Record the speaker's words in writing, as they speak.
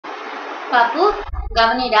Papu,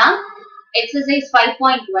 Gavanida, Exercise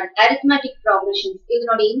 5.1, Arithmetic Progressions. This is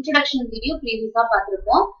the introduction video. Please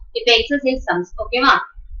exercise sums. Okay, ma?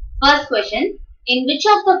 First question. In which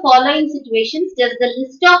of the following situations does the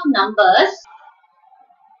list of numbers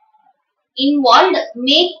involved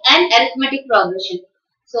make an arithmetic progression?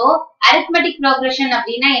 So, arithmetic progression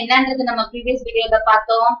அப்படினா என்னன்றது நம்ம previous videoல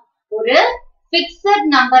பார்த்தோம். ஒரு fixed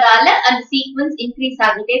number ஆல அந்த sequence increase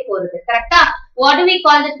ஆகிட்டே போறது. கரெக்ட்டா? What do we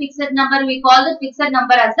call the fixed number? We call the fixed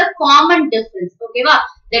number as the common difference. Okay va?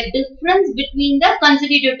 The difference between the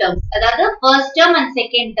consecutive terms. அதாவது first term and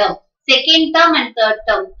second term. Second term and third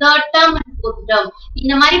term. Third term and fourth term.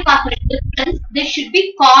 இந்த மாதிரி பார்க்குற difference, this should be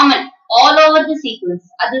common all over the sequence.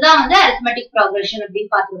 அதுதான் வந்து arithmetic progression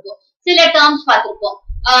அப்படின்னு பார்த்திருப்போம். சில terms பார்த்திருப்போம்.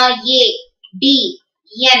 A, D,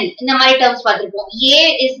 N இந்த மாதிரி terms பார்த்திருப்போம். A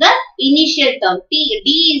is the initial term.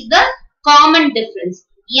 D is the common difference.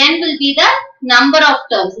 N will be the number of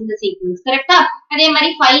terms in the sequence. Correct? அதே மாதிரி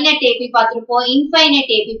finite AP பார்த்திருப்போம்.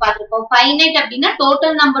 Infinite AP பார்த்திருப்போம். Finite அப்படின்னா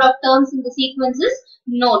total number of terms in the sequence is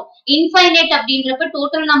known. Infinite அப்படின்றப்ப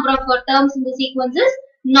total number of terms in the sequence is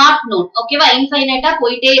not known. Okay வா? Infinite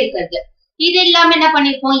போயிட்டே இருக்கிறது. இது இல்லாம என்ன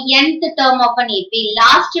பண்ணிருப்போம்? nth term of an AP,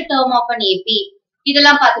 last term of an AP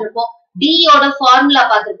இதெல்லாம் பார்த்திருப்போம். D ஓட ஃபார்முலா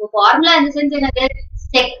பார்த்திருப்போம். ஃபார்முலா இந்த சென்ஸ் என்னது?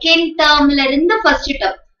 செகண்ட் டேர்ம்ல இருந்து ஃபர்ஸ்ட்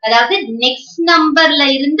டேர்ம், அதாவது நெக்ஸ்ட் நம்பர்ல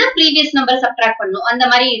இருந்து ப்ரீவியஸ் நம்பர் சப்ட்ராக்ட் பண்ணனும். அந்த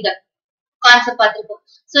மாதிரி இது கான்செப்ட் பார்த்திருப்போம்.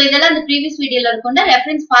 சோ இதெல்லாம் இந்த ப்ரீவியஸ் வீடியோல இருக்கும்னா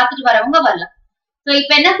ரெஃபரன்ஸ் பார்த்துட்டு வரவங்க வரலாம். சோ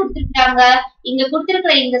இப்போ என்ன கொடுத்திருக்காங்க? இங்க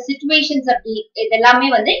கொடுத்திருக்கிற இந்த சிச்சுவேஷன்ஸ் அப்படி இதெல்லாமே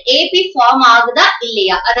வந்து AP ஃபார்ம் ஆகுதா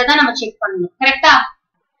இல்லையா அத தான் நம்ம செக் பண்ணனும். கரெக்ட்டா?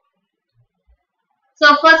 சோ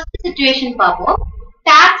ஃபர்ஸ்ட் சிச்சுவேஷன் பாப்போம்.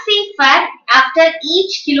 Taxi fare after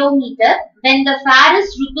each kilometer when the fare is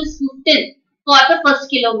 ₹15 for the first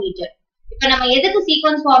kilometer. இப்ப நம்ம எதுக்கு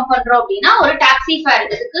சீக்வென்ஸ் ஃபார்ம் பண்றோம் அப்படின்னா ஒரு டாக்ஸி ஃபேர்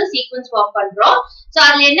எதுக்கு சீக்வென்ஸ் ஃபார்ம் பண்றோம். சோ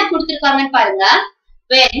அதுல என்ன கொடுத்திருக்காங்கன்னு பாருங்க.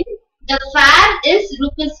 When the fare is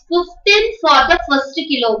 ₹15 for the first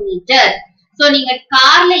kilometer. So நீங்க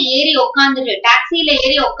கார்ல ஏறி உட்கார்ந்துட்டு டாக்ஸில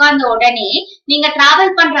ஏறி உட்கார்ந்த உடனே நீங்க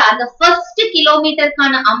டிராவல் பண்ற அந்த ஃபர்ஸ்ட்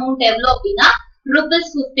கிலோமீட்டருக்கான அமௌண்ட் எவ்வளவு அப்படின்னா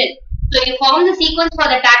 ₹15. So you form the sequence for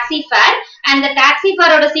the taxi fare and the taxi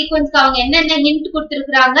fare oda sequence ku avanga enna hint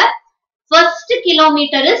kuduthirukkranga. First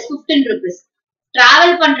kilometer is 15 rupees.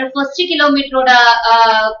 Travel pandra first kilometer oda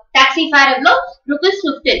taxi fare evlo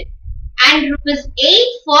 ₹15 and ₹8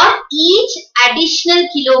 for each additional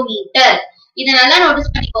kilometer. Idha nalla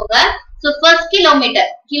notice pannikonga. So first kilometer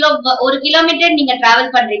ஒரு kilometre நீங்க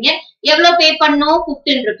travel பண்றீங்க, எவ்வளவு பே பண்ணனும்?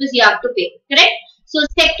 15 rupees you have to pay. Correct? So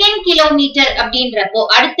second kilometer அப்படின்றப்போ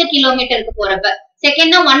அடுத்த கிலோமீட்டருக்கு போறப்ப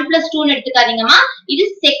செகண்ட்னா 1+2 ன்னு எடுத்துக்காதீங்கமா, இது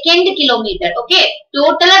செகண்ட் கிலோமீட்டர். ஓகே,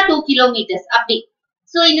 டோட்டலா 2 kilometers அப்படி.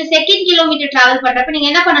 சோ இந்த செகண்ட் கிலோமீட்டர் டிராவல் பண்றப்ப நீங்க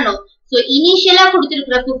என்ன பண்ணணும்? சோ இனிஷியலா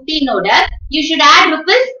கொடுத்திருக்கிற 15 ஓட you should add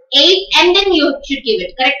 ₹8 and then you should give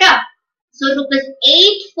it. கரெக்ட்டா? So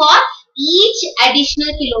 ₹8 for each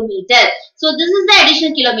additional kilometer. So this is the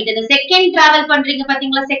additional kilometer. The second travel பண்றீங்க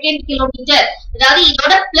பாத்தீங்களா, செகண்ட் கிலோமீட்டர், அதாவது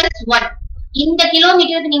இதோட +1. இந்த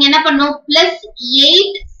கிலோமீட்டருக்கு நீங்க என்ன பண்ணணும்?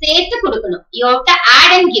 +8 சேர்த்து கொடுக்கணும். You have to add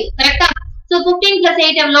and give. கரெக்ட்டா? So 15 +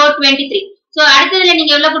 8 எவ்வளவு? 23. So அடுத்ததுல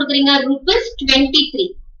நீங்க எவ்வளவு கொடுக்குறீங்க? ₹23.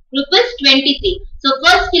 ₹23. So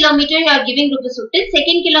first kilometer you are giving ₹15,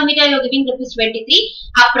 second kilometer you are giving ₹23.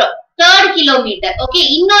 அப்புறம் third kilometer. Okay,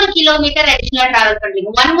 இன்னொரு கிலோமீட்டர் additional travel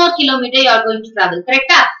பண்றீங்க. One more kilometer you are going to travel.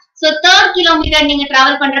 கரெக்ட்டா? So third kilometer நீங்க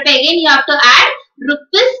travel பண்றப்ப again you have to add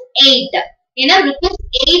 ₹8. ஏன்னா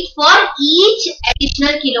 ₹8 for each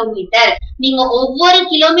additional kilometer. நீங்க ஒவ்வொரு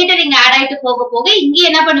kilometre நீங்க ஆட் ஆயிட்டு போக போக இங்க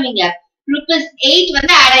என்ன பண்ணுவீங்க? ₹8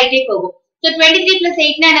 வந்து ஆட் ஆயிட்டே போகும். So 23 +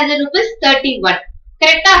 8 னா என்னது? ₹31.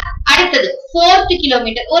 கரெக்ட்டா? அடுத்தது fourth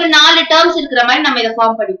kilometer. ஒரு 4 டேர்ம்ஸ் இருக்கிற மாதிரி நம்ம இத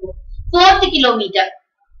ஃபார்ம் பண்ணிப்போம். fourth kilometer.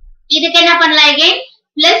 இதுக்கு என்ன பண்ணலாம்? again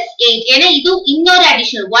 +8. ஏன்னா இது இன்னொரு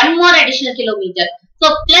additional, one more additional kilometer. So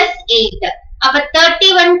 +8. அப்ப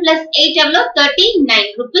 31 + 8 எவ்வளவு? 39.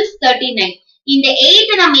 ₹39. இந்த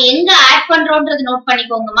 8 நம்ம எங்க add பண்றோம்ன்றது note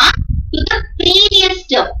பண்ணிக்கோங்கமா. To the previous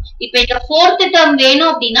term. இப்ப இந்த fourth term வேணும்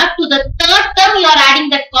அப்படினா to the third term you are adding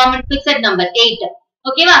that common fixed number 8.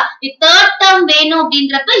 ஓகேவா? இந்த third term வேணும்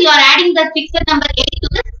அப்படின்றப்ப you are adding that fixed number 8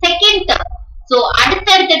 to the second term. So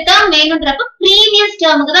அடுத்த term வேணும்ன்றப்ப previous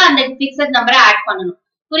termக்கு தான் அந்த fixed number ஆட் பண்ணனும்.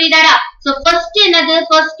 புரியுதாடா? So first என்னது?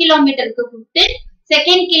 first kilometerக்கு 15,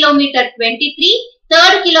 second kilometer 23,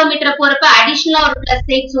 third kilometer போறப்ப additional ஒரு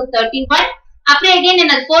 +8 so 31. அப்புறம் again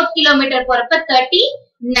என்னது? fourth kilometer போறப்ப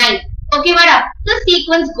 39. ஓகேவாடா? So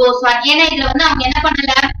sequence goes on. ஏன்னா இதுல வந்து அவங்க என்ன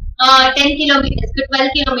பண்ணல? 10 kilometersக்கு 12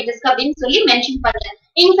 kilometersக்கு அப்படின்னு சொல்லி மென்ஷன் பண்ணல.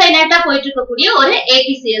 இன்ஃபைனைட்டா போயிட்டு இருக்கக்கூடிய ஒரு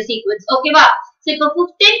APC sequence. ஓகேவா? So இப்போ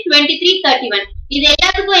 15, 23, 31 இது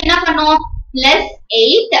எல்லாத்துக்கும் என்ன பண்ணும்?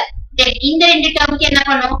 +8 then இந்த ரெண்டு டேர்முக்கு என்ன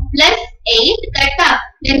பண்ணும் plus 8 கரெக்ட்டா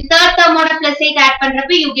then third term ஓட plus 8 ஆட்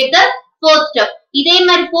பண்றப்ப you get the fourth term இதே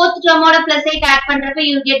மாதிரி fourth term ஓட plus 8 ஆட் பண்றப்ப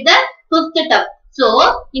you get the fifth term so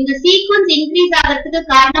இந்த sequence increase ஆகிறதுக்கு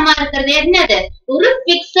காரணமா இருக்கிறது என்னது ஒரு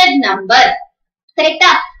fixed number correct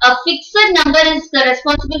a fixed number is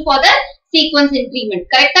responsible for the sequence increment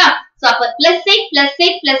correct so அப்ப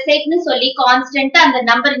 +8 னு சொல்லி கான்ஸ்டன்ட் அந்த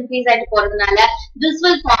நம்பர் இன்கிரீஸ் ஆயிட்டு போறதுனால this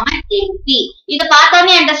will form an AP இத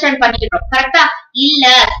பார்த்தோனே அண்டர்ஸ்டாண்ட் பண்ணிக்கிறோம் கரெக்ட்டா இல்ல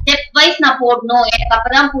ஸ்டெப் வைஸ் நான் போடணும் எனக்கு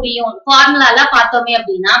அப்பதான் புரியும் ஃபார்முலால பார்த்தோமே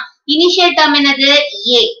அப்படினா இனிஷியல் டேர்ம் என்னது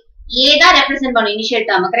A தான் ரெப்ரசன்ட் பண்ணும் இனிஷியல்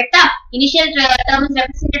டேர்ம் கரெக்ட்டா initial term is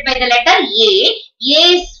represented by the letter A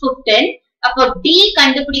is 15 அப்போ D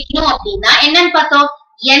கண்டுபிடிக்கணும் அப்படினா என்னன்னு பார்த்தோம்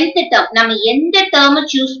nth term நம்ம எந்த term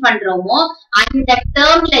choose பண்றோமோ அந்த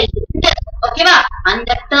termல இருந்து ஓகேவா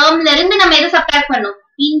அந்த termல இருந்து நம்ம எதை subtract பண்ணனும்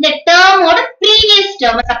இந்த term ஓட previous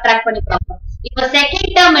term subtract பண்ணி பார்ப்போம் இப்போ second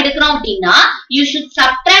term எடுக்கறோம் அப்படினா you should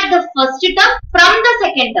subtract the first term from the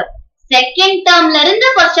second termல இருந்து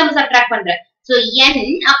first term subtract பண்ற so n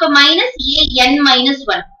அப்ப minus an minus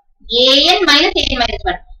 1 an minus an minus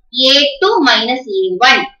 1 a2 minus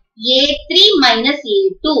a1 a3 minus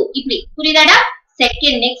a2 இப்படி புரியுதாடா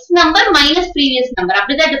second next number minus previous number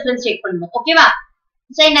அப்படிதான் differentiate பண்ணனும் ஓகேவா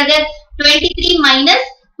so என்னது 23 minus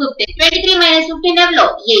 15 23 minus 15 எவ்வளவு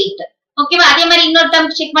 8 ஓகேவா அதே மாதிரி இன்னொரு term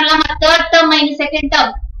செக் பண்ணலாமா third term minus second term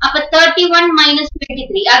அப்ப 31 minus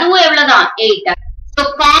 23 அதுவும் எவ்வளவுதான் 8 சோ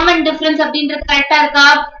common difference அப்படின்றது கரெக்ட்டா இருக்கா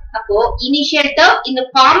அப்போ initial term இந்த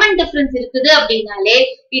common difference இருக்குது அப்படினாலே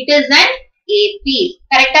it is an AP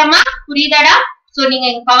கரெக்ட்டாமா புரியுதாடா so நீங்க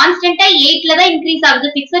கான்ஸ்டன்ட்டா 8 ல தான் இன்கிரீஸ் ஆகுது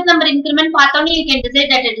fixed number increment பார்த்தோனே you can decide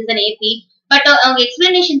that it is an AP but அவங்க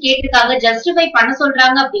எக்ஸ்பிளனேஷன் கேட்டிருக்காங்க ஜஸ்டிஃபை பண்ண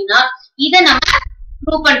சொல்றாங்க அப்படினா இத நம்ம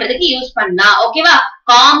ப்ரூவ் பண்றதுக்கு யூஸ் பண்ணலாம் ஓகேவா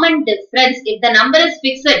common difference if the number is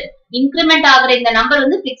fixed increment ஆகுற இந்த நம்பர்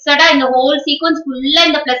வந்து ஃபிக்ஸடா இந்த ஹோல் சீக்வென்ஸ் ஃபுல்லா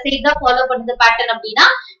இந்த +8 தான் ஃபாலோ பண்ணுது பேட்டர்ன் அப்படினா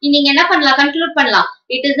நீங்க என்ன பண்ணலாம் கன்க்ளூட் பண்ணலாம்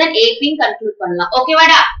it is an AP conclude பண்ணலாம்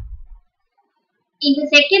ஓகேவாடா இந்த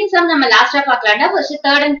செகண்ட் சம் நம்ம லாஸ்டா பார்க்கலாம்டா ஃபர்ஸ்ட்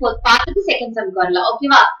third and fourth பார்த்துட்டு செகண்ட் சம் வரலாம்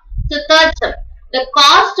ஓகேவா so third sum the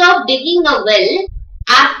cost of digging a well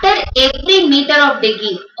after every meter of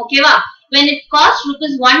digging ஓகேவா when it costs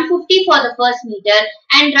 ₹150 for the first meter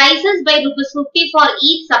and rises by ₹50 for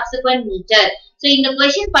each subsequent meter so இந்த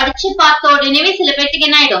question படிச்சு பார்த்த உடனேவே சில பேருக்கு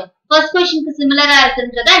என்ன ஆயிடும் ஃபர்ஸ்ட் क्वेश्चनக்கு சிமிலரா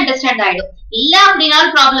இருக்குன்றத அண்டர்ஸ்டாண்ட் ஆயிடும் இல்ல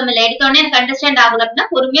அப்படினாலும் ப்ராப்ளம் இல்ல எடுத்த உடனே எனக்கு அண்டர்ஸ்டாண்ட் ஆகல அப்படினா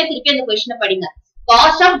பொறுமையா திருப்பி அந்த क्वेश्चனை படிங்க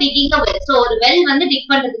cost of digging a well so ஒரு well வந்து dig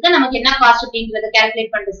பண்றதுக்கு நமக்கு என்ன காஸ்ட் அப்படிங்கறத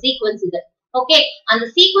கால்குலேட் பண்ற சீக்வென்ஸ் இது ஓகே அந்த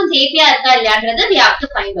சீக்வென்ஸ் ஏபியா இருக்கா இல்லையான்றதை we have to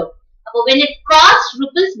find out அப்போ when it costs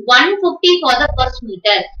 ₹150 for the first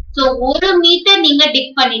meter so ஒரு மீட்டர் நீங்க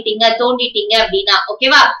டிக் பண்ணிட்டீங்க தோண்டிட்டீங்க அப்படினா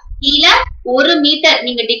ஓகேவா கீழ ஒரு மீட்டர்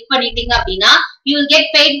நீங்க டிக் பண்ணிட்டீங்க அப்படினா you will get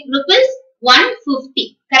paid ₹150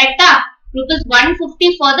 கரெக்ட்டா ₹150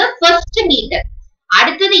 for the first meter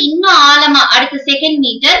அடுத்து இன்னும் ஆழமா அடுத்து second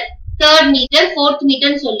metre third meter fourth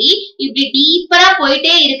meter சொல்லி இப்படி டீப்பரா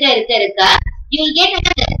போயிட்டே இருக்க you will get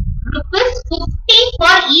 ₹50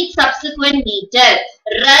 for each subsequent meter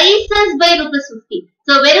rises by ₹50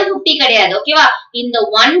 so வெறும் 50 கிடையாது ஓகேவா இந்த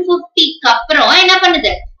 150 க்கு அப்புறம் என்ன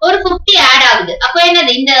பண்ணுது ஒரு 50 ஆட் ஆகுது அப்ப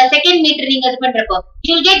என்னது இந்த செகண்ட் மீட்டர் நீங்க இது பண்றப்போ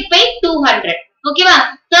you will get paid 200 ஓகேவா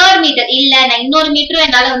third meter இல்ல நான் இன்னொரு மீட்டர்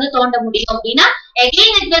என்னால வந்து தோண்ட முடியும் அப்படினா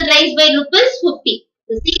again it will rise by ₹50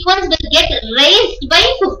 the sequence will get raised by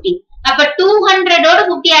 50 அப்ப 200 ஓட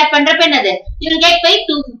 50 ஆட் பண்றப்ப என்னது you will get paid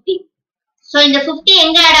 250 so இந்த 50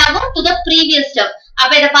 எங்க ஆட் ஆகும் to the previous term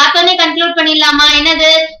அப்ப இத பார்த்தோனே கன்க்ளூட் பண்ணிடலாமா என்னது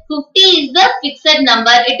 50 is the fixed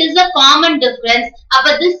number it is a common difference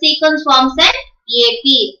அப்ப this sequence forms an AP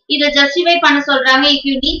இத ஜஸ்டிஃபை பண்ண சொல்றாங்க if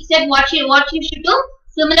you need step what you should do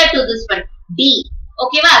similar to this one D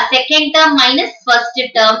ஓகேவா second term minus first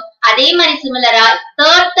term அதே மாதிரி சிமிலரா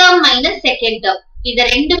third term minus second term இத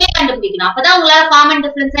ரெண்டுமே கண்டுபிடிக்கணும் அப்பதான் உங்களால காமன்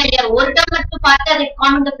டிஃபரன்ஸா இல்லையா ஒரு டேர்ம் மட்டும் பார்த்து அது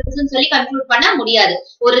காமன் டிஃபரன்ஸ் சொல்லி கன்க்ளூட் பண்ண முடியாது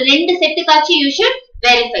ஒரு ரெண்டு செட்டுக்காச்சு you should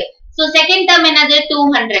verify so second term என்னது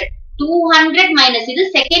 200 minus இது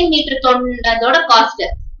second metre தோன்றதோட cost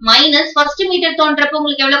minus first metre தோன்றப்ப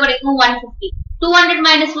உங்களுக்கு எவ்வளவு கிடைக்கும் 150 200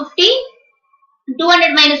 minus 50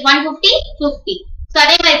 200 minus 150 50 so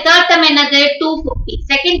அதே மாதிரி third term என்னது 250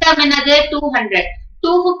 second term என்னது 200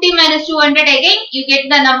 250 minus 200 again you get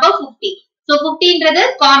the number 50 so 50ன்றது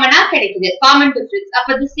காமனா கிடைக்குது காமன் டிஃபரன்ஸ்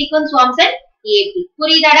அப்ப this sequence forms an AP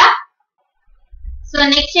புரியுதாடா so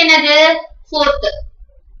next என்னது fourth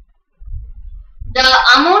the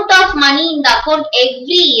amount of money in the account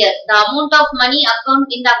every year the amount of money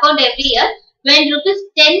in the account every year when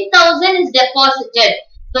 ₹10,000 is deposited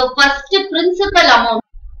so first principal amount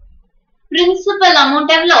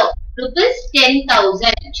எவ்வளவு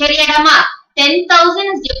 ₹10,000 சரியாடாமா 10,000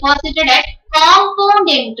 is deposited at compound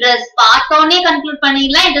interest. பார்த்தோனே conclude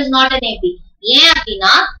பண்ணிடலாம், it is not an AP. ஏன்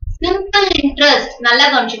அப்படின்னா simple interest நல்லா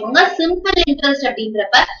கவனிச்சுக்கோங்க. simple interest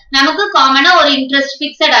அப்படின்றப்ப நமக்கு காமனா ஒரு இன்ட்ரெஸ்ட்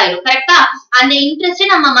பிக்ஸட் ஆயிடும். கரெக்டா? அந்த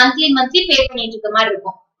இன்ட்ரெஸ்ட் நம்ம மந்த்லி பே பண்ணிட்டு இருக்க மாதிரி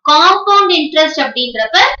இருக்கும். காம்பவுண்ட் இன்ட்ரெஸ்ட்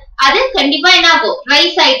அப்படின்றப்ப அது கண்டிப்பா என்ன ஆகும்,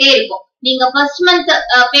 ரைஸ் ஆயிட்டே இருக்கும். நீங்க ஃபர்ஸ்ட் மந்த்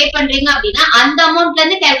பே பண்றீங்க அப்படின்னா அந்த அமௌண்ட்ல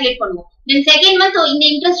இருந்து கால்குலேட் பண்ணுவோம். தென் செகண்ட் மந்த் இந்த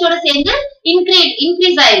இன்ட்ரெஸ்டோட சேர்ந்து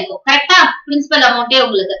இன்க்ரீஸ் ஆயிருக்கும். கரெக்டா? பிரின்சிபல் அமௌண்டே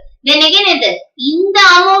உங்களுக்கு. தென் அகைன் இது இந்த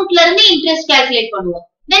அமௌண்ட்ல இருந்து இன்ட்ரெஸ்ட் கால்குலேட் பண்ணுவோம்.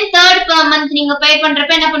 தென் தேர்ட் மந்த் நீங்க பே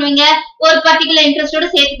பண்றப்ப என்ன பண்ணுவீங்க, ஒரு பர்டிகுலர் இன்ட்ரெஸ்டோட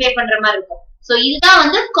சேர்த்து பே பண்ற மாதிரி இருக்கும். சோ இதுதான்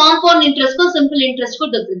வந்து compound இன்ட்ரெஸ்ட்க்கும் simple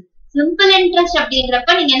இன்ட்ரெஸ்ட்க்கும் difference. Simple interest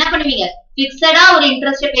அப்படிங்கிறப்ப நீங்க என்ன பண்ணுவீங்க, பிக்ஸடா ஒரு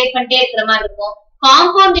இன்ட்ரெஸ்ட் பே பண்ணிட்டே இருக்கிற மாதிரி இருக்கும்.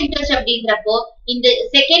 காம்பவுண்ட் இன்ட்ரெஸ்ட் அப்படிங்கிறப்போ இந்த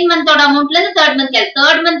செகண்ட் மந்தோட அமௌண்ட்ல இருந்து தேர்ட்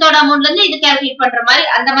மந்தோட அமௌண்ட்ல இருந்து இது கால்குலேட் பண்ற மாதிரி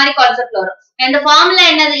அந்த மாதிரி கான்செப்ட்ல வரும். அந்த ஃபார்முலா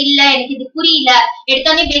என்னது, இல்ல எனக்கு இது புரியல,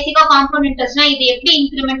 எடுத்தோடனே பேசிக்கா காம்பவுண்ட் இன்ட்ரெஸ்ட்னா இது எப்படி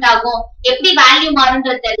இன்க்ரிமெண்ட் ஆகும், எப்படி வேல்யூ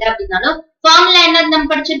மாறுன்றது தெரியல அப்படின்னாலும் ஃபார்முலா என்னது நம்ம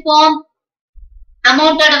படிச்சிருப்போம்,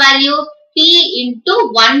 அமௌண்டோட value P into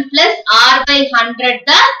 1 plus R by 100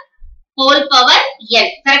 the whole power n.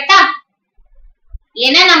 கரெக்டா?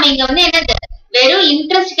 ஏன்னா நம்ம இங்க வந்து என்னது வெறும்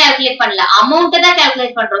இன்ட்ரெஸ்ட் கால்குலேட் பண்ணல, அமௌண்ட் தான்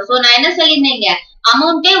கால்குலேட் பண்றோம். சோ நான் என்ன சொல்லியிருந்தேங்க,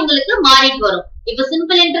 அமௌண்டே உங்களுக்கு மாறிட்டு வரும். இப்ப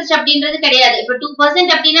சிம்பிள் இன்ட்ரெஸ்ட் அப்படின்றது கிடையாது. இப்ப 2%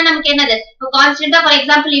 அப்படின்னா நமக்கு என்னது, இப்போ கான்ஸ்டன்டா ஃபார்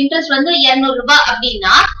எக்ஸாம்பிள் இன்ட்ரெஸ்ட் வந்து 200 ரூபாய்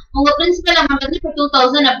அப்படின்னா உங்க பிரின்சிபல் அமௌண்ட் வந்து இப்ப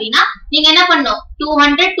 2000 அப்படின்னா நீங்க என்ன பண்ணும்,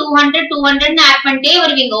 200 ஆட் பண்ணிட்டே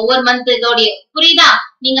வருவீங்க ஒவ்வொரு மந்த் இதோடய. புரியுதா?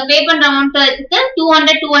 நீங்க பே பண்ற அமௌண்ட்டுக்கு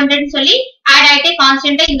 200 சொல்லி ஆட் ஆயிட்டே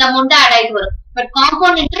கான்ஸ்டன்டா இந்த அமௌண்ட் ஆட் ஆயிட்டு வரும். பட்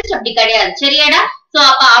காம்பவுண்ட் இன்ட்ரெஸ்ட் அப்படி கிடையாது. சரியாடா? சோ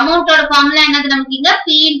அப்ப அமௌண்டோட ஃபார்முலா என்னது நமக்கு இங்க P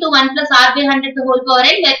into 1 plus R by 100 the whole power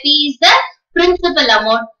n, where P is the principal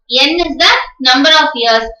amount, n is the number of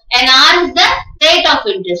years and R is the rate of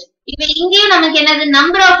interest. இப்ப இங்கேயும் நமக்கு என்னது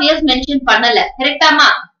நம்பர் ஆஃப் இயர்ஸ் மென்ஷன் பண்ணல. கரெக்டாமா?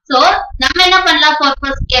 So நம்ம என்ன பண்ணலாம், for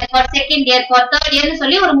first year, for second year, for third இயர்னு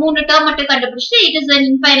சொல்லி ஒரு 3 டேர்ம் மட்டும் கண்டுபிடிச்சு it is an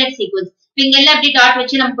infinite sequence. இங்க எல்லாம் அப்படி டாட்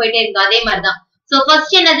வச்சு நம்ம போயிட்டே இருக்கோம். அதே மாதிரி தான். சோ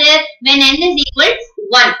ஃபர்ஸ்ட் என்னது, when n is equals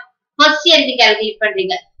 1 first இயருக்கு கால்குலேட்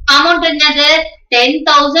பண்றீங்க. அமௌண்ட் என்னது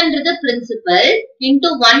 10,000 இருக்கு principal into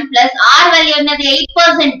 1 plus R value என்னது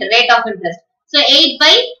 8% rate of interest. So 8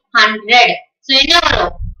 by 100. So என்ன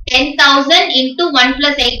வரும், 10,000 into 1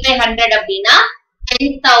 plus 8 by 100 அப்படின்னா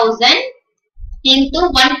 10,000 into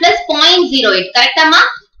 1 plus 0.08. கரெக்டாமா?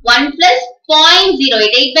 1 plus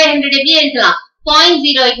 0.08. 8 by 100 எப்படி எழுதலாம்,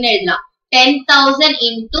 0.08 எழுதலாம். 10,000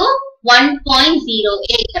 into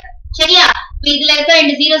 1.08. சரியா? இதுல இருக்க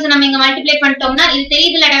ரெண்டு ஜீரோஸ் நம்ம இங்க மல்டிப்ளை பண்ணிட்டோம்னா இது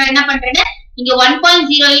தெரியுதுல, என்ன பண்றேன்னு இங்க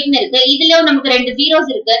 1.08 இருக்கு, இதுலயும் நமக்கு ரெண்டு ஜீரோஸ்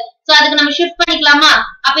இருக்கு. சோ அதுக்கு நம்ம ஷிஃப்ட் பண்ணிக்கலாமா?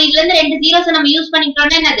 அப்ப இதுல இருந்து ரெண்டு ஜீரோஸ் நம்ம யூஸ்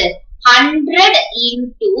பண்ணிட்டோம்னா என்னது 100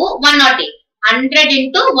 into 108. 100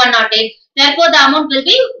 into 108. Therefore the amount will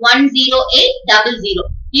be 10800.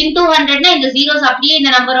 Into 100 னா இந்த ஜீரோஸ் அப்படியே இந்த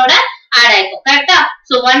நம்பரோட ஆட் ஆயிடும். கரெக்டா?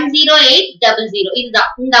 சோ 10800 இதுதான்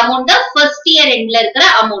இந்த அமௌண்ட் ஃபர்ஸ்ட் இயர் எண்ட்ல இருக்கிற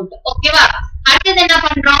அமௌண்ட். ஓகேவா? அடுத்து என்ன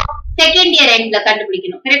பண்றோம், செகண்ட் இயர் எண்ட்ல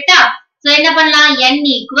கண்டுபிடிக்கணும். கரெக்டா? சோ என்ன பண்ணலாம், n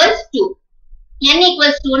equals 2. n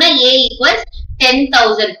equals 2 னா a equals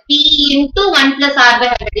 10,000. P into 1 plus R by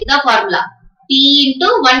 100 is the formula. P into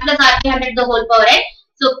 1 plus R by 100 the whole power n.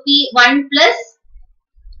 So P 1 plus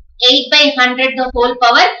 8 by 100 the whole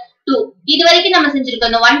power 2. இது வரைக்கும் நம்ம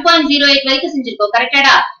செஞ்சிருக்கோம், இந்த 1.08 வரைக்கும் செஞ்சிருக்கோம்.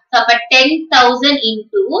 கரெக்டாடா? So அப்ப 10,000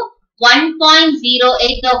 into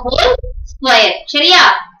 1.08 the whole square. சரியா?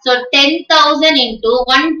 So 10,000 into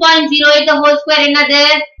 1.08 the whole square என்னது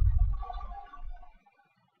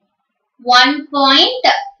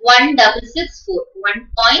 1.1664.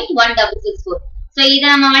 1.1664. So இத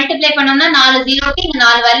நம்ம மல்டிப்ளை பண்ணோம்னா 4 ஜீரோக்கு இங்க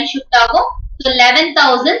 4 வேல்யூ ஷிஃப்ட் ஆகும். So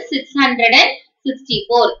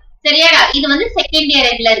 11,664. சரியாடா? இது வந்து செகண்ட் இயர்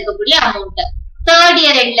எண்ட்ல இருக்கக்கூடிய அமௌண்ட். தேர்ட்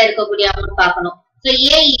இயர் எண்ட்ல இருக்கக்கூடிய அமௌண்ட் பார்க்கணும். So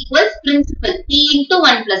A equals principal P into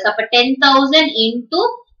 1 plus. அப்ப 10,000 into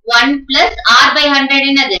 1 plus R by 100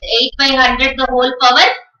 என்னது 8 by 100 the whole power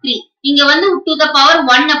 3. இங்க வந்து to the power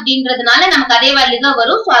 1 அப்படின்றதுனால நமக்கு அதே வேல்யூ தான்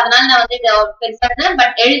வரும். சோ அதனால நான் வந்து பெருசா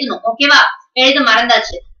பட் எழுதணும். ஓகேவா? எழுத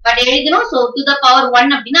மறந்தாச்சு, பட் எழுதணும். சோ to the power 1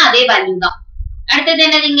 அப்படின்னா அதே வேல்யூ தான். அடுத்தது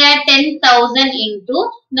என்னதுங்க 10,000 into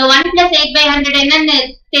இந்த 1 plus 8 by 100 என்னன்னு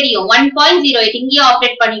தெரியும், 1.08 இங்கேயே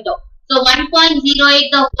ஆப்ரேட் பண்ணிட்டோம். So 1.08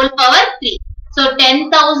 the whole power 3. So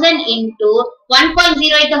 10,000 into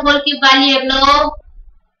 1.08 the whole cube value எவ்வளோ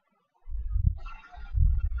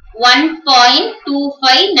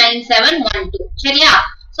 1.259712. சரியா?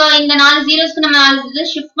 சோ இந்த 4 ஜீரோஸ்க்கு நம்ம 4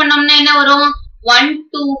 ஷிஃப்ட் பண்ணோம்னா என்ன வரும்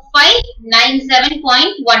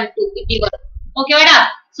 12597.12 இப்படி வரும். ஓகேவாடா?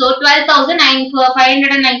 சோ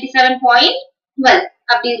 12,597.12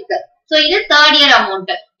 அப்படி இருக்கு. சோ இது தேர்ட் இயர்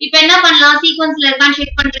அமௌண்ட். இப்போ என்ன பண்ணலாம், சீக்வென்ஸ்ல இருக்கான்னு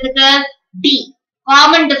செக் பண்றதுக்கு D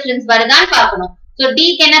காமன் டிஃபரன்ஸ் வருதான்னு பார்க்கணும். சோ D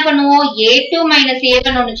க்கு என்ன பண்ணுவோம், A2 minus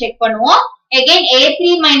A1 ஒன்னு செக் பண்ணுவோம். again A3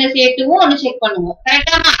 minus A2 ஒன்னு செக் பண்ணுவோம்.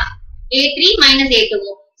 கரெக்ட்டாமா? A3 minus A2.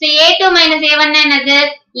 So A2 minus A1 என்னது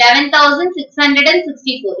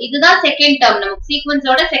 11664. இதுதான் செகண்ட் டேர்ம், நமக்கு சீக்வென்ஸ்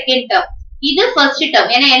ஓட செகண்ட் டேர்ம். இது ஃபர்ஸ்ட் டேர்ம்.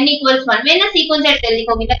 ஏன்னா n equals 1. வேணா சீக்வென்ஸ் எடுத்து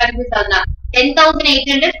எழுதிக்கோங்க, இத கன்ஃபியூஸ் ஆகுனா.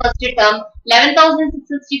 10800 first term,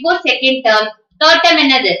 11664 second term, third term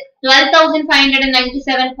என்னது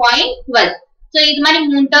 12597.12. சோ இது மாதிரி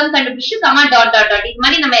மூணு டேர்ம் கண்டுபிடிச்சு கமா டாட் டாட் டாட். இது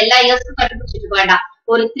மாதிரி நம்ம எல்லா இயர்ஸ்க்கும் கண்டுபிடிச்சிட்டு வேண்டாம்.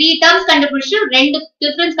 ஒரு 3 டேர்ம்ஸ் கண்டுபிடிச்சு ரெண்டு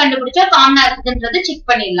டிஃபரன்ஸ் கண்டுபிடிச்சா காமனா இருக்குதுன்றதை செக்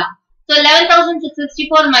பண்ணிடலாம். So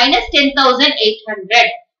 11664 minus 10800.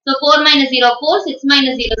 So 4 minus 0 4, 6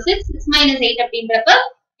 minus 0 6, 6 minus 8 அப்படின்றப்ப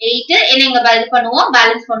 8 என்ன இங்க பேலன்ஸ்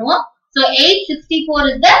பண்ணுவோம். So 864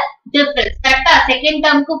 is the difference. கரெக்ட்டா? செகண்ட்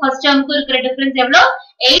டேர்முக்கும் ஃபர்ஸ்ட் டேர்முக்கும் இருக்கிற டிஃபரன்ஸ் எவ்வளவு?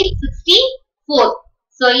 864.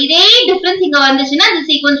 So இதே டிஃபரன்ஸ் இங்க வந்துச்சுன்னா இந்த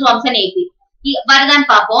சீக்வென்ஸ் ஃபார்ம்ஸ் an AP. வருதான்னு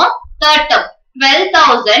பாப்போம். Third term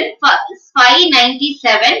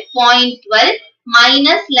 12597.12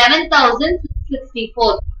 minus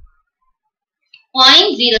 11664.00.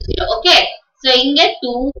 okay, so இங்க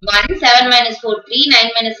 2 1 7 minus 4 3 9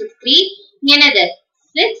 minus 6 3 இங்க என்னது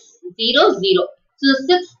 600. so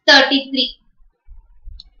 633.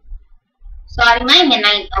 sorry ma இங்க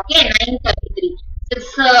 9. okay, 933. 6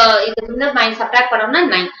 இதுல மைனஸ் சப்ட்ராக்ட் பண்ணோம்னா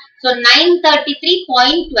 9. so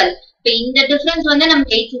 933.12. இப்போ இந்த டிஃபரன்ஸ் வந்து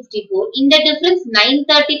நமக்கு 864, இந்த டிஃபரன்ஸ்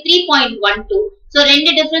 933.12. so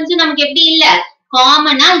ரெண்டு டிஃபரன்ஸ் நமக்கு எப்படி இல்ல,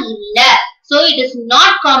 காமனா இல்ல. so it is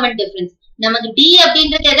not common difference. நமக்கு D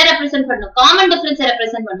அப்படின்றது எதை ரெப்ரசன்ட் பண்ணும், காமன் டிஃபரன்ஸ்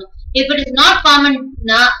ரெப்ரசன்ட் பண்ணும். if it is not common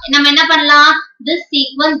நம்ம என்ன பண்ணலாம், this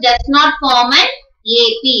sequence does not form an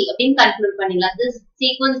AP அப்படினு கன்க்ளூட் பண்ணிடலாம். this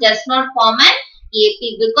sequence does not form an AP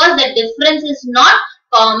because the difference is not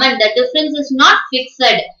common, the difference is not fixed.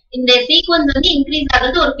 இந்த sequence வந்து increase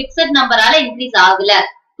ஆகுது, ஒரு fixed நம்பரால increase ஆகல.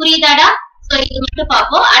 புரியுதாடா? சோ இது மட்டும்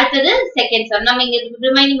பாப்போம். அடுத்தது செகண்ட் சம். நம்ம இங்க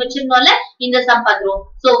ரிமைனிங் வச்சிருந்தோம்ல, இந்த சம் பாத்துறோம்.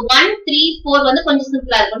 சோ 1 3 4 வந்து கொஞ்சம்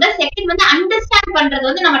சிம்பிளா இருக்கும். செகண்ட் வந்து அண்டர்ஸ்டாண்ட் பண்றது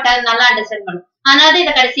வந்து நம்ம நல்லா அண்டர்ஸ்டாண்ட் பண்ணணும். அதனால இத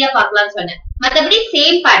கடைசியா பார்க்கலாம்னு சொன்னேன். மத்தபடி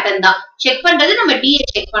சேம் பேட்டர்ன் தான். செக் பண்றது நம்ம D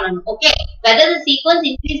செக் பண்ணணும். Okay, whether the sequence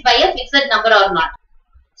increase by a fixed number or not.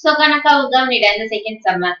 So கணக்கா உதாரணம் இந்த second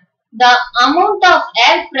sum. The amount of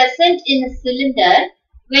air present in a cylinder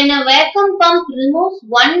when a vacuum pump removes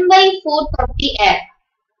 1/4 of the air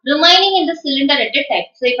remaining in the cylinder at a time.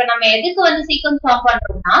 So இப்ப நம்ம எதுக்கு வந்து sequence form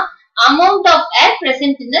பண்றோம்னா, amount of air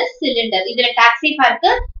present in the cylinder. இதுல taxi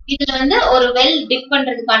park, இதுல வந்து ஒரு well tip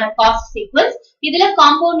பண்றதுக்கான காஸ்ட் சீக்வென்ஸ், இதுல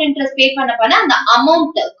காம்பவுண்ட் இன்ட்ரெஸ்ட் பே பண்ண அந்த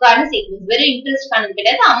அமௌண்ட்கான சீக்வென்ஸ். வெறும் இன்ட்ரெஸ்ட் கான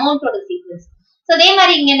கிடையாது, அமௌண்டோட சீக்வென்ஸ். சோ அதே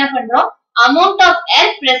மாதிரி இங்க என்ன பண்றோம், amount of air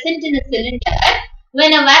present in a cylinder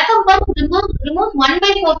when a vacuum pump removes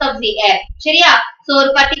 1/4 of the air. சரியா? சோ ஒரு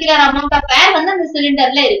பர்టిక్యులர் amount of air வந்து அந்த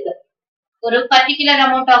சிலிண்டர்ல இருக்கு. ஒரு பர்టిక్యులர்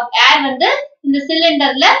amount of air வந்து இந்த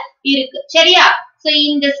சிலிண்டர்ல இருக்கு. சரியா? சோ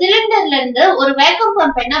இந்த சிலிண்டர்ல இருந்து ஒரு vacuum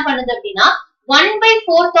pump என்ன பண்ணுது அப்படினா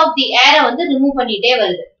 1/4 of the air வந்து ரிமூவ் பண்ணிட்டே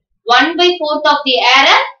வருது. 1/4 of the air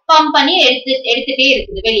பம்ப் பண்ணி எடுத்துட்டே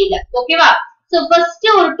இருக்குது வெளியில. ஓகேவா? சோ ஃபர்ஸ்ட்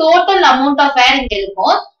ஒரு டோட்டல் அமௌண்ட் ஆஃப் ஏர் இங்க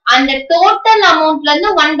இருக்கும். அந்த டோட்டல் அமௌண்ட்ல இருந்து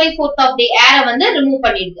 1/4 ஆஃப் தி ஏரை வந்து ரிமூவ்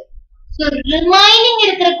பண்ணிடுது. சோ ரிமைனிங்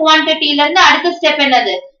இருக்கிற குவாண்டிட்டில இருந்து அடுத்த ஸ்டெப்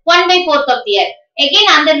என்னது, 1/4 ஆஃப் தி ஏர். again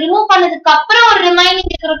அந்த ரிமூவ் பண்ணதுக்கு அப்புறம் ஒரு ரிமைனிங்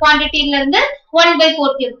இருக்கிற குவாண்டிட்டில இருந்து 1/4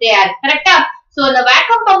 ஆஃப் தி ஏர். கரெக்ட்டா? சோ இந்த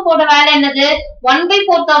வேக்கம் பம்போட வேலை என்னது,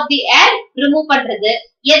 1/4 ஆஃப் தி ஏர் ரிமூவ் பண்றது.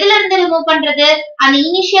 எதுல இருந்து ரிமூவ் பண்றது, அந்த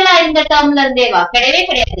இனிஷியலா இருந்த டேர்ம்ல இருந்தே வா, கிடையவே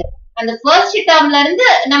கிடையாது. அந்த ஃபர்ஸ்ட் டேர்ம்ல இருந்து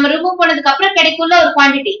நம்ம ரிமூவ் பண்ணதுக்கு அப்புறம் கிடைக்குள்ள ஒரு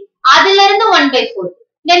குவாண்டிட்டி, அதுல இருந்து 1/4.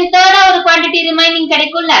 then third ஒரு குவாண்டிட்டி ரிமைனிங்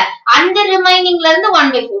கிடைக்கும்ல, அந்த ரிமைனிங்ல இருந்து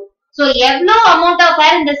 1/4. சோ எவ்வளவு அமௌண்ட் ஆஃப்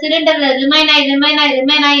ஏர் இந்த சிலிண்டர்ல ரிமைன் ஆகி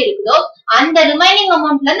இருக்குதோ அந்த ரிமைனிங்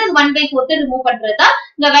அமௌண்ட்ல இருந்து 1/4 ரிமூவ் பண்றதா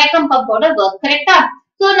இந்த வேக்கம் பம்போட வர்க். கரெக்ட்டா?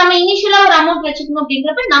 சோ நம்ம இனிஷியலா ஒரு அமௌண்ட் வச்சுக்கணும்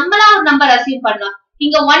அப்படின்றப்ப நம்மளா ஒரு நம்பர் அசியூம் பண்ணலாம்.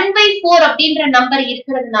 இங்க 1/4 அப்படின்ற நம்பர்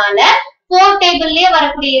இருக்கிறதுனால 4 டேபிள்லயே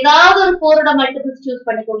வரக்கூடிய ஏதாவது ஒரு 4ஓட மல்டிபிள்ஸ் சூஸ்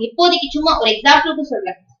பண்ணிக்கோங்க. இப்போதைக்கு சும்மா ஒரு எக்ஸாம்பிளுக்கு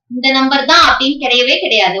சொல்றேன், இந்த நம்பர் தான் அப்படின்னு கிடையவே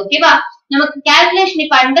கிடையாது. ஓகேவா? நமக்கு கால்குலேஷன்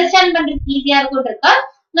இப்ப அண்டர்ஸ்டாண்ட் பண்றதுக்கு ஈஸியா இருக்கும்ன்றதுக்கா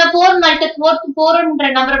நான் 4ன்ற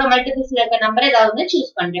நம்பரோட மல்டிபிள்ஸ்ல இருக்க நம்பர் ஏதாவது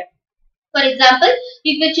சூஸ் பண்றேன். For example,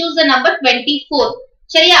 if we choose the number 24.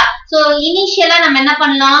 சரியா? சோ இனிஷியலா நம்ம என்ன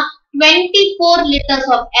பண்ணலாம், 24 liters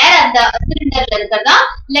of air அந்த சிலிண்டர்ல இருக்கறதா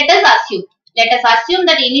let us assume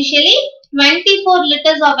that initially 24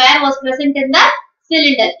 liters of air was present in the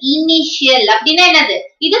cylinder. initial அப்படினா என்னது,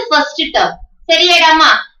 இது ஃபர்ஸ்ட் டேர்ம். சரியாடாமா?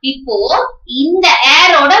 இப்போ இந்த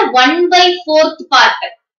ஏரோட 1/4 பார்ட்.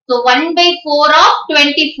 So 1/4 of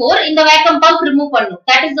 24 இந்த vacuum pump remove பண்ணும்.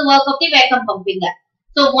 That is the work of the vacuum pump.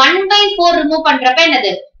 So 1/4 remove பண்றப்ப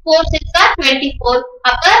என்னது, 4 6 are 24.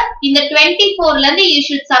 அப்ப இந்த 24 ல இருந்து you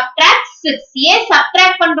should subtract 6. ஏன்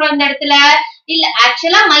subtract பண்றோம் இந்த இடத்துல? இல்ல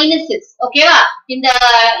actually -6. ஓகேவா? இந்த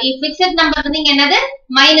fixed number வந்து இங்க என்னது?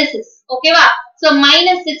 -6. ஓகேவா? So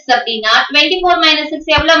 -6 அப்படினா 24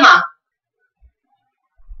 -6 எவ்வளவுமா?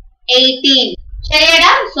 18.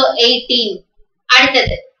 சரியாடா? So 18.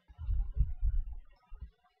 அடுத்தது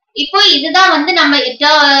இப்போ இதுதான் வந்து நம்ம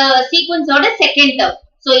sequence ஓட second term.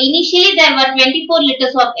 So initially there were 24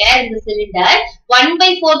 liters of air in the cylinder.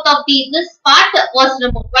 1/4 of this part was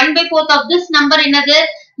removed. 1/4 of this number என்னது?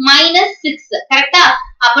 -6. கரெக்டா?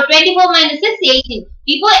 அப்ப 24 - 6 18.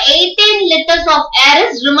 இப்போ 18 liters of air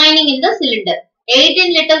is remaining in the cylinder.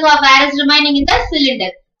 18 liters of air is remaining in the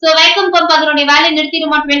cylinder. So vacuum pump அதனுடைய வேலையை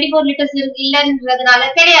நிறுத்திடுமா? 24 liters இல்லன்றதுனால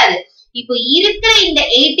கிடையாது. இப்போ இருக்கிற இந்த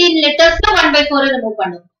 18 litersல 1/4 remove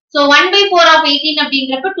பண்ணும். So 1/4 of 18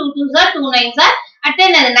 அப்படின்றப்ப 2 2s are 2 9s are at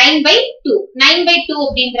 9/2. 9/2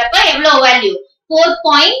 அப்படின்றப்ப எவ்வளவு வேல்யூ?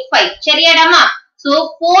 4.5. சரியாடாமா? So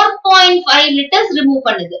 4.5 liters remove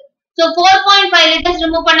பண்ணுது. So 4.5 liters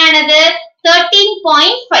remove பண்ணா என்னது?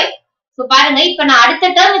 13.5. So பாருங்க, இப்ப நான் அடுத்த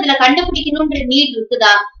டேர்ம் இதுல கண்டுபிடிக்கணும்ன்ற நீட்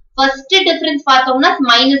இருக்குதா? ஃபர்ஸ்ட் டிஃபரன்ஸ் பார்த்தோம்னா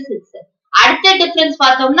 -6. அடுத்த டிஃபரன்ஸ்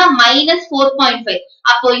பார்த்தோம்னா -4.5.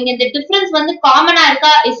 அப்போ இங்க இந்த டிஃபரன்ஸ் வந்து காமனா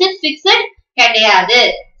இருக்கா? Is it fixed? கிடையாது.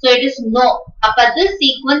 So it is no. அப்ப this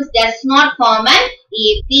sequence does not form an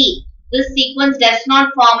AP. This sequence does not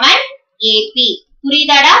form an AP.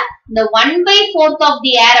 புரியுதாடா? இந்த 1/4 of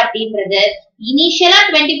the air அப்படின்றது இனிஷியலா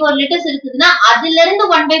 24 liters இருக்குதுன்னா அதுல இருந்து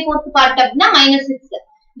 1/4 பார்ட் அப்படின்னா -6.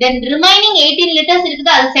 Then remaining 18 liters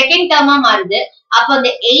இருக்குது, அது செகண்ட் டேர்மா மாறுது. அப்ப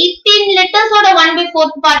அந்த 18 liters ஓட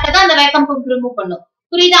 1/4 பார்ட் தான் அந்த வேக்கம் பம்ப் ரிமூவ் பண்ணும்.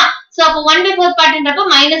 புரியுதா? சோ அப்ப 1/4 பார்ட்ன்றப்ப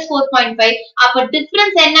 -4.5. அப்ப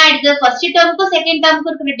டிஃபரன்ஸ் என்ன ஆயிடுது? ஃபர்ஸ்ட் டேர்முக்கும் செகண்ட்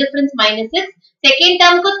டேர்முக்கும் இருக்கிற டிஃபரன்ஸ் -6, செகண்ட்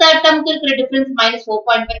டேர்முக்கும் தேர்ட் டேர்முக்கும் இருக்கிற டிஃபரன்ஸ்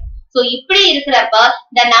 -4.5. சோ இப்படி இருக்கிறப்ப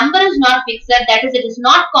the number is not fixed, that is it is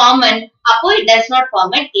not common. அப்போ it does not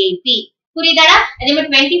form an AP. புரியுதாடா? அதே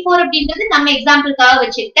மாதிரி 24 அப்படின்றது நம்ம எக்ஸாம்பிளுக்காக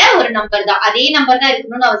வச்சுக்கிட்ட ஒரு நம்பர் தான். அதே நம்பர் தான்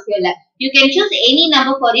இருக்கணும்னு அவசியம் இல்ல. You can choose any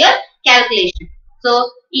number for your calculation. So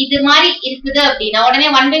இது மாதிரி இருக்குது அப்படின்னா உடனே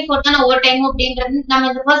 1/4 தானே ஓவர் டைம் அப்படின்றது நம்ம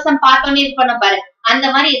இந்த ஃபர்ஸ்ட் சம் பார்த்தோன்னே இது பண்ண பாரு. அந்த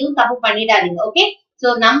மாதிரி எதுவும் தப்பு பண்ணிடாதீங்க. ஓகே? சோ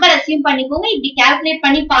நம்பர் அசியூம் பண்ணிக்கோங்க. இப்படி கால்குலேட்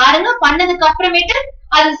பண்ணி பாருங்க. பண்ணதுக்கு அப்புறமேட்டு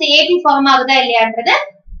அது ஏபி ஃபார்ம் ஆகுதா இல்லையான்றத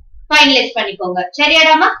ஃபைனலைஸ் பண்ணிக்கோங்க.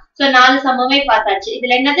 சரியாடாமா? சோ 4 சம்முமே பார்த்தாச்சு.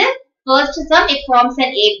 இதுல என்னது? First sum it forms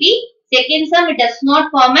an AP, second sum it does not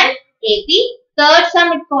form an AP, third sum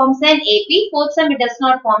it forms an AP, fourth sum it does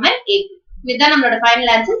not form an AP. இதுதான் நம்மளோட final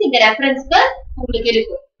answer. இந்த ரெஃபரன்ஸ்க்கு உங்களுக்கு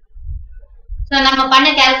இருக்கும். So நம்ம பண்ண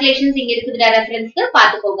calculations இங்க இருக்குதுடா, ரெஃபரன்ஸ்க்கு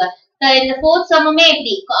பாத்துக்கோங்க. இந்த ஃபோர்த் சம்முமே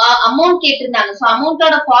எப்படி அமௌண்ட் கேட்டிருந்தாங்க. சோ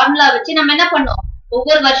அமௌண்டோட ஃபார்முலா வச்சு நம்ம என்ன பண்ணோம்?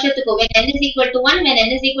 ஒவ்வொரு வருஷத்துக்கும் when n is equal to 1, when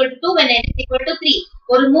n is equal to 2, when n is equal to 3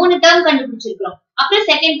 ஒரு 3 டேர்ம் கண்டுபிடிச்சிருக்கோம். அப்புறம்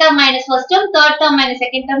second term minus first term, third term minus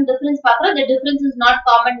second term difference பார்க்கறோம். the difference is not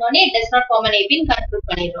common னோனே it does not form an AP ன்னு conclude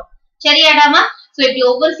பண்ணிடுறோம். சரியாடாமா? So இப்படி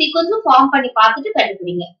ஒவ்வொரு சீக்வென்ஸும் form பண்ணி பார்த்துட்டு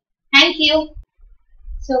கண்டுபிடிங்க. Thank you.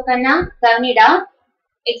 So Kanna கவனிடா,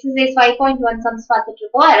 exercise 5.1 sums பார்த்துட்டு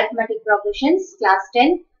இருக்கோம். arithmetic progressions class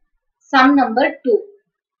 10 sum number 2.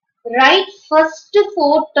 Write first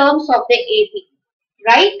 4 terms of the AP.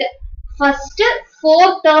 Write first 4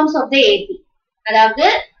 terms of the AP. அதாவது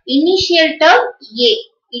initial term A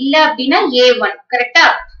இல்ல அப்படின்னா A1. கரெக்டா?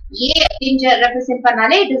 A அப்படின்ற ரெப்ரசென்ட்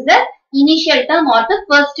பண்ணாலே it is the initial term or the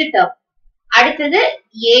first term. அடுத்தது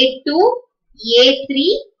A2, A3,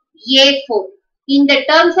 A4 இந்த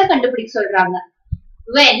டேர்ம்ஸை கண்டுபிடிக்க சொல்றாங்க.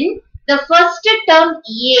 When the first term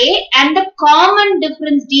A and the common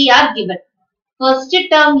difference D are given. First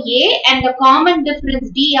term A and the common difference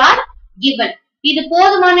D are given. இது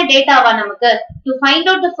போதுமான டேட்டாவா நமக்கு? To find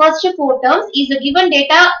out the first 4 terms, is the given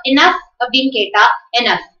data enough அப்படின்னு கேட்டா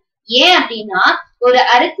enough. ஏன் அப்படின்னா ஒரு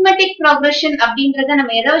arithmetic progression அப்படின்றத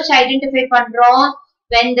நம்ம எதை வச்சு ஐடென்டிஃபை பண்றோம்?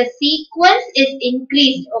 When the sequence is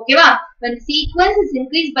increased. ஓகேவா? When the sequence is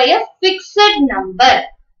increased by a fixed number.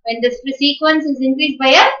 When the sequence is increased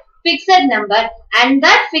by a fixed number and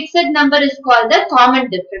that fixed number is called the common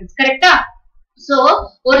difference. கரெக்டா? So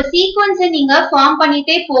ஒரு சீக்வென்ஸை நீங்க form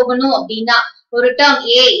பண்ணிட்டே போகணும் அப்படின்னா ஒரு term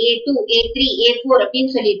A, A2, A3, A4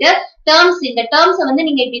 அப்படின்னு சொல்லிட்டு terms இந்த டேர்ம்ஸை வந்து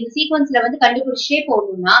நீங்க இப்படி இந்த சீக்வென்ஸ்ல வந்து கண்டுபிடிச்சே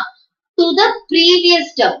போகணும்னா to the previous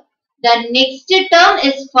term. The next term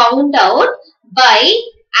is found out by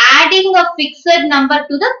adding a fixed number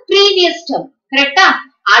to the previous term. கரெக்டா?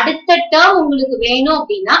 அடுத்த டேர்ம் உங்களுக்கு வேணும்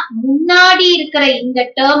அப்படின்னா முன்னாடி இருக்கிற இந்த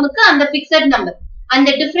டேர்முக்கு அந்த fixed number அந்த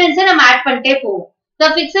டிஃபரன்ஸை நம்ம ஆட் பண்ணிட்டே போவோம். The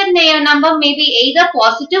fixed number may be either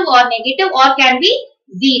positive or negative or can be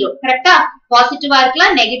 0. கரெக்டா? பாசிட்டிவா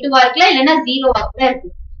இருக்கலாம், நெகட்டிவா இருக்கலாம், இல்லனா 0வா கூட இருக்கு.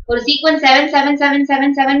 ஒரு சீக்வன்ஸ் 7 7 7 7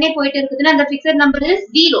 7 போயிட்டு இருக்குதுன்னா அந்த பிக்சட் நம்பர் இஸ்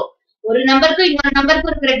 0. ஒரு நம்பருக்கு இன்னொரு நம்பருக்கு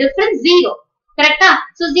இருக்கிற டிஃபரன்ஸ் 0. கரெக்டா?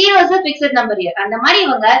 So 0 is a fixed number here. அந்த மாதிரி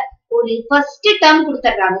இவங்க ஒரு ஃபர்ஸ்ட் டேர்ம்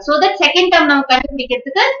கொடுத்துறாங்க. சோ தட் செகண்ட் டேர்ம் நம்ம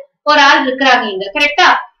கண்டுபிடிக்கிறதுக்கு ஒரு ஆள் இருக்காங்க இங்க. கரெக்டா?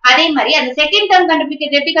 அதே மாதிரி அந்த செகண்ட் டேர்ம்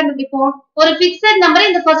கண்டுபிடிக்கிறது எப்படி கண்டுபிடிப்போம்? ஒரு பிக்சட் நம்பரை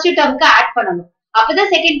இந்த ஃபர்ஸ்ட் டேர்முக்கு ஆட் பண்ணணும்.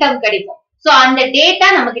 அப்பதான் செகண்ட் டேர்ம் கிடைக்கும். சோ அந்த டேட்டா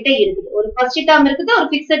நம்ம கிட்ட இருக்குது. ஒரு ஃபர்ஸ்ட் டேர்ம் இருக்குது, ஒரு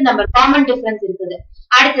பிக்சட் நம்பர் காமன் டிஃபரன்ஸ் இருக்குது.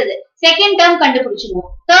 அடுத்தது செகண்ட் டேர்ம் கண்டுபிடிச்சிடுவோம்.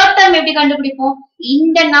 தேர்ட் டேர்ம் எப்படி கண்டுபிடிப்போம்?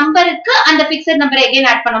 இந்த நம்பருக்கு அந்த பிக்சட் நம்பரை again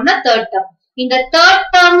ஆட் பண்ணோம்னா தேர்ட் டேர்ம். இந்த தேர்ட்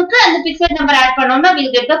டேர்முக்கு அந்த பிக்சட் நம்பர் ஆட் பண்ணோம்னா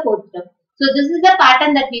we'll get the fourth term. So this is the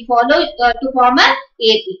pattern that we follow to form a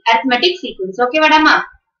AP, arithmetic sequence. Okay madama?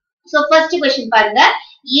 So first question பாருங்க.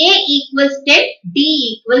 A equals 10, D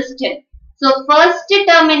equals 10. So first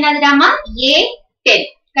term என்னதுடாமா? A 10.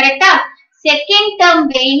 கரெக்டா? Second term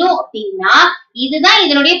வேணும் அப்படின்னா இதுதான்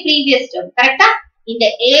இதனுடைய previous term. கரெக்டா? இந்த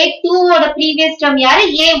A2 ஓட previous term யாரு?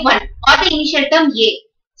 A1 or the initial term A.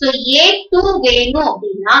 So A2 வேணும்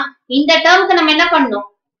அப்படின்னா இந்த டேர்முக்கு நம்ம என்ன பண்ணணும்?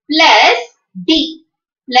 plus D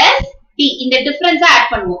இந்த டிஃபரன்ஸ் ஆட்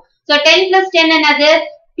பண்ணுவோம். So 10 plus 10 என்னது?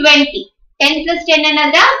 20. 10 plus 10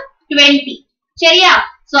 என்னது? 20. சரியா?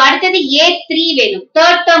 So அடுத்தது A3 வேணும்.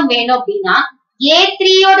 தேர்ட் டேர்ம் வேணும் அப்படின்னா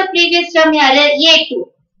A3 ஓட previous term யாரு? A2.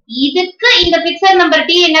 இதுக்கு இந்த பிக்சட் நம்பர்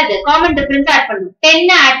D என்னது? காமன் டிஃபரன்ஸ் ஆட் பண்ணணும்.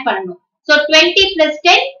 10 ஆட் பண்ணணும். So 20 plus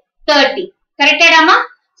 10 30. கரெக்டாடாமா?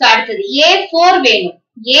 So அடுத்தது A4 வேணும்.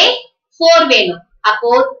 A4 வேணும்.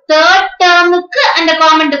 அப்போ தேர்ட் டேர்முக்கு அந்த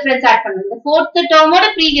காமன் டிஃபரன்ஸ் ஆட் பண்ணணும். இந்த fourth டேர்மோட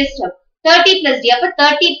previous term 30 plus D. அப்ப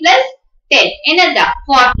 30 plus 10 என்னதா?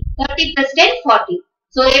 40. 30 plus 10 40.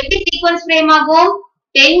 So எப்படி சீக்வென்ஸ் ஃப்ரேம் ஆகும்?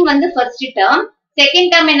 10 வந்து ஃபர்ஸ்ட் டேர்ம்,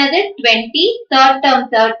 செகண்ட் டேர்ம் என்னது? 20, தேர்ட் டேர்ம்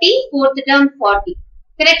 30, ஃபோர்த் டேர்ம் 40.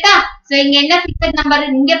 கரெக்டா? சோ இங்க என்ன பிக்சட் நம்பர்?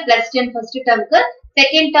 இங்க plus 10 first டேர்முக்கு,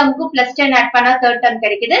 second டேர்முக்கு plus 10 add பண்ணா தேர்ட் டேர்ம்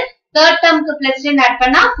கிடைக்குது, தேர்ட் டேர்முக்கு plus 10 ஆட்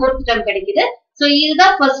பண்ணா ஃபோர்த் டேர்ம் கிடைக்குது. சோ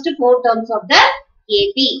இதுதான் first 4 terms of the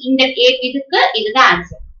AP. இந்த இதுக்கு இதுதான்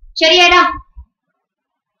ஆன்சர். சரியாடா?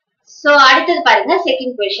 சோ அடுத்தது பாருங்க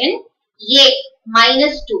second question. A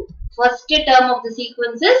 -2. First term of the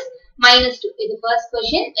sequence is -2. இது ஃபர்ஸ்ட்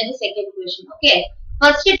क्वेश्चन, இது second question. Okay,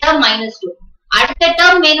 first term -2. அடுத்த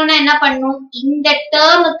டேர்ம் வேணும்னா என்ன பண்ணணும்? இந்த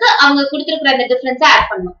டேர்முக்கு அவங்க கொடுத்திருக்கிற அந்த டிஃபரன்ஸ் ஆட்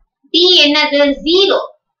பண்ணணும். D என்னது? 0.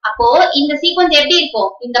 அப்போ இந்த சீக்வென்ஸ் எப்படி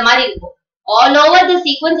இருக்கும்? இந்த மாதிரி இருக்கும். ஆல் ஓவர் தி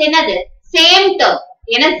சீக்வென்ஸ் என்னது? Same term.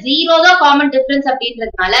 ஏன்னா 0 தான் காமன் டிஃபரன்ஸ்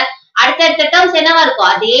அப்படின்றதுனால அடுத்த டேர்ம்ஸ் என்னவா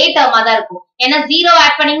இருக்கும்? அதே டேர்மா தான் இருக்கும். ஏன்னா 0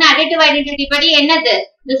 ஆட் பண்ணீங்கன்னா அடிட்டிவ் ஐடென்டிட்டி படி என்னது?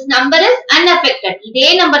 this number is unaffected. இதே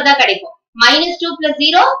நம்பர் தான் கிடைக்கும். -2 plus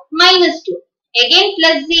 0 -2. again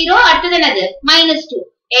plus 0 அடுத்தது என்னது? -2.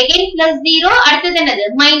 again plus 0 அடுத்தது என்னது?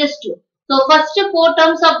 -2. so first 4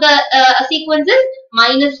 terms of the sequence is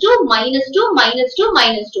 -2 -2 -2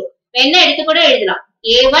 -2. என்ன எடுத்து கூட எழுதலாம்.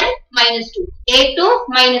 A1 -2, A2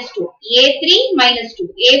 -2, A3 -2,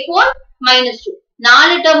 A4 -2.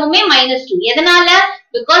 4 டேர்முமே -2. எதனால?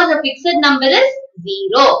 because the fixed number is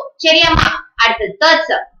 0. சரியாமா? அடுத்து third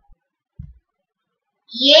sum.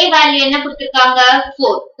 A value என்ன கொடுத்திருக்காங்க?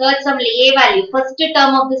 4. third sumல A value first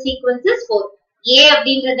term of the sequence is 4. A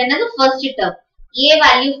அப்படின்றது என்னது? first term. A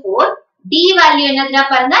value 4. D value என்னதுடா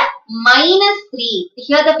பாருங்க? -3.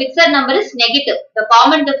 here the fixed number is negative. the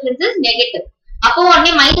common difference is negative. அப்போ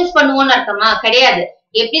உடனே minus பண்ணுவோம்னு அர்த்தமா? கிடையாது.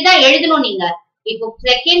 எப்படிதான் எழுதணும் நீங்க? இப்போ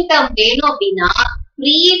செகண்ட் டேர்ம் வேணும் அப்படின்னா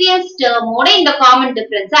previous termோட இந்த காமன்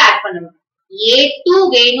டிஃபரன்ஸ் ஆட் பண்ணணும். A2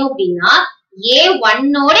 வேணும் அப்படின்னா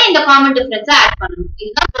A1 ஓட இந்த காமன் டிஃபரன்ஸ் ஆட் பண்ணணும்.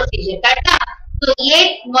 இதுதான் ப்ரொசீஜர். கரெக்ட்டா? சோ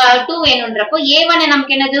A2 வேணும்ன்றப்போ A1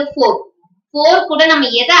 நமக்கு என்னது? 4. 4 கூட நம்ம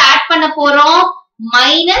எதை ஆட் பண்ண போறோம்?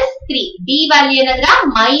 -3. D வேல்யூ என்னதுடா?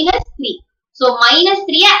 -3. சோ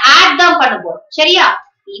 -3 ஆட் தான் பண்ண போறோம். சரியா?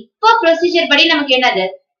 இப்போ ப்ரொசீஜர் படி நமக்கு என்னது?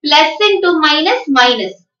 plus into minus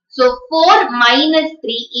minus. So 4 minus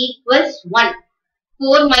 3 equals 1.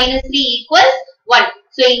 4 minus 3 equals 1.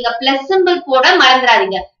 So இங்க plus symbol போட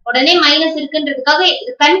மறந்துடாதீங்க. உடனே மைனஸ் இருக்குன்றதுக்காக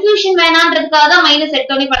கன்ஃபியூஷன் வேணான்றதுக்காக தான் மைனஸ்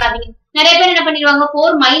எடுத்தோனே பண்ணாதீங்க. நிறைய பேர் என்ன பண்ணிடுவாங்க?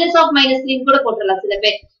 4 minus of minus 3 கூட போட்டுடலாம் சில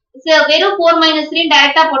பேர். வெறும் 4 minus 3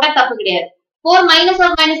 டைரக்டா போட்டா தப்பு கிடையாது. 4 minus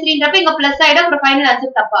of minus 3ன்றப்ப இங்க பிளஸ் ஆயிடும், அப்புறம் ஃபைனல்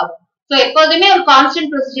ஆன்சர் தப்பாகும். சோ எப்போதுமே ஒரு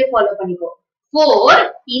கான்ஸ்டன்ட் ப்ரொசீஜர் ஃபாலோ பண்ணிக்கோ. 4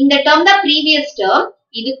 இந்த டேர்ம் தான் ப்ரீவியஸ் டேர்ம்,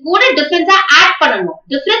 இது கூட டிஃபரன்ஸா ஆட் பண்ணனும்.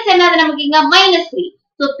 டிஃபரன்ஸ் என்னது நமக்கு இங்க? -3.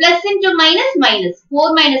 So plus into minus minus 4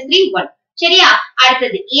 minus 3 1. சரியா?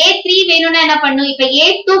 அடுத்தது A3 வேணும்னா என்ன பண்ணும்? இப்ப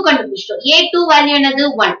A2 கண்டுபிடிச்சிட்டோம். A2 வேல்யூ என்னது?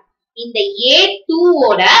 1. இந்த A2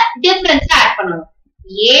 ஓட டிஃபரன்ஸ் ஆட் பண்ணனும்.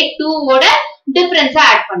 A2 ஓட டிஃபரன்ஸ்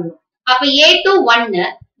ஆட் பண்ணனும். அப்ப A2 1,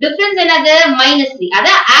 டிஃபரன்ஸ் என்னது? -3. அத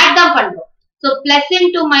ஆட் தான் பண்றோம். So plus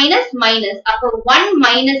into minus minus, அப்ப 1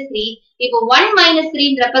 minus 3. இப்போ 1 minus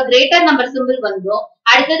 3ன்றப்ப கிரேட்டர் நம்பர் சிம்பிள் வந்துரும்.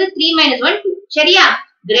 அடுத்தது 3 minus 1 2. சரியா?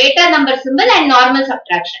 greater number symbol and normal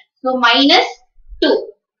subtraction. So minus 2.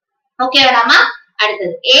 Okay vadama.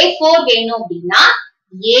 அடுத்தது A4 வேணும் அப்படின்னா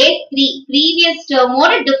A3 previous term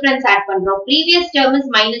ஓட difference add பண்றோம். Previous term is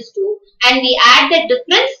minus 2 and we add the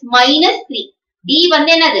difference minus 3. D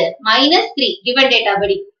வந்து என்னது minus 3 given data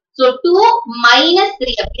படி. So 2 minus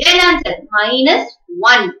 3 அப்படின்னா answer minus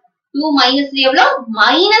 1. 2 minus 3 எவ்வளோ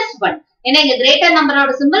minus 1. ஏன்னா இங்க greater number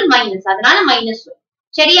ஓட symbol minus அதனால minus 1.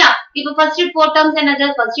 சரியா? இப்போ first 4 terms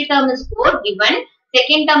என்னது? First term is 4 given.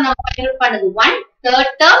 Second term நம்ம find out பண்ணது 1. Third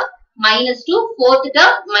term minus 2. Fourth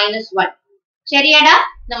term minus 1. சரியாடா?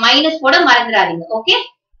 இந்த minus போட மறந்துடாதீங்க. Okay?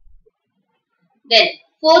 Then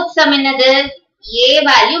fourth sum என்னது? A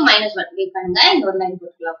value minus 1. Wait பண்ணுங்க. இன்னொரு line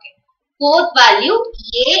போட்டுக்கலாம். Okay. Fourth value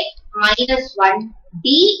A minus 1 D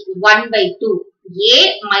 1 by 2. A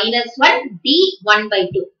minus 1 D 1 by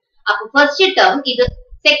 2. அப்போ first term இது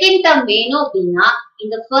second term வேணும் அப்படின்னா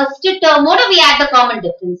இந்த first term ஓட we add the common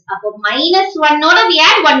difference. அப்போ minus 1 ஓட we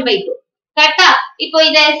add 1 by 2. கரெக்டா? இப்போ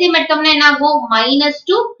இத LCM எடுத்தோம்னா என்ன ஆகும்? minus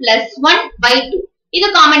 2 plus 1 by 2. இது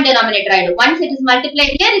common denominator ஆயிடும். Once it is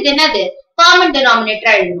multiplied here இது என்னது? common denominator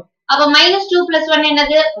ஆயிடும். அப்போ minus 2 plus 1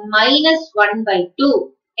 என்னது? minus 1 by 2.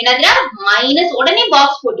 என்னதுடா? minus உடனே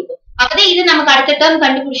பாக்ஸ் போட்டுக்கோ. அப்பதான் இது நமக்கு அடுத்த term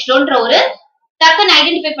கண்டுபிடிச்சிட்டோம்ன்ற ஒரு டக்குன்னு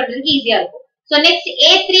ஐடென்டிஃபை பண்றதுக்கு ஈஸியா இருக்கும். So next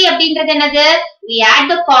A3 அப்படின்றது என்னது? We add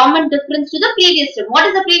the common difference to the previous term. What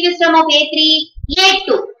is the previous term of A3? A2.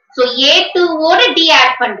 So A2 ஓட D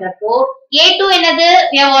add பண்றப்போ A2 என்னது?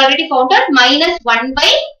 We have already found out minus 1 by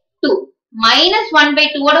 2. Minus 1 by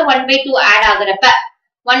 2 ஓட 1 by 2 add ஆகுறப்ப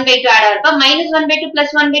 1 by 2 add ஆகுறப்ப minus 1 by 2 plus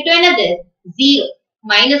 1 by 2 என்னது? 0.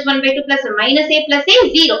 Minus 1 by 2 plus minus A plus A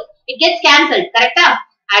 0. It gets cancelled. கரெக்டா?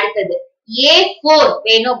 அடுத்தது A4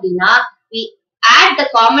 வேணும் அப்படின்னா we add the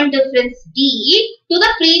common difference D to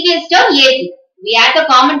the previous term A3. We add the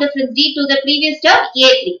common difference D to the previous term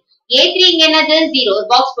A3. A3 இங்க என்னது? 0.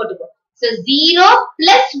 box போட்டுக்கோ. So 0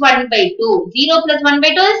 plus 1 by 2. 0 plus 1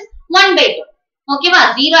 by 2 is 1 by 2. ஓகேவா?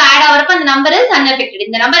 0 add ஆகிறப்ப அந்த number is unaffected.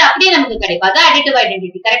 இந்த number அப்படியே நமக்கு கிடைக்கும். அது additive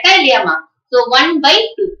identity. கரெக்டா இல்லையாமா? So 1 by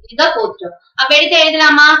 2. இதுதான் fourth term. அப்ப எடுத்து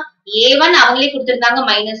எழுதலாமா? A1 அவங்களே கொடுத்திருந்தாங்க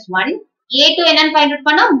minus 1. A2 என்னன்னு find out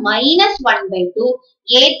பண்ணோம்? minus 1 by 2.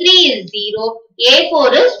 A3 is 0.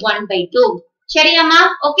 A4 is 1 by 2. சரியாமா?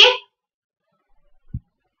 Okay?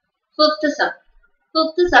 Fifth sum.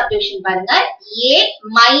 Fifth subdivision பாருங்க. A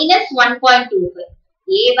minus 1.25.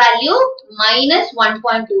 A value minus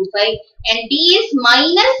 1.25 and D is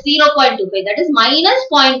minus 0.25. That is minus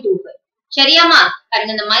 0.25. சரியாமா?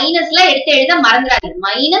 பாருங்க இந்த மைனஸ்ல எடுத்து எழுத மறந்துடாதீங்க.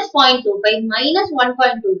 minus 0.25 minus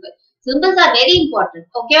 1.25. Symbols are very important.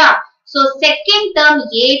 Okay? So second term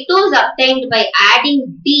A2 is obtained by adding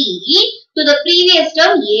D to the previous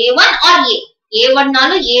term A1 or A. A1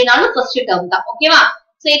 நாலும் A நாலும் first term தான். ஓகேவா?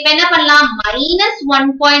 So இப்ப என்ன பண்ணலாம்? minus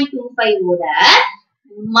 1.25 ஓட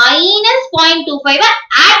minus 0.25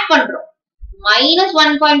 add பண்றோம். minus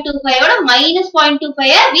 1.25 ஓட minus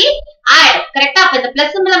 0.25 we add. கரெக்டா? அப்ப இந்த plus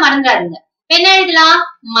symbol மறந்துடாதீங்க. என்ன எழுதலாம்?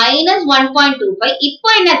 minus 1.25. இப்போ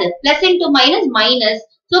என்னது? plus into minus minus.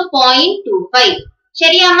 So 0.25.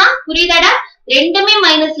 சரியாமா? புரியுதாடா? ரெண்டுமே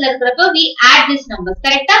மைனஸ்ல இருக்கிறப்ப we add this numbers.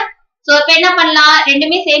 கரெக்டா? சோ இப்ப என்ன பண்ணலாம்?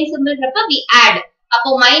 ரெண்டுமே சேம் சிம்பிள் இருக்கிறப்ப we add. அப்போ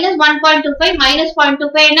minus 1.25 minus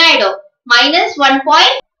 0.25 என்ன ஆயிடும்? minus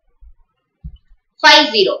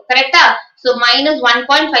 1.50. கரெக்டா? So minus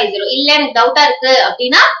 1.50. இல்ல எனக்கு டவுட்டா இருக்கு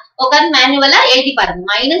அப்படின்னா உட்கார்ந்து மேனுவலா எழுதி பாருங்க.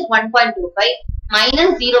 minus 1.25 minus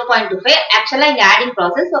 0.25. ஆக்சுவலா இங்க ஆடிங்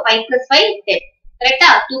ப்ராசஸ். So 5 plus 5 10. கரெக்டா?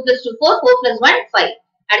 2 plus 2 4 4 plus 1 5.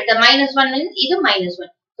 அடுத்த minus 1 இது minus 1.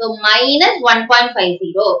 So minus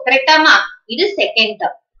 1.50. கரெக்டாமா? இது second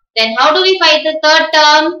term. Then how do we find the third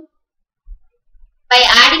term? By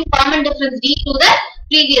adding common difference D to the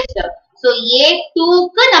previous term. So A2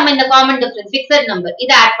 க்கு நம்ம இந்த common difference fixed number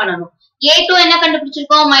இத add பண்ணனும். A2 என்ன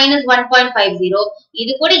கண்டுபிடிச்சிருக்கோம்? minus 1.50.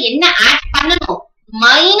 இது கூட என்ன add பண்ணனும்?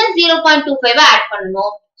 minus 0.25 add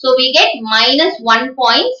பண்ணனும். So we get minus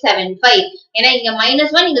 1.75. ஏன்னா இங்க minus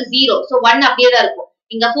 1 இங்க 0. So 1 அப்படியே தான் இருக்கும்.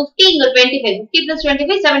 இங்க 50 இங்க 25. 50 plus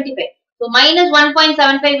 25 75. So minus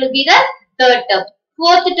 1.75 will be the third term.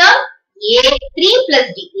 Fourth term A3 plus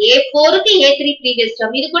D. A4 க்கு A3 previous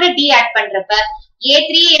term. இது கூட D add பண்றப்ப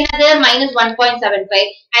A3 என்னது? minus 1.75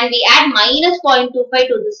 and we add minus 0.25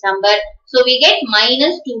 to this number. So we get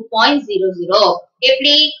minus 2.00.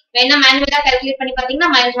 எப்படி? வேணா மேனுவலா calculate பண்ணி பாத்தீங்கன்னா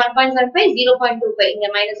minus 1.75 0.25 இங்க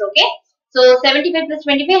minus. Okay? So 75 plus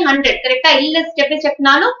 25 100. கரெக்டா? இல்ல step by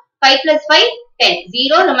ஸ்டெப்னாலும் 5 plus 5 10.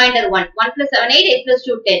 0 remainder 1. 1 plus 7 8. 8 plus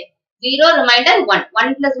 2 10. 0 remainder 1.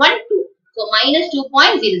 1 plus 1 2. So minus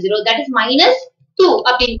 2.00. That is minus 2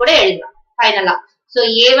 அப்படின்னு கூட எழுதலாம் ஃபைனலா. So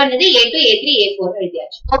A1 இது A2 A3 A4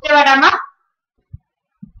 எழுதியாச்சு. ஓகே வாடாமா?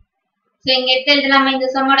 So இங்க எடுத்து எழுதலாமா இந்த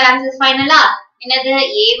sum ஓட answers finally என்னது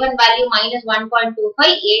a1 value minus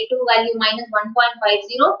 1.25, a2 value minus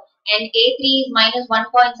 1.50 and a3 is minus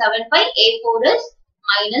 1.75, a4 is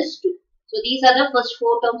minus 2. So these are the first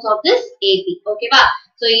four terms of this AP. Okay ba?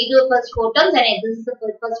 So these are the first four terms and this is the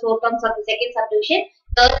first four terms of the second subdivision,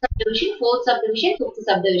 third subdivision, fourth subdivision, fifth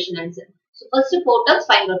subdivision answer. So first four terms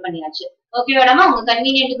find out பண்ணியாச்சு. Okay madam, உங்க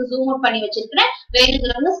convenientக்கு zoom out பண்ணி வச்சிருக்கேன்.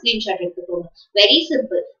 வேணும்ங்கறவங்க screenshot எடுத்துக்கோங்க. Very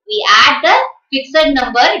simple. We add the fixed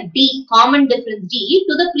number D, common difference D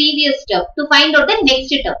to the previous term to find out the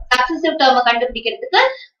next term. Successive term கண்டுபிடிக்கிறதுக்கு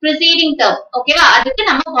preceding term. Okay வா? அதுக்கு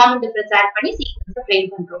நம்ம common difference add பண்ணி sequence frame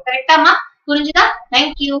பண்றோம். கரெக்ட்டாமா? புரிஞ்சுதா?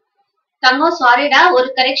 Thank you. தங்கோ சாரிடா ஒரு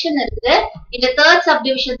correction இருக்குது. இந்த third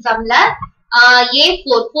subdivision sumல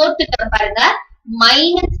A4 fourth term பாருங்க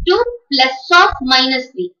 -2 plus of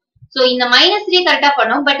 -3. So இந்த -3 கரெக்ட்டா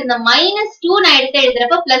பண்ணோம். பட் இந்த -2 நான் எடுத்து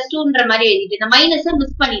எழுதுறப்ப +2ன்ற மாதிரி எழுதிட்டேன். இந்த மைனஸ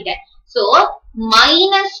மிஸ் பண்ணிட்டேன். So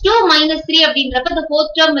 -2 -3 அப்படின்றப்ப the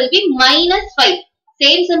fourth term will be -5.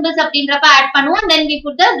 Same symbols அப்படின்றப்ப add பண்ணுவோம். Then we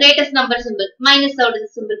put the greatest number symbol. minus ஓட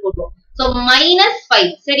symbol போடுவோம். So -5.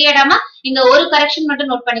 சரியாடாமா? இந்த ஒரு கரெக்ஷன் மட்டும்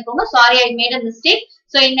நோட் பண்ணிக்கோங்க. Sorry I made a mistake.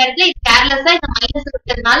 So இந்த இடத்துல இது கேர்லெஸ்ஸா இந்த மைனஸ்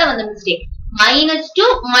விட்டதுனால வந்த மிஸ்டேக். -2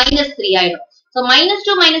 -3 ஆயிடும். So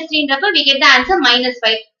 -2 -3 ன்றப்ப we get the answer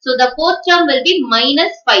 -5. So the fourth term will be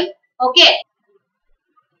 -5. Okay.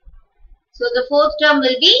 So the fourth term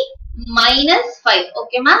will be -5.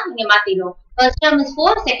 Okay ma? இங்க மாத்திடுவோம். First term is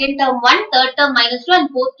 4, second term 1, third term -2 and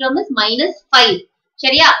fourth term is -5.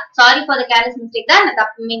 சரியா? Sorry for the careless mistake தான். நான்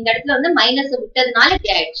தப்பு இந்த இடத்துல வந்து minus விட்டதுனால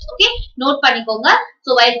இப்படி ஆயிடுச்சு. ஓகே? நோட் பண்ணிக்கோங்க. So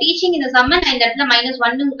while teaching in the sum நான் இந்த இடத்துல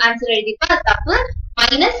 -1 ஆன்சர் எழுதிப்பேன். அது தப்பு.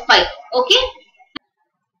 -5. ஓகே?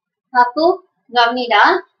 அப்போ கவனிடா.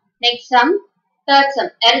 Next sum, third sum,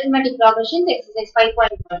 arithmetic progressions, exercise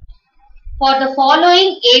 5.1. For the following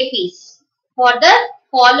APs,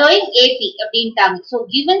 அப்படின்ட்டாங்க. So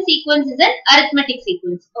given sequence is an arithmetic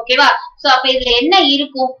sequence. Okay வா? So அப்ப இதுல என்ன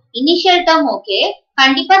இருக்கும்? Initial term okay.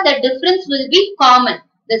 கண்டிப்பா the difference will be common.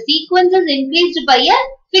 The sequence is increased by a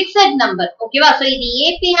fixed number. Okay வா? So இது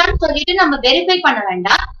AP ஆன்னு சொல்லிட்டு நம்ம verify பண்ண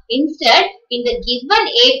வேண்டாம். Instead, in the given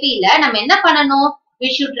AP ல நம்ம என்ன பண்ணணும்? We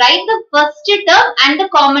should write the first term and the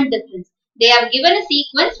common difference. They have given a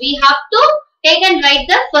sequence. We have to take and write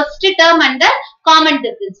the first term and the common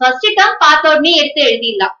difference. First term பார்த்த உடனே எடுத்து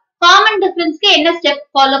எழுதிடலாம். Common differenceக்கு என்ன step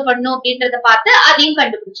follow பண்ணணும் அப்படின்றத பார்த்து அதையும்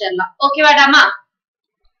கண்டுபிடிச்சிடலாம். ஓகேவாடாமா?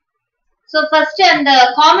 So first அந்த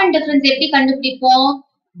common difference எப்படி கண்டுபிடிப்போம்?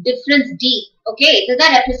 Difference D. Okay,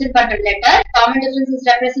 இதுதான் represent பண்ற letter. Common difference is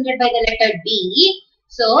represented by the letter D.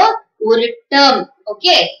 So ஒரு term,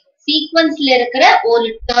 okay, sequenceல இருக்கிற ஒரு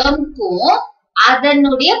termக்கும்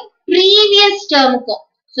அதனுடைய previous termக்கும்.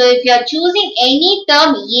 So if you are choosing any term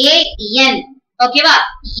an, okay வா?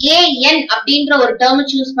 an அப்படின்ற ஒரு term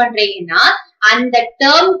choose பண்றீங்கன்னா அந்த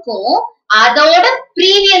termக்கும் அதோட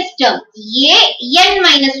previous term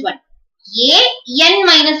an-1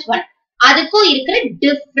 அதுக்கும் இருக்கிற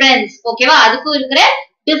difference, okay வா? அதுக்கும் இருக்கிற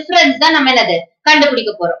difference தான் நம்ம என்னது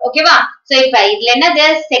கண்டுபிடிக்க போறோம். ஓகேவா? சோ இப்ப இதுல என்னது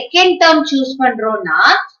செகண்ட் டேர்ம் சூஸ் பண்றோம்னா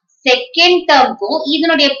செகண்ட் டேர்ம்க்கும்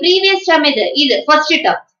இதனுடைய previous term இது first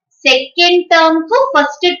term. செகண்ட் டேர்ம்க்கும்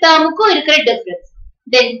ஃபர்ஸ்ட் டேர்முக்கும் இருக்கிற டிஃபரன்ஸ்.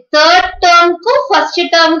 தென் தேர்ட் டேர்முக்கும் ஃபர்ஸ்ட்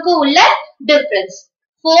டேர்முக்கும் உள்ள டிஃபரன்ஸ்.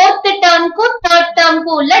 ஃபோர்த் டேர்முக்கும் தேர்ட்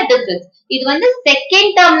டேர்முக்கும் உள்ள டிஃபரன்ஸ். இது வந்து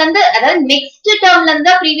செகண்ட் டேர்ம்ல இருந்து அதாவது நெக்ஸ்ட் டேர்ம்ல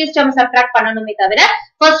இருந்து ப்ரீவியஸ் டேர்ம் சப்ட்ராக்ட் பண்ணணுமே தவிர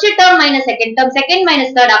first term minus second term, second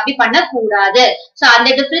minus third அப்படி பண்ண கூடாது. சோ அந்த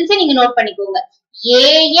டிஃபரன்ஸை நீங்க நோட் பண்ணிக்கோங்க.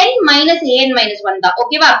 an minus an minus 1 தான்.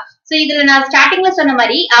 ஓகேவா? சோ இதுல நான் ஸ்டார்டிங்ல சொன்ன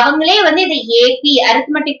மாதிரி அவங்களே வந்து இதை AP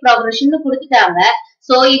arithmetic progression கொடுத்துட்டாங்க.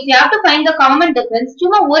 So if you have to find the common difference,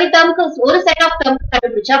 சும்மா ஒரு டேர்முக்கு ஒரு செட் ஆஃப் டேர்ம்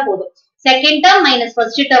கண்டுபிடிச்சா போதும். Second term minus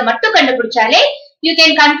first term மட்டும் கண்டுபிடிச்சாலே you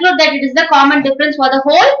can conclude that it is the common difference for the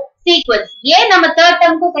whole sequence. ஏன் நம்ம third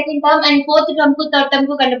டேர்முக்கு second term and fourth டேர்முக்கு third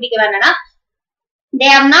டேர்முக்கு கண்டுபிடிக்க வேண்டாம்னா they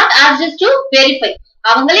have not asked us to verify.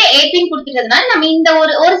 அவங்களே AP கொடுத்துட்டதுனால நம்ம இந்த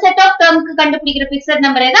ஒரு set of டேர்முக்கு கண்டுபிடிக்கிற பிக்சட்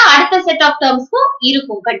நம்பர் ஏதா அடுத்த செட் ஆஃப் டேர்ம்ஸ்க்கும்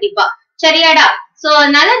இருக்கும் கண்டிப்பா. சரியாடா? சோ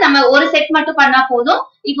அதனால நம்ம ஒரு செட் மட்டும் பண்ணா போதும்.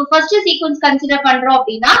 இப்போ ஃபர்ஸ்ட் சீக்வென்ஸ் கன்சிடர் பண்றோம்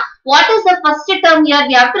அப்படின்னா what is the first term here?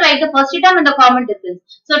 We have to write the first term and the common difference.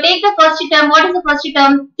 So take the first term. What is the first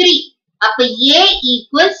term? 3. அப்ப a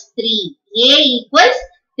equals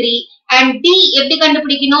 3 and d எப்படி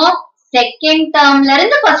கண்டுபிடிக்கணும்? Second டேர்ம்ல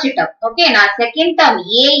இருந்து first term. Okay, நான் second term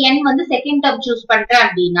an வந்து second term choose பண்றேன்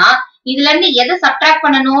அப்படின்னா இதுல இருந்து எதை சப்ட்ராக்ட்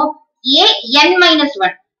பண்ணணும்? an minus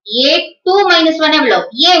 1. a2 minus 1 எவ்வளவு?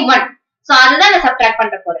 a1. சோ அதுதான் நான் சப்ட்ராக்ட்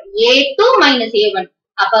பண்ற போறேன். a2 minus a1.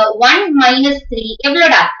 அப்ப 1 minus 3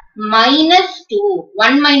 எவ்வளவுடா? -2.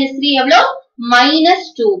 1 minus 3 எவ்வளவு?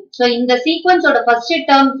 -2. சோ இந்த சீக்வென்ஸோட ஃபர்ஸ்ட்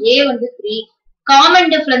டேர்ம் a வந்து 3, Common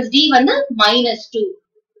difference D வந்து -2.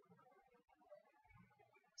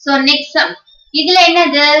 So next sum. இதுல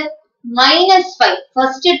என்னது? -5.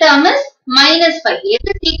 First term is -5.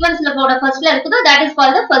 எது sequenceல போட firstல இருக்குதோ that is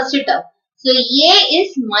called the first term. So A is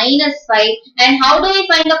 -5. And how do we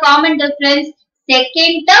find the common difference?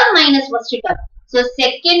 Second term minus first term. So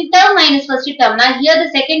second term minus first term. Now here the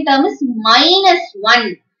second term is -1.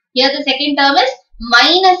 Here the second term is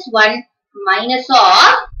 -1 minus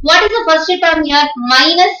of, what is the first term here?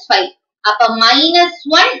 -5. அப்ப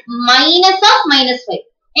 -1 minus of -5.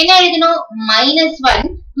 என்ன எழுதணும்? -1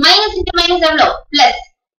 minus into minus எவ்வளோ?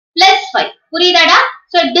 +5. புரியுதாடா?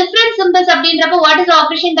 So different symbols அப்படின்றப்ப what is the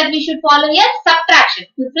operation that we should follow here? Subtraction.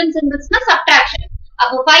 Different symbols na subtraction.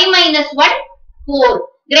 அப்போ 5 minus 1 4.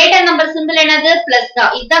 Greater number symbol என்னது? plus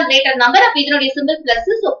தான். இதுதான் greater number. அப்ப இதனுடைய symbol plus.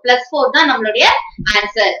 So +4 தான் நம்மளுடைய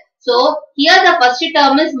answer. So here the first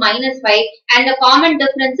term is -5 and the common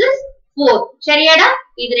difference is 4. சரியாடா?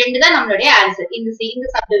 இது ரெண்டு தான் நம்மளுடைய answer. இந்த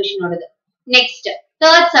subdivision ஓடது. Next,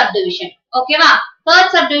 third subdivision. ஓகேவா? third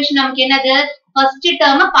subdivision நமக்கு என்னது? first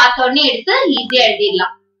term பார்த்த உடனே எடுத்து ஈஸியா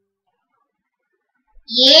எழுதிடலாம்.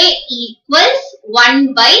 A equals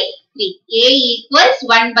 1/3. A equals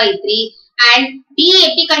 1/3 and D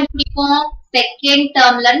எப்படி கண்டுபிடிப்போம்? second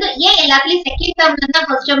termல இருந்து ஏன் எல்லாத்துலயும் second termல இருந்து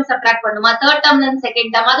first term subtract பண்ணுமா? third termல இருந்து second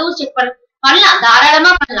term அதுவும் செக் பண்ணலாம்.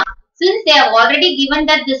 தாராளமா பண்ணலாம். Since they have already given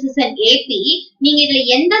that this is an AP, நீங்க இதுல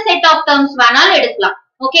எந்த set of terms வேணாலும் எடுக்கலாம்.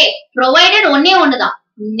 Okay, provided ஒண்ணே ஒண்ணுதான்.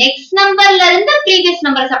 next numberல இருந்து previous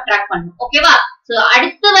number subtract பண்ணணும். ஓகேவா? சோ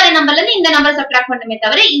அடுத்து வர நம்பர்ல இருந்து இந்த நம்பர் சப்ட்ராக்ட் பண்ணணுமே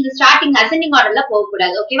தவிர இந்த ஸ்டார்டிங் அசெண்டிங் ஆர்டர்ல போக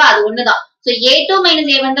கூடாது. ஓகேவா? அது ஒண்ணுதான். சோ A2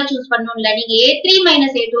 A1 தான் சூஸ் பண்ணனும்ல. நீங்க A3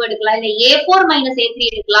 A2 எடுக்கலாம், இல்ல A4 A3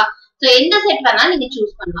 எடுக்கலாம். சோ எந்த செட் வேணாலும் நீங்க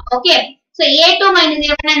சூஸ் பண்ணலாம். ஓகே? சோ A2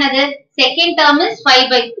 A1 என்னது? second term is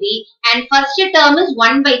 5/3 and first term is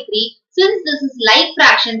 1/3. Since this is like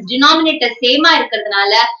fractions, denominator same ஆ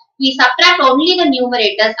இருக்கிறதுனால we subtract only the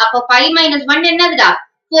numerators. அப்ப 5 - 1 என்னதுடா?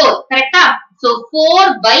 4. கரெக்ட்டா? So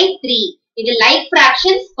 4/3. இது like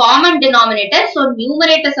fractions, common denominator. So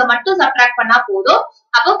numerators மட்டும் subtract பண்ணா போதும்.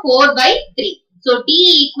 அப்ப 4/3. So D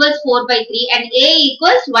equals 4/3 and A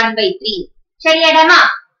equals 1/3. சரியாடாமா?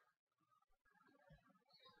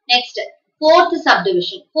 Next, fourth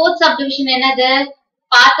subdivision. Fourth subdivision என்னது?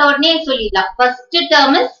 பார்த்த உடனே சொல்லிடலாம். First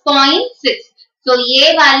term is 0.6. So A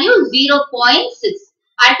value 0.6.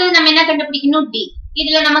 அடுத்தது நம்ம என்ன கண்டுபிடிக்கணும்? D.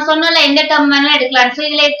 இதுல நம்ம சொன்னோம்ல எந்த டேர்ம் வேணாலும் எடுக்கலாம். சோ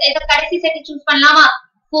இதுல இத கடைசி செட் சூஸ் பண்ணலாமா?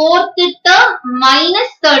 fourth term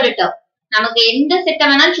minus third term. நமக்கு எந்த செட்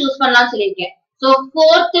வேணாலும் சூஸ் பண்ணலாம் சொல்லிருக்கேன். So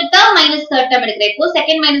fourth term minus third term எடுக்கிறேன். இப்போ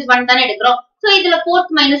second minus 1 தான எடுக்கிறோம். சோ இதுல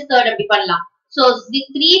fourth minus third அப்படி பண்ணலாம். So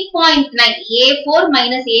 3.9 A4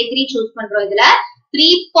 minus A3 choose பண்றோம். இதுல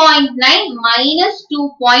 3.9 minus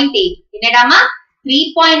 2.8. என்னடாமா?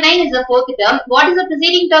 3.9 is the fourth term. What is the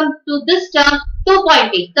preceding term to this term?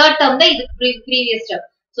 2.8. Third term தான் இது previous term.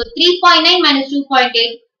 So 3.9 minus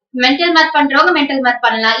 2.8. mental math பண்றவங்க mental math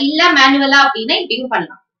பண்ணலாம். இல்ல manual அப்படினா இப்படியும்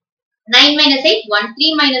பண்ணலாம். 9 minus 8 1,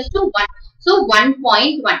 3 minus 2 1. So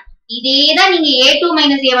 1.1. இதேதான் நீங்க A2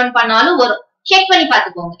 A1 பண்ணாலும் வரும். செக் பண்ணி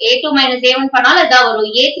பாத்துக்கோங்க. A2 A1 பண்ணாலும் இதா வரும்.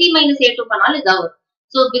 A3 A2 பண்ணாலும் இதா வரும்.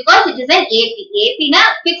 So because it is an AP. AP na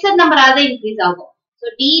fixed number ஆக increase ஆகும். So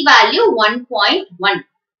D value 1.1.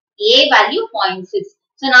 A value 0.6.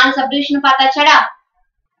 So நான் subdivision பார்த்தாச்சடா?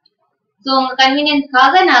 So உங்க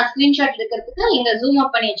கன்வீனியன்ஸ்க்காக நான் ஸ்கிரீன்ஷாட் எடுக்கிறதுக்கு இங்க ஜூம்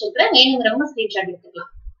அப் பண்ணி வச்சிருக்கேன். வேணுங்கிறவங்க ஸ்கிரீன்ஷாட்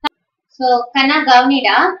எடுத்துக்கலாம். So கண்ணா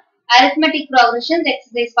கவனிடா, arithmetic progressions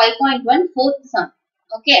exercise 5.1 fourth sum.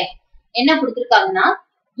 Okay, என்ன கொடுத்திருக்காங்கன்னா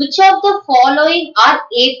which of the following are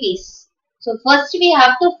APs? So first we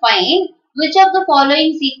have to find which of the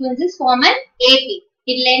following sequences form an AP.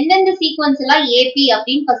 இதுல எந்தெந்த சீக்வென்ஸ் எல்லாம் AP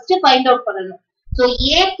அப்படின்னு first find out பண்ணணும். So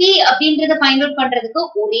AP அப்படின்றத find out பண்றதுக்கு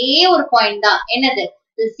ஒரே ஒரு பாயிண்ட் தான். என்னது?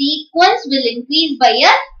 The sequence will increase by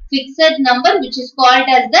a fixed number which is called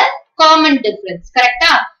as the common difference.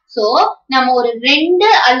 கரெக்டா? So நம்ம ஒரு 2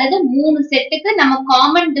 அல்லது 3 செட்டுக்கு நம்ம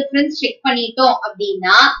common difference செக் பண்ணிட்டோம்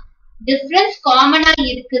அப்படின்னா difference common ஆ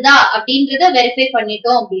இருக்குதா அப்படின்றத வெரிஃபை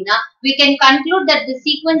பண்ணிட்டோம் அப்படின்னா we can conclude that the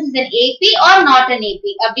sequence is an AP or not an AP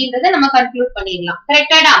அப்படின்றத நம்ம கன்க்ளூட் பண்ணிடலாம்.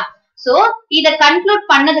 கரெக்டாடா? So இத கன்க்ளூட்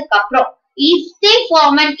பண்ணதுக்கு அப்புறம் if they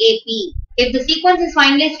form an AP, if the sequence is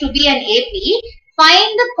finalized to be an AP,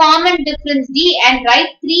 find the common difference D and write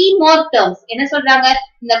 3 more terms. என்ன சொல்றாங்க?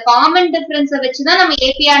 இந்த common difference வச்சு தான் நம்ம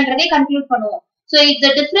AP ஆன்றதை கன்க்ளூட் பண்ணுவோம். So if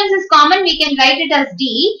the difference is common, we can write it as D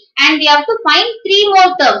and we have to find 3 more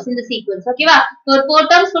terms in the sequence. Okay va? So 4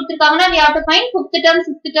 terms கொடுத்திருக்காங்கன்னா we have to find 5th term,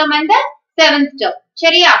 6th term and the 7th term.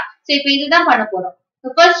 சரியா? So இப்போ இதுதான் பண்ண போறோம். So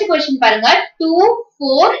first question பாருங்க 2,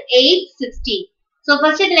 4, 8, 16. So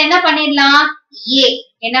first இதுல என்ன பண்ணிடலாம்? A.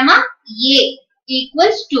 என்னமா? A.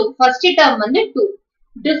 equals 2. First term வந்து 2.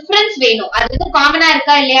 Difference வேணும். அது வந்து காமனா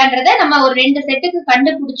இருக்கா இல்லையான்றத நம்ம ஒரு ரெண்டு செட்டுக்கு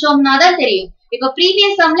கண்டுபிடிச்சோம்னா தான் தெரியும். இப்ப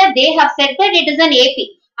previous sumல they have said that it is an AP.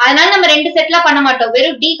 அதனால நம்ம ரெண்டு செட்ல பண்ண மாட்டோம்.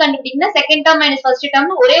 வெறும் D கண்டுபிடிக்கணும். செகண்ட் டேர்ம் மைனஸ் ஃபர்ஸ்ட்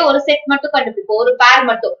டேர்ம்னு ஒரே ஒரு செட் மட்டும் கண்டுபிடிப்போம். ஒரு பேர்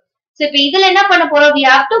மட்டும். So இப்ப இதுல என்ன பண்ண போறோம்? We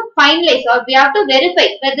have to finalize or we have to verify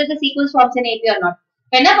whether the sequence forms an AP or not.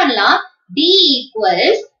 இப்ப என்ன பண்ணலாம்? D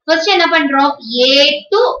equals first என்ன பண்றோம்?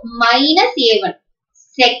 A2 minus A1.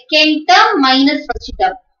 Second term minus first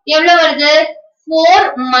term. எவ்வளவு வருது? 4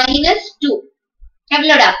 minus 2.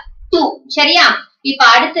 எவ்வளோடா? 2. சரியா? இப்ப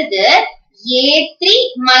அடுத்தது A3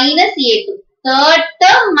 minus A2. Third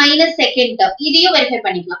term minus second term. இதையும் வெரிஃபை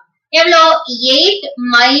பண்ணிக்கலாம். எவ்வளோ? 8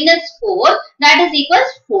 minus 4 that is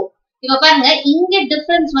equals 4. இப்ப பாருங்க இங்க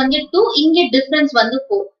டிஃபரன்ஸ் வந்து 2, இங்க டிஃபரன்ஸ் வந்து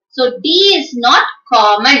 4. So D is not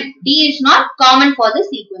common. D is not common for the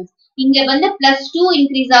sequence. இங்க வந்து +2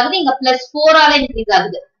 increase ஆகுது, இங்க +4 ஆல increase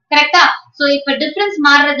ஆகுது. கரெக்டா? So இப்ப difference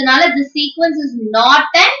மாறுறதுனால this sequence is not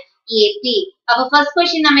an AP. அப்ப first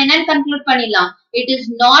question நம்ம என்னன்னு கன்க்ளூட் பண்ணிடலாம்? It is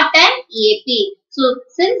not an AP. So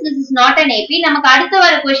since this is not an AP, நமக்கு அடுத்த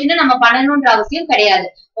வர question நம்ம பண்ணணும்ன்ற அவசியம் கிடையாது.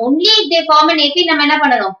 Only if they form an AP நம்ம என்ன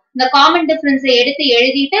பண்ணணும்? இந்த common difference எடுத்து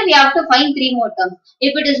எழுதிட்டு we have to find 3 more terms.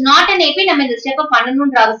 If it is not an AP நம்ம இந்த ஸ்டெப்பை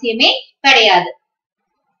பண்ணணும்ன்ற அவசியமே கிடையாது.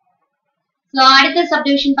 So அடுத்த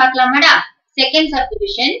subdivision பார்க்கலாமாடா? Second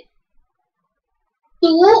subdivision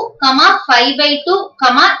 2, 5/2,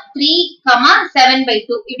 3,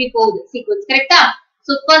 7/2 இப்படி போகுது sequence. கரெக்டா?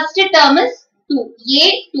 So first term is 2,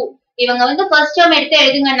 A2. இவங்க வந்து first term எடுத்து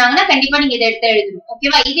எழுதுங்கன்னாங்கன்னா கண்டிப்பா நீங்க இதை எடுத்து எழுதணும்.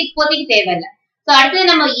 ஓகேவா? இது இப்போதைக்கு தேவையில்லை. சோ அடுத்து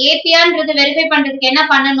நம்ம APRன்றது வெரிஃபை பண்றதுக்கு என்ன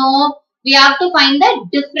பண்ணணும்? We have to find the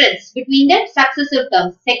difference between the successive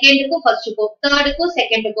terms. செகண்டுக்கும் ஃபர்ஸ்டுக்கும், தேர்டுக்கும்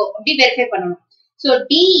செகண்டுக்கும் அப்படி வெரிஃபை பண்ணணும். So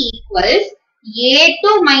D equals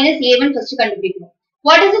A2 minus A1 first கண்டுபிடிக்கணும்.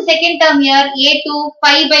 What is the second term here? A2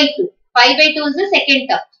 5/2. 5/2 is the second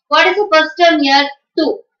term. What is the first term here? 2.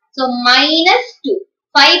 So minus 2.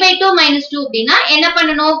 5/2 minus 2 அப்படின்னா என்ன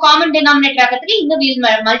பண்ணணும்? Common denominator ஆகிறதுக்கு இங்க will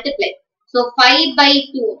multiply. So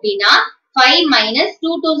 5/2 அப்படின்னா 5 minus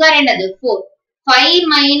 2 2s are என்னது? 4. 5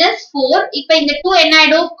 minus 4. இப்ப இந்த 2 என்ன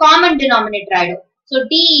ஆயிடும்? காமன் டினாமினேட்டர் ஆயிடும். So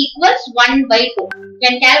D equals 1/2.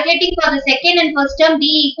 When calculating for the second and first term, D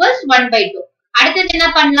equals 1/2. அடுத்தது என்ன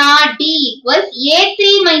பண்ணலாம்? D equals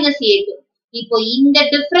A3 minus A2. இப்போ இந்த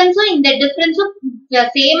டிஃபரன்ஸும் இந்த டிஃபரன்ஸும்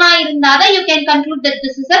சேமா இருந்தாதான் you can conclude that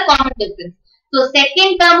this is a common difference. So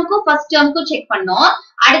second termக்கும் first termக்கும் check பண்ணோம்.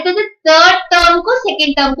 அடுத்தது third termக்கும்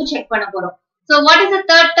second termக்கும் check பண்ண போறோம். So what is the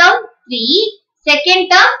third term? 3. Second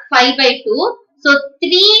term 5/2. So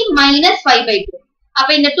 3 minus 5/2. அப்ப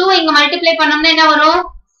இந்த 2 இங்க மல்டிப்ளை பண்ணோம்னா என்ன வரும்?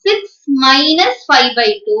 6 minus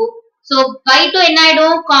 5/2. So by 2 என்ன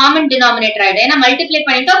ஆயிடும்? காமன் டினாமினேட்டர் ஆயிடும். ஏன்னா மல்டிப்ளை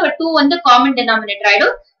பண்ணிட்டோம். அப்ப 2 வந்து காமன் டினாமினேட்டர்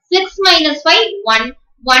ஆயிடும். 6 minus 5 1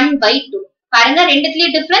 1/2. பாருங்க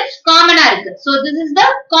ரெண்டுத்துலயும் டிஃபரன்ஸ் காமனா இருக்கு. So this is the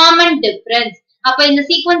common difference. அப்ப இந்த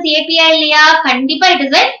sequence AP இல்லையா? கண்டிப்பா it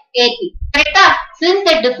is an AP. கரெக்டா? Since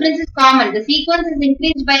the difference is common, the sequence is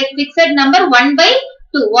increased by a fixed number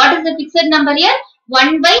 1/2. What is the fixed number here?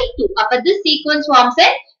 1/2. அப்ப this sequence forms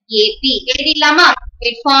an AP. எழுதிடலாமா?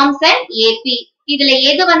 It forms an AP. இதுல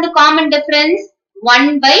எது வந்து common difference?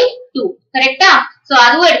 1/2. கரெக்டா? So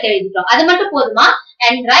அதுவும் எடுத்து எழுதிட்டோம். அது மட்டும் போதுமா?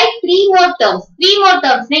 And write 3 more terms. 3 more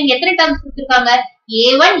terms. இங்க எத்தனை terms கொடுத்திருக்காங்க?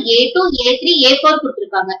 A1, A2, A3, A4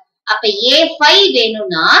 கொடுத்திருக்காங்க. அப்ப A5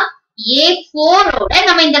 வேணும்னா A4 ஓட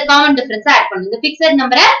நம்ம இந்த காமன் டிஃபரன்ஸ் ஆட் பண்ணணும். இந்த ஃபிக்ஸட்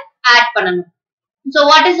நம்பரை ஆட் பண்ணணும். So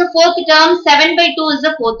what is the fourth term? 7/2 is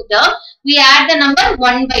the fourth term. We add the number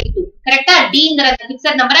 1/2. கரெக்டா? Dங்கற அந்த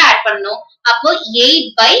ஃபிக்ஸட் நம்பரை ஆட் பண்ணணும். அப்போ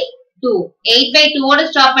 8/2. 8/2 ஓட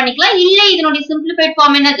ஸ்டாப் பண்ணிக்கலாம். இல்ல இதனுடைய சிம்பிளிஃபைட்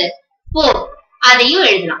ஃபார்ம் என்னது? 4. அதையும்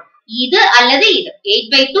எழுதலாம். இது அல்லது இது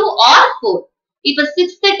 8/2 or 4. இப்ப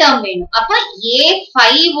 6th term வேணும். அப்ப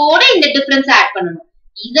A5 ஓட இந்த டிஃபரன்ஸ் ஆட் பண்ணணும்.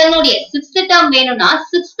 இதனுடைய 6th term வேணும்னா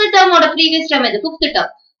 6th term ஓட previous term எது? 5th term.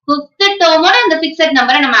 5th term ஓட இந்த fixed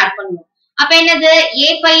நம்பரை நம்ம ஆட் பண்ணணும். அப்ப என்னது?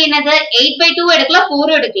 A5 என்னது? 8/2 எடுக்கலாம்,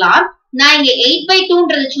 4 எடுக்கலாம். நான் இங்க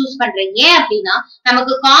 8/2ன்றத சூஸ் பண்றேன். ஏன் அப்படின்னா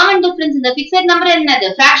நமக்கு காமன் டிஃபரன்ஸ் இந்த fixed நம்பர் என்னது?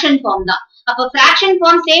 fraction form தான். அப்ப fraction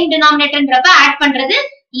form same denominatorன்றப்ப ஆட் பண்றது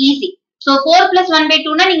ஈஸி. So 4 plus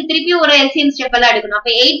 1/2 னா நீங்க திருப்பி ஒரு LCM ஸ்டெப் எல்லாம் எடுக்கணும். அப்ப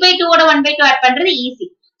 8/2 ஓட 1/2 ஆட் பண்றது ஈஸி.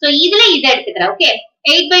 So இதுல இத எடுத்துக்கிறேன். ஓகே.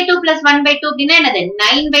 8/2 plus 1/2 அப்படின்னா என்னது?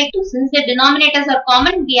 9/2. Since the denominators are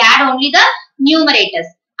common, we add only the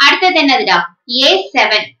numerators. அடுத்தது என்னதுடா?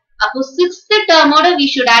 A7. அப்போ 6th term ஓட we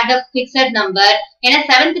should add the fixed number. ஏன்னா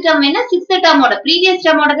 7th term என்ன? 6th term ஓட previous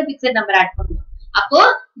term ஓட fixed number ஆட் பண்ணணும். அப்போ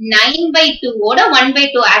 9/2 ஓட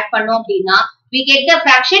 1/2 ஆட் பண்ணோம் அப்படின்னா we get the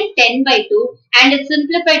fraction 10/2 and its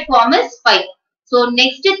simplified form is 5. So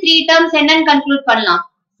next 3 terms என்னன்னு conclude பண்ணலாம்?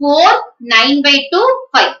 4, 9/2,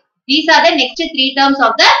 5. These are the next 3 terms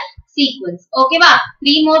of the sequence. Okay va?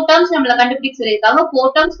 3 more terms நம்மள கண்டுபிடிக்க சொல்லிருக்காங்க.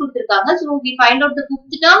 4 terms கொடுத்திருக்காங்க. So we find out the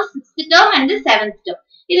 5th term, 6th term and the 7th term.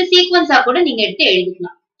 இது sequence கூட நீங்க எடுத்து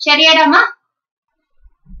எழுதிக்கலாம். சரியாடாமா?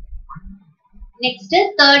 Next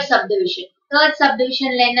third subdivision. Third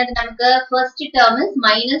subdivision ல என்னது நமக்கு first term is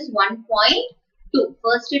minus 1.2.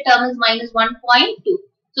 First term is minus 1.2.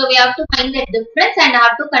 So we have to find the difference and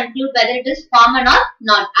have to conclude whether it is common or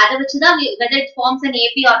not. அதை வச்சுதான் whether it forms an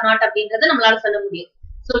AP or not அப்படின்றத நம்மளால சொல்ல முடியும்.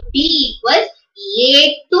 So D equals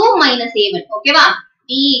A2 minus A1. Okay va?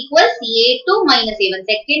 D equals A2 minus A1.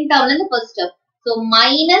 Second term ல இருந்து first term. So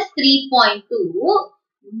minus 3.2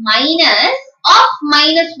 minus of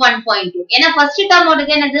minus 1.2. ஏன்னா first term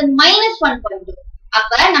ஓடது என்னது minus 1.2.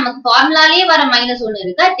 அப்ப நமக்கு ஃபார்முலாலயே வர மைனஸ் 1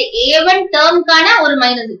 இருக்கு. அது A1 டேர்ம்கான ஒரு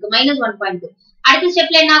மைனஸ் இருக்கு. minus 1.2. அடுத்த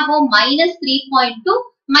ஸ்டெப்ல என்ன ஆகும்? minus 3.2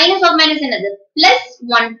 minus of minus என்னது? plus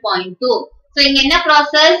 1.2. So இங்க என்ன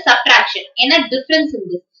process? Subtraction. ஏன்னா difference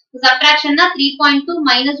இருக்கு. So subtraction னா 3.2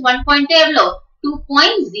 minus 1.2 எவ்வளோ?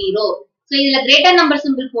 2.0. So இதுல greater number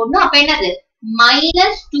symbol போடணும். அப்ப என்னது?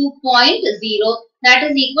 minus 2.0. That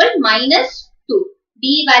is equal minus 2.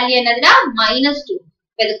 D value என்னதுடா? minus 2.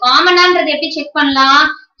 இது காமனான்றது எப்படி செக் பண்ணலாம்?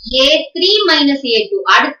 A3 minus A2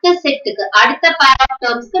 அடுத்த செட்டுக்கு அடுத்த pair of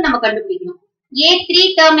termsக்கு நம்ம கண்டுபிடிக்கணும். A3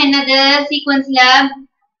 term என்னது சீக்வென்ஸ்ல?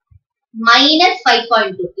 minus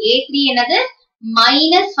 5.2. A3 என்னது?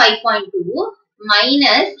 minus 5.2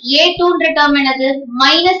 minus A2ன்ற term என்னது?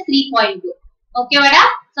 minus 3.2. ஓகேவாடா?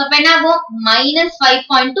 சோ அப்ப என்ன ஆகும்? minus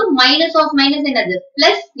 5.2 minus of minus என்னது?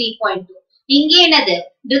 plus 3.2. இங்கே என்னது?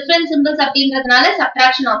 difference symbols அப்படின்றதுனால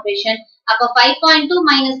subtraction operation. அப்ப 5.2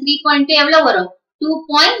 minus 3.2 எவ்வளவு வரும்?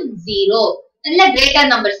 2.0. இல்ல greater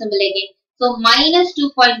number symbol again. So minus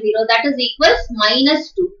 2.0 that is equals minus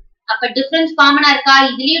 2. அப்ப difference common இருக்கா?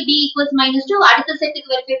 இதுலயும் D equals minus 2. அடுத்த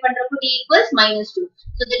செட்டுக்கு வெரிஃபை பண்றப்போ D equals minus 2.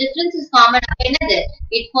 So the difference is common. அப்ப என்னது?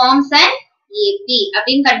 It forms an AP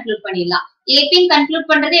அப்படின்னு கன்க்ளூட் பண்ணிடலாம். AP கன்க்ளூட்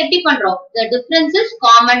பண்றது எப்படி பண்றோம்? The difference is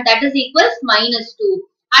common that is equals minus 2.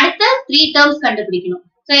 அடுத்த 3 terms கண்டுபிடிக்கணும்.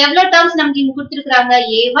 So எவ்வளவு terms நமக்கு இங்க கொடுத்திருக்காங்க?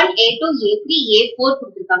 A1, A2, A3, A4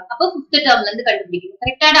 கொடுத்திருக்காங்க. அப்போ 5th termல இருந்து கண்டுபிடிக்கணும்.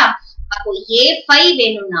 கரெக்டாடா? அப்போ A5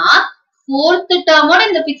 வேணும்னா 4th termோட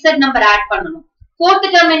இந்த fixed number ஆட் பண்ணணும். 4th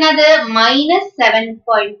term என்னது? minus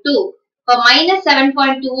 7.2. இப்போ minus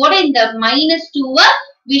 7.2 ஓட இந்த minus 2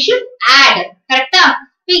 we should add. கரெக்டா?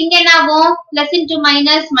 இப்போ இங்க என்ன ஆகும்? plus into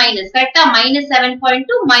minus minus. கரெக்டா? minus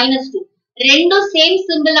 7.2 minus 2. ரெண்டும் சேம்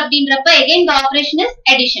சிம்பிள் அப்படின்றப்ப again the operation is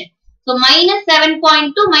addition. So minus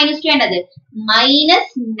 7.2 minus 2 என்னது? minus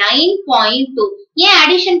 9.2. ஏன்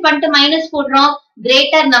addition பண்ணிட்டு minus போடுறோம்?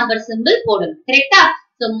 greater number symbol போடணும். கரெக்டா?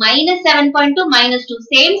 So minus 7.2 minus 2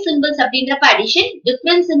 same symbols அப்படின்றப்ப addition,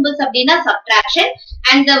 different symbols அப்படின்னா subtraction,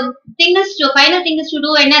 and the thing is to final thing is to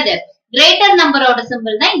do என்னது? greater number ஓட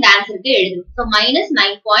symbol தான் இந்த ஆன்சருக்கு எழுதும். So minus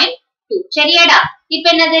 9.2. சரியாடா? இப்போ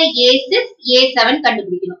என்னது? A6, A7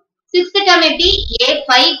 கண்டுபிடிக்கணும். 6th term எப்படி?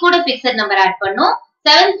 A5 கூட fixed number ஆட் பண்ணும்.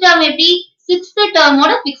 7th term எப்படி? 6th term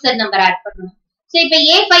ஓட fixed number ஆட் பண்ணும். So இப்போ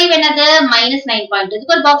A5 என்னது? minus 9.2.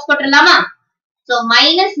 இதுக்கு ஒரு box போட்டுடலாமா? So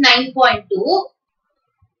minus 9.2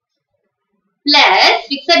 plus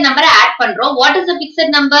fixed number add பண்றோம். What is the fixed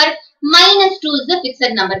number? minus 2 is the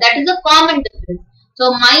fixed number. That is a common difference. So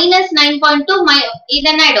minus 9.2 இது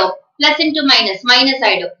என்ன ஆயிடும்? plus into minus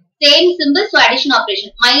ஆயிடும். Same symbol, so addition operation.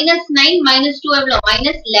 minus 9 minus 2 எவ்வளோ?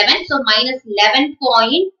 minus 11. So minus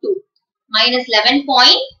 11.2. minus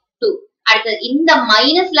 11.2. அடுத்து இந்த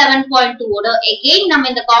minus 11.2 ஓட again நம்ம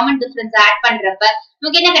இந்த common difference add பண்றப்ப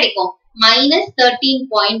நமக்கு என்ன கிடைக்கும்? minus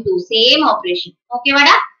 13.2. Same operation. Okay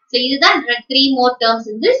வாடா? So இதுதான் 3 more terms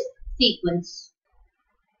in this sequence.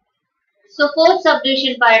 So fourth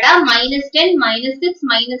subdivision பாருடா. minus 10, minus 6,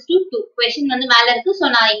 minus 2, 2. Question வந்து மேல இருக்கு. So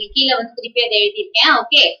நான் இங்க கீழ வந்து திருப்பி அதை எழுதியிருக்கேன்.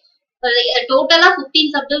 Okay. So டோட்டலா 15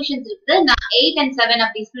 subdivisions இருக்கு. நான் 8 and 7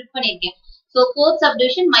 அப்படி split பண்ணிருக்கேன். So fourth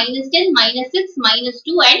subdivision minus 10, minus 6, minus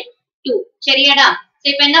 2 and 2. சரியாடா? So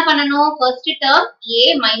இப்போ என்ன பண்ணணும்? First term A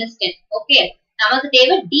minus 10. Okay. நமக்கு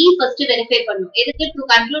தேவை D first verify பண்ணணும். எதுக்கு? To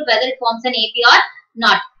conclude whether it forms an AP or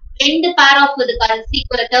not. ரெண்டு pair of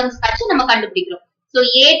sequential terms காச்சு நம்ம கண்டுபிடிக்கிறோம். So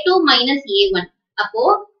A2 minus A1. அப்போ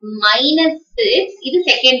minus 6 இது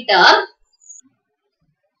second term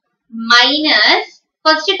minus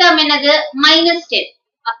first term என்னது? minus 10.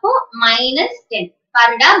 அப்போ minus 10.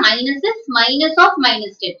 பாருடா, minus 6 minus of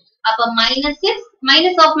minus 10. அப்போ minus 6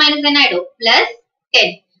 minus of minus என்ன ஆயிடும்? plus 10.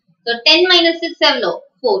 So 10 minus 6 எவ்வளோ?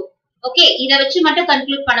 4. Okay, இத வச்சு மட்டும்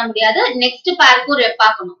கன்க்ளூட் பண்ண முடியாது. நெக்ஸ்ட் பேருக்கு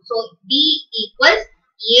பார்க்கணும். So D equals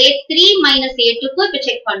A3 minus A2 க்கு இப்ப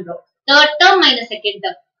செக் பண்றோம். Third term minus second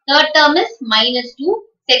term. Third term is minus 2.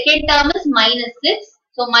 Second term is minus 6.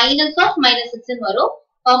 So minus of minus 6 வரும்.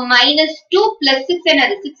 minus 2 plus 6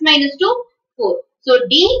 another 6 minus 2 4. So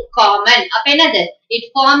D common. Up another it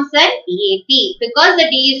forms an AP because the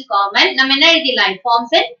D is common. நம்ம என்ன எழுதிடலாம்? It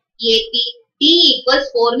forms an AP. D equals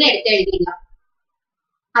 4 னு எடுத்து எழுதிடலாம்.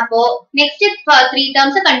 அப்போ next 3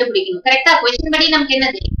 terms கண்டுபிடிக்கணும். கரெக்ட்டா? क्वेश्चन படி நமக்கு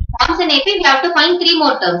என்னது? Forms an AP, we have to find 3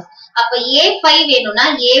 more terms. அப்ப A5 வேணும்னா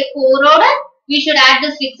A4 ஓட we should add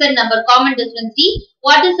this fixed number, common difference D.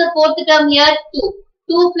 What is the fourth term here? 2.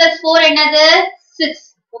 2 plus 4 another 6.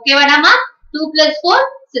 Okay vadama? 2 plus 4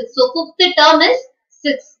 6. So fifth term is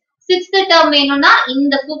 6. Sixth term வேணும்னா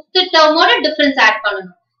இந்த fifth term ஓட difference add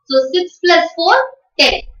பண்ணனும். So 6 plus 4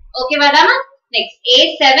 10. Okay vadama? Next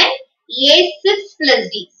A7 A6 plus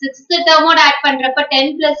D. Sixth term ஓட add பண்றப்ப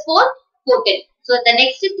 10 plus 4 14. So the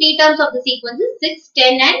next 3 terms of the sequence is 6,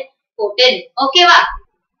 10 and 14. Okay va?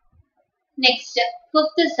 Next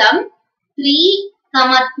fifth sum 3,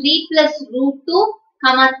 3 plus root 2,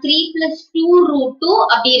 3 plus 2 root 2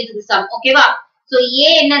 அப்படி இருக்குது sum. Okay va? So A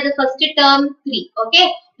என்னது first term 3. Okay.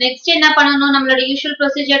 Next என்ன பண்ணனும்? நம்மளோட usual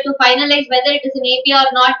procedure to finalize whether it is an AP or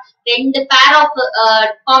not. ரெண்டு pair of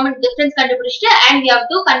common difference கண்டுபிடிச்சிட்டு and we have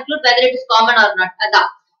to conclude whether it is common or not. அதான்.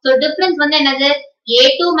 So difference வந்து என்னது?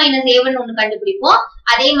 A2 minus A1 ஒன்னு கண்டுபிடிப்போம்.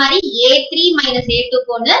 அதே மாதிரி A3 minus A2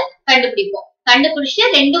 ஒன்னு கண்டுபிடிப்போம். கண்டுபிடிச்சு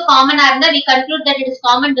ரெண்டும் காமனா இருந்தா we conclude that it is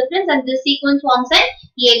common difference and this sequence forms an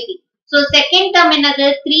AP. So second term என்னது?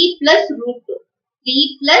 3 plus root 2. 3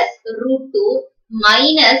 plus root 2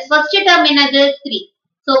 minus first term என்னது? 3.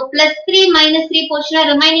 So plus 3 minus 3 போச்சுனா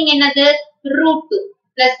remaining என்னது? root 2.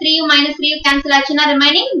 Plus 3 minus 3 cancel ஆச்சுனா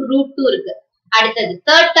remaining root 2 இருக்கு. அடுத்தது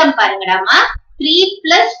third term பாருங்கடாமா. 3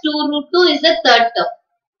 plus 2 root 2 is the third term.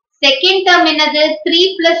 Second term என்னது? 3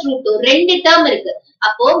 plus root 2. ரெண்டு term இருக்கு.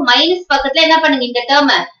 அப்போ மைனஸ் பக்கத்துல என்ன பண்ணுங்க? இந்த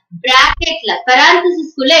டேர்ம் பிராக்கெட்ல parenthesis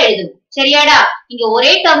குள்ள எழுதுங்க. சரியாடா? இங்க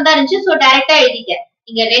ஒரே டேர்ம் தான் இருந்துச்சு சோ டைரக்டா எழுதிக்க.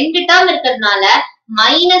 இங்க ரெண்டு டேர்ம் இருக்கிறதுனால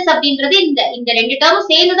மைனஸ் அப்படின்றது இந்த ரெண்டு டேர்ம்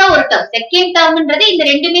சேர்ந்துதான் ஒரு டேர்ம். செகண்ட் டேர்ம்ன்றது இந்த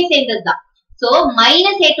ரெண்டுமே சேர்ந்ததுதான். சோ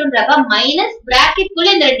மைனஸ் ஏட்டுன்றப்ப மைனஸ் பிராக்கெட் குள்ள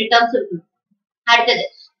இந்த ரெண்டு டேர்ம்ஸ் இருக்கும். அடுத்தது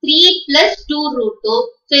 3 plus 2 root 2.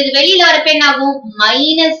 சோ இது வெளியில வரப்ப என்ன ஆகும்?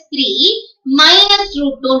 minus 3 minus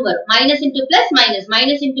root 2 வரும். minus into plus minus,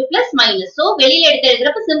 minus into plus minus. So வெளியில எடுத்து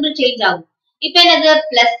எழுதுறப்ப சிம்பிள் சேஞ்ச் ஆகும். இப்போ என்னது?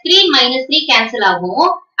 plus 3 minus 3 கேன்சல் ஆகும்.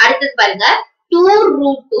 அடுத்தது பாருங்க 2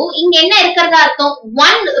 root 2. இங்க என்ன இருக்கிறதா அர்த்தம்?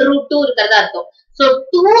 1 root 2 இருக்கிறதா அர்த்தம். So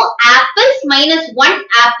 2 apples minus 1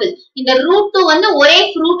 apple. இந்த root 2 வந்து ஒரே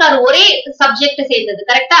fruit or ஒரே சப்ஜெக்ட் சேர்ந்தது.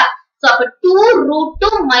 கரெக்ட்டா? So அப்ப 2 root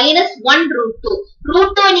 2 minus 1 root 2.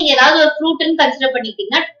 root 2 நீங்க ஏதாவது ஒரு fruit ன்னு கன்சிடர்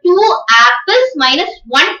பண்ணிட்டீங்கன்னா 2 apples minus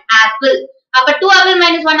 1 apple. அப்ப 2 apple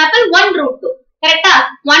minus 1 apple 1 root 2. கரெக்ட்டா?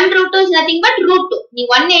 1 root 2 is nothing but root 2. நீ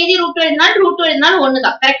 1 எழுதி root 2 எழுதினாலும் root 2 எழுதினாலும்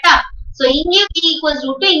ஒண்ணுதான். கரெக்ட்டா? So இங்கே d equals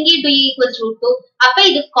root 2, இங்கே d equals root 2. அப்ப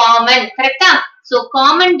இது common. கரெக்ட்டா? So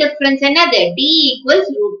common difference என்னது? D equals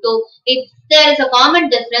root 2. If there is a common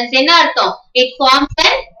difference என்ன அர்த்தம்? It forms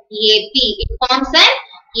an AP. It forms an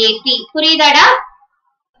AP. புரியுதாடா?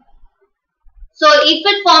 So if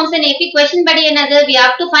it forms an AP, question படி என்னது? We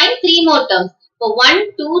have to find 3 more terms. So 1,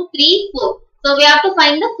 2, 3, 4. So we have to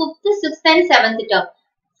find the 5th, 6th and 7th term.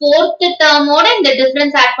 4th term ஓட இந்த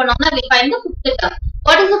difference add பண்ணோம்னா we find the 5th term.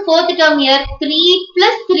 What is the 4th term here? 3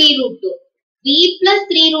 plus 3 root 2. 3 plus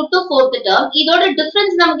 3 root 2 4th term. இதோட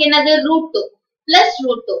difference நமக்கு என்னது? root 2 plus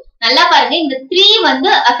root 2. நல்லா பாருங்க இந்த 3 வந்து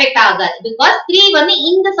affect ஆகாது because 3 வந்து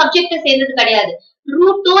இந்த சப்ஜெக்ட் சேர்ந்தது கிடையாது.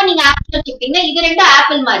 root 2 நீங்க ஆப்பிள் வச்சுக்கிட்டீங்கன்னா இது ரெண்டு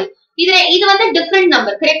ஆப்பிள் மாதிரி. இது வந்து different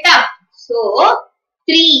number. கரெக்ட்டா? So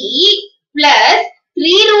 3 plus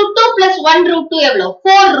 3 root 2 plus 1 root 2 எவ்வளவு?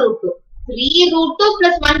 4 root 2. 3 root 2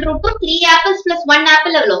 plus 1 root 2, 3 apples plus 1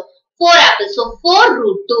 apple எவ்வளவு? 4 apples. So 4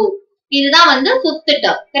 root 2. இதுதான் வந்து 5th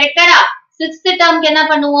term. கரெக்டாடா? 6th termக்கு என்ன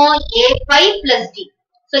பண்ணுவோம்? A5 plus D.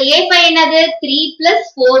 So A5 என்னது? 3 plus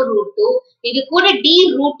 4 root 2. இது கூட D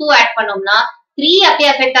root 2 add பண்ணோம்னா 3 அப்படியே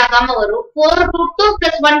affect ஆகாம வரும். 4 root 2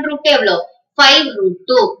 plus 1 root 2 எவ்வளவு? 5 root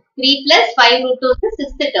 2. 3 plus 5 root 2 is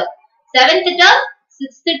 6th term. 7th term,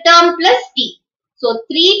 6th term plus D. So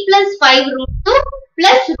 3 plus 5 root 2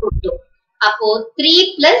 plus root 2. அப்போ 3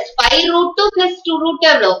 plus 5 root 2 plus 2 root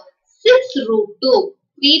 2 எவ்வளவு? 6 root 2.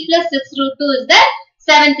 3 plus 6 root 2 is the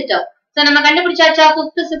 7th term. So நம்ம கண்டுபிடிச்சாச்சா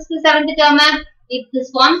 5th, 6th, 7th term? If this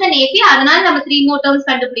forms an AP, அதனால நம்ம 3 more terms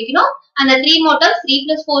கண்டுபிடிக்கணும். அந்த 3 more terms 3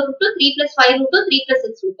 plus 4 root 2, 3 plus 5 root 2, 3 plus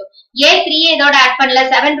 6 root 2. ஏன் 3 இதோட add பண்ணல?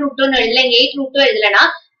 7 root 2 ன்னு எழுதல, 8 root 2 எழுதலனா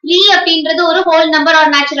 3 அப்படின்றது ஒரு whole number or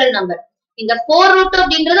natural number. இந்த 4 root 2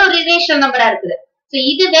 அப்படின்றது ஒரு irrational number இருக்குது. So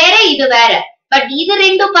இது வேற இது வேற. பட் இது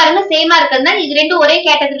ரெண்டும் பாருங்க சேமா இருக்கிறதுனால இது ரெண்டும் ஒரே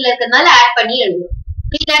கேட்டகரியில இருக்கிறதுனால ஆட் பண்ணி எழுதுறோம்.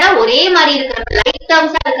 புரியுதாடா? ஒரே மாதிரி இருக்கிறப்ப லைட்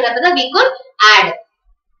டேர்ம்ஸா இருக்கிறப்ப தான் we could add.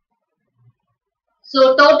 So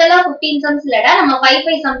total 15 sums இல்லடா நம்ம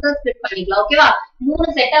 5 sums ஸ்ப்ளிட் பண்ணிக்கலாம் ஓகேவா மூணு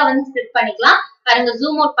செட்டா வந்து ஸ்ப்ளிட் பண்ணிக்கலாம் பாருங்க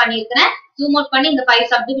ஜூம் அவுட் பண்ணிருக்கேன் ஜூம் அவுட் பண்ணி இந்த 5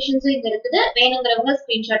 சப்டிவிஷன்ஸ் இங்க இருக்குது வேணும்ங்கறவங்க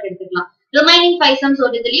ஸ்கிரீன்ஷாட் எடுத்துக்கலாம் ரிமைனிங் 5 sums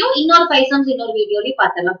ஒரு இதுலயும் இன்னொரு 5 sums இன்னொரு வீடியோலயே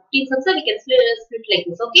பார்த்தறலாம் 15 sums we can split like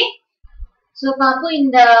this okay so பாப்போ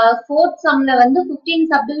இந்த fourth sumல வந்து 15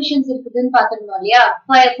 subdivisions இருக்குதுன்னு பாத்துறோம் இல்லையா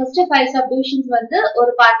first 5 subdivisions வந்து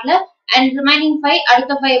ஒரு பார்ட்ல and remaining 5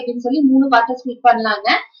 அடுத்த 5 அப்படினு சொல்லி மூணு பார்ட்டா ஸ்ப்ளிட் பண்ணலாங்க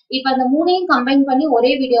இப்போ அந்த மூணையும் கம்பைன் பண்ணி ஒரே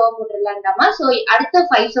வீடியோவா போட்டுறலாம்டாமா சோ அடுத்த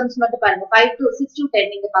 5 sums மட்டும் பாருங்க 5 to 6 to 10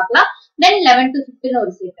 நீங்க பார்க்கலாம் then 11 to 15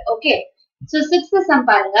 ஒரு set okay so 6th sum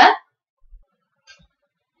பாருங்க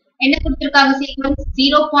என்ன கொடுத்திருக்காங்க சீக்வென்ஸ்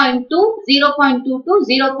 0.2 0.22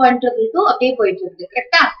 0.22 அப்படியே போயிட்டு இருக்கு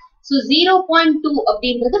கரெக்ட்டா சோ 0.2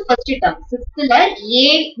 அப்படின்றது ஃபர்ஸ்ட் டேர்ம் 6th ல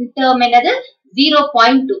a டேர்ம் என்னது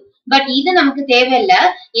 0.2 பட் இது நமக்கு தேவையில்ல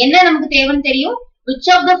என்ன நமக்கு தேவைன்னு தெரியும் which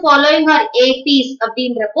of the following are APs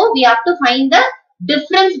அப்படின்றப்போ we have to find the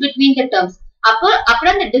difference between the terms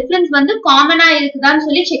அப்புறம் the difference வந்து காமனா இருக்குதான்னு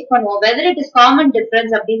சொல்லி செக் பண்ணுவோம் whether it is common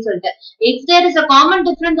difference அப்படினு சொல்லிட்டு if there is a common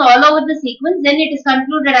difference all over the sequence then it is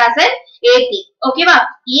concluded as an AP ஓகேவா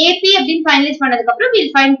AP அப்படினு ஃபைனலைஸ் பண்ணதுக்கு அப்புறம்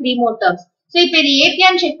we'll find three more terms so இப்போ இது AP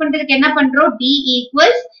ன்னு check பண்றதுக்கு என்ன பண்றோம் D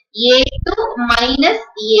equals A2 minus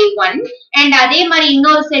A1 and அதே மாதிரி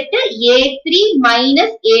இன்னொரு set A3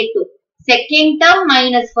 minus A2 second term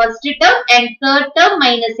minus first term and third term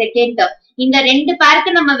minus second term இந்த ரெண்டு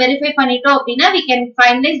பேருக்கு நம்ம வெரிஃபை பண்ணிட்டோம் அப்படினா we can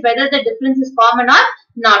finalize whether the difference is common or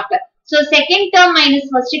not so second term minus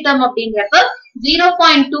first term அப்படிங்கறப்ப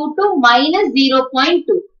 0.22 minus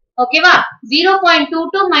 0.2 ஓகேவா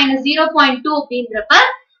 0.22 minus 0.2 அப்படிங்கறப்ப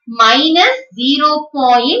minus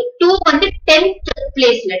 0.2 வந்து 10th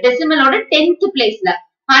பிளேஸ்ல டெசிமலோட 10th பிளேஸ்ல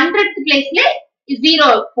 100th பிளேஸ்ல 0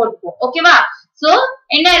 போட்டுப்போம் ஓகேவா சோ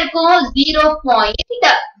என்ன இருக்கும்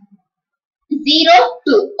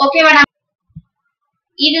 0.02 ஓகேவா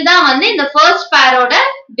இதுதான் வந்து இந்த ஃபர்ஸ்ட் பேரோட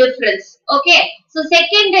டிஃபரன்ஸ் ஓகே சோ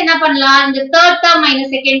செகண்ட் என்ன பண்ணலாம் இந்த third term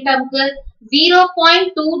minus second டேர்ம்க்கு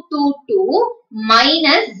 0.222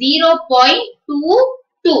 minus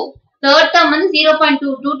 0.22 third term வந்து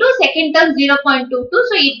 0.222 second term 0.22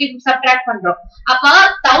 so இப்படி சப்ட்ராக்ட் பண்றோம் அப்ப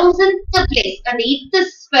 1000th place அந்த இது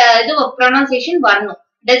pronunciation வரணும்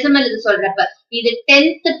டெசிமல் இது சொல்றப்ப இது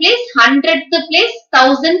 10th place 100th place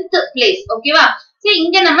 1000th place ஓகேவா சோ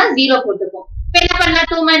இங்க நம்ம 0 போட்டுப்போம் இப்போ என்ன பண்ணலாம்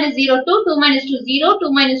 2 minus 0 2 2 minus 2 0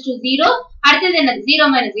 2 minus 2 0 அடுத்து என்ன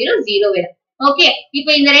 0 minus 0 0 வேணும் ஓகே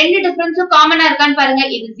இப்போ இந்த ரெண்டு டிஃபரன்ஸும் காமனா இருக்கான்னு பாருங்க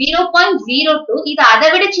இது 0.02 இது அதை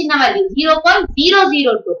விட சின்ன வேல்யூ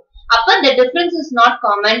 0.002 அப்ப the difference is not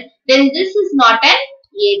common then this is not an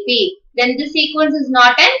AP then this sequence is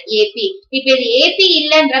not an AP இப்போ இது AP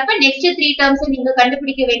இல்லன்றப்ப next 3 terms நீங்க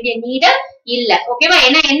கண்டுபிடிக்க வேண்டிய நீட் இல்ல ஓகேவா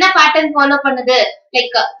ஏன்னா என்ன பேட்டர்ன் ஃபாலோ பண்ணுது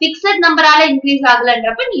like fixed நம்பரால increase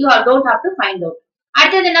ஆகலன்றப்ப you don't have to find out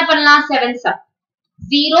அடுத்து என்ன பண்ணலாம் 7 sum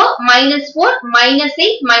 0 minus 4 minus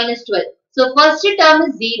 8 minus 12 so first term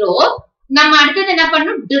is 0 நம்ம அடுத்து என்ன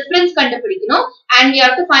பண்ணனும் டிஃபரன்ஸ் கண்டுபிடிக்கணும் and we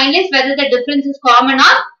have to finalize whether the difference is common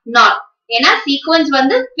or not ஏனா சீக்வென்ஸ்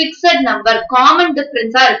வந்து fixed number common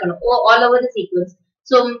difference ஆ இருக்கணும் all over the sequence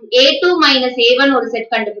so a2 minus a1 ஒரு set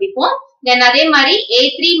கண்டுபிடிப்போம் then அதே மாதிரி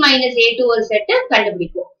a3 minus a2 ஒரு set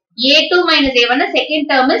கண்டுபிடிப்போம் a2 minus a1 second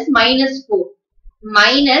term is minus 4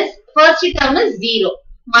 minus first term is 0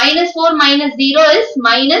 minus 4 minus 0 is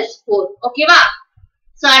minus 4 ஓகேவா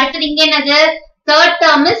so அடுத்து இங்க என்னது third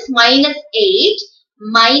term is minus 8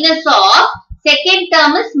 minus of second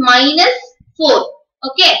term is minus 4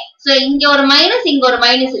 okay so இங்க ஒரு minus இங்க ஒரு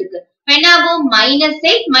மைனஸ் இருக்கு என்னாகும் minus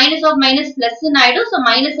 8 minus of minus plus ஆயிடும் so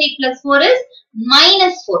minus 8 plus 4 is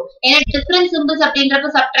minus 4 ஏன்னா different symbols அப்படின்றப்ப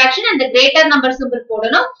subtraction and the greater number symbol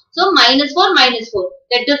போடணும் so minus 4 minus 4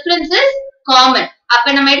 the difference is common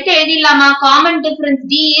அப்ப நம்ம எடுத்து எழுதிடலாமா common difference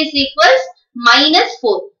D is equals minus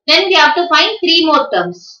 4 then we have to find 3 more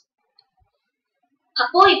terms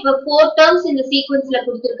அப்போ இப்ப 4 terms இந்த சீக்வென்ஸ்ல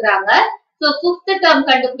கொடுத்திருக்காங்க so fifth term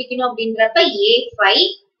கண்டுபிடிக்கணும் அப்படிங்கறப்ப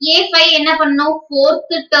A5 என்ன பண்ணனும்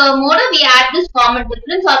fourth term ஓட we add this common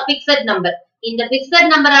difference or fixed number இந்த fixed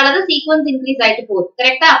numberால தான் sequence increase ஆயிட்டு போகுது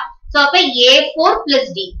கரெக்ட்டா so அப்ப A4 plus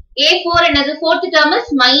D A4 என்னது fourth term is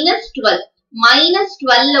minus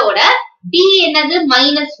 12 ஓட D என்னது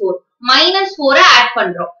minus 4 add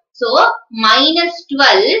பண்றோம் so minus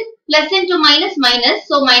 12 plus into minus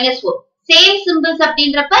so minus 4 same symbols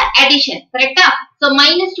அப்படின்றப்ப addition கரெக்ட்டா so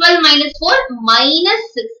minus 12 minus 4 minus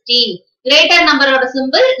 16 greater number ஓட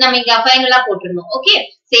symbol நம்ம இங்க ஃபைனலா போட்டுறணும் okay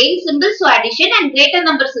same symbol so addition and greater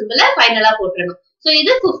number symbol ஃபைனலா போட்டுறணும் so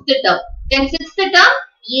இது fifth term then sixth term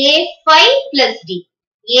A5 plus D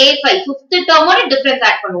A5 fifth term ஓட difference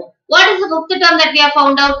add பண்ணுவோம் what is the fifth term that we have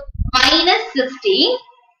found out minus 16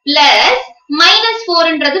 plus minus 4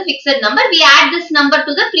 என்றது fixed number. We add this number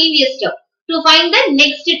to the previous term to find the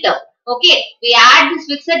next term. Okay, we add this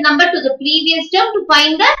fixed number to the previous term to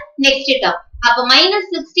find the next term. அப்ப minus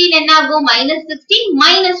 16 என்ன ஆகும்? minus 16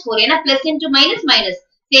 minus 4. ஏன்னா plus into minus minus.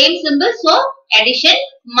 Same symbol. So addition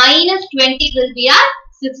minus 20 will be our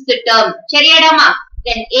sixth term. சரியாடாமா?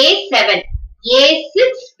 Then A7.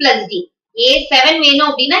 A6 plus D. A7 வேணும்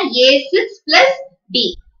அப்படின்னா A6 plus D.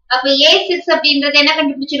 அப்ப A6 அப்படின்றது என்ன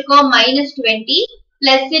கண்டுபிடிச்சிருக்கோம்? minus 20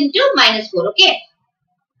 plus into minus 4. Okay.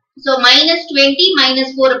 So minus 20 minus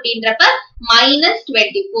 4 அப்படின்றப்ப minus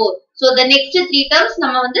 24. So the next three terms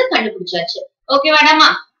நம்ம வந்து கண்டுபிடிச்சாச்சு. Okay வாடாமா?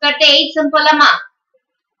 கட்ட 8 சிம்பிளாமா?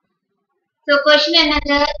 So question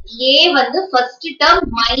என்னது? A வந்து first term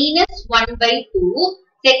minus 1 by 2,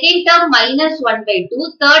 second term minus 1 by 2,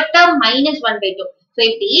 third term minus 1 by 2. So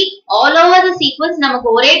இப்படி all over the sequence நமக்கு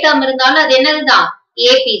ஒரே term இருந்தாலும் அது என்னதுதான்?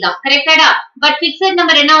 AP தான். கரெக்டாடா? But fixed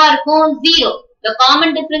number என்னவா இருக்கும்? 0. The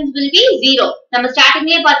common difference will be 0. நம்ம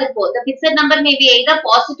ஸ்டார்டிங்லயே பார்த்திருப்போம். The fixed number may be either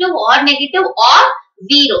positive or negative or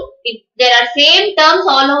 0. If there are same terms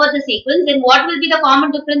all over the sequence, then what will be the common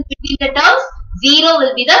difference between the terms? 0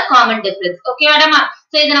 will be the common difference. Okay, madam?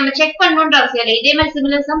 So, இதை நம்ம check பண்ணணும்ன்ற அவசியம் இல்லை. இதே மாதிரி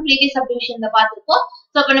similar sum previous subdivisionல பார்த்திருப்போம்.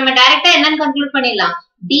 So, அப்ப நம்ம டைரக்டா என்னன்னு கன்க்ளூட் பண்ணிடலாம்?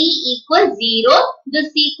 D equals 0. The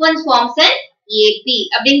sequence forms an AP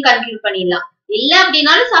அப்படின்னு கன்க்ளூட் பண்ணிடலாம். இல்ல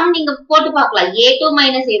அப்படினாலும் sum நீங்க போட்டு பார்க்கலாம். A2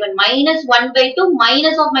 minus A1 minus 1 by 2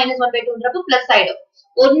 minus of minus 1 by 2ன்றப்ப plus ஆயிடும்.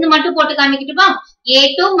 ஒன்னு மட்டும் போட்டு காமிக்கிட்டுமா?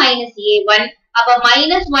 A2 minus A1 அப்ப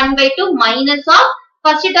minus 1 by 2 minus of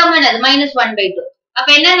first term என்னது? minus 1 by 2. அப்ப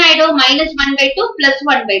என்ன ஆயிடும்? minus 1 by 2 plus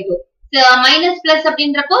 1 by 2. So, minus plus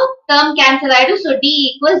அப்படின்றப்போ term cancel ஆயிடும். So, D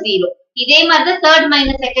equals 0. இதே மாதிரி third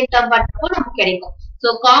minus second term பண்றப்போ நமக்கு கிடைக்கும். So,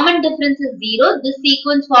 common difference is 0. This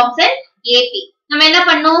sequence forms an AP. நம்ம என்ன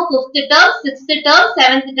பண்ணோம்? 5th term, 6th term,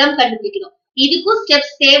 7th term கண்டுபிடிக்கணும். இதுக்கு steps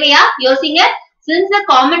தேவையா? யோசிங்க. Since the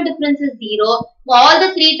common difference is 0, all the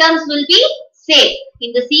three terms will be same.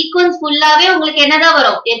 இந்த sequence ஃபுல்லாவே உங்களுக்கு என்னதான்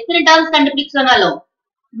வரும்? எத்தனை terms கண்டுபிடிக்க சொன்னாலும்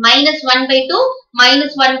minus 1 by 2,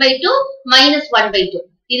 minus 1 by 2, minus 1 by 2.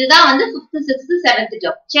 இதுதான் வந்து 5th, 6th, 7th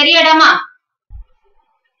term. சரியாடாமா?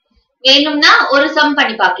 வேணும்னா ஒரு sum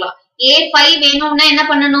பண்ணி பார்க்கலாம். A5 வேணும்னா என்ன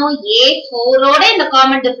பண்ணணும்? A4 ஓட இந்த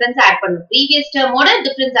common difference add பண்ணணும். Previous term ஓட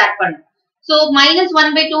difference add பண்ணணும். So, minus 1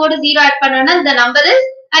 by 2 ஓட 0 add பண்ணணும்னா the number is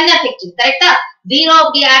unaffected. கரெக்டா? 0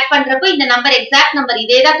 அப்படி add பண்றப்போ இந்த number exact number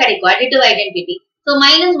இதே தான் கிடைக்கும். Additive identity. So,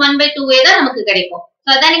 minus 1 by 2 தான் நமக்கு கிடைக்கும். So,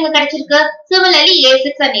 அதான் நீங்க கிடைச்சிருக்கு. Similarly,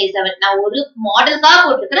 A6 and A7. நான் ஒரு மாடலுக்காக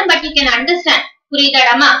போட்டிருக்கிறேன். But you can understand.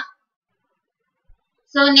 புரியுதாடாமா?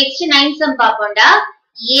 So, next 9th sum பார்ப்போம்டா.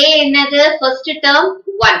 A என்னது? First term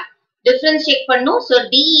 1. Difference check பண்ணும். So,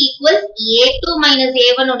 D equals A2 minus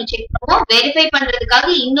A1 ஒன்னு check பண்ணுவோம். Verify பண்றதுக்காக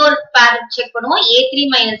இன்னொரு pair check பண்ணுவோம். A3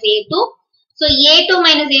 minus A2. So, A2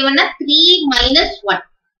 minus A1 na 3 minus 1.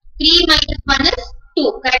 3 minus 1 is 2.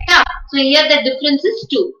 Correct? So, here the difference is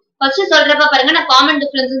 2. First சொல்றப்ப பாருங்க நான் common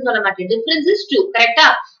difference சொல்ல மாட்டேன். Difference is 2. Correct?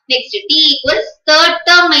 Next, T equals third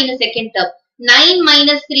term minus second term. 9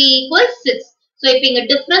 minus 3 equals 6. So, இப்ப இங்க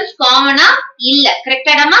difference common இல்ல. Correct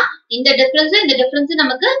ஆடாமா? இந்த difference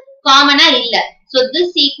நமக்கு common இல்ல. So, this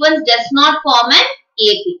sequence does not form an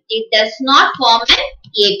AP. It does not form an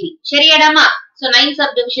AP. சரியாடாமா? So, 9th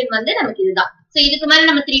subdivision வந்து நமக்கு இதுதான். So, இதுக்கு மேல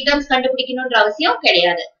நம்ம 3 terms கண்டுபிடிக்கணும்ன்ற அவசியம்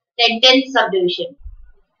கிடையாது. Then 10th subdivision.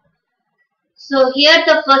 So, here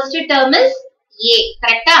the first term is A.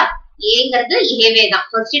 Correct? Aங்கிறது Aவே தான்.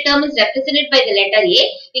 First term is represented by the letter A.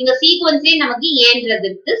 இங்க sequence நமக்கு Aன்றது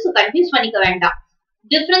இருக்கு. So, confuse பண்ணிக்க வேண்டாம்.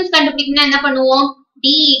 Difference கண்டுபிடிக்கணும்னா என்ன பண்ணுவோம்?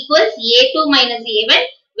 D equals A2 minus A1.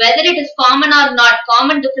 Whether it is common or not,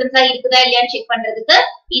 common difference இருக்குதா இல்லையான்னு செக் பண்றதுக்கு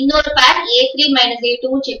இன்னொரு pair A3 minus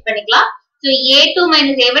A2 check பண்ணிக்கலாம். So, A2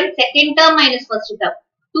 minus A1, second term minus first term.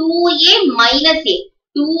 2A minus A.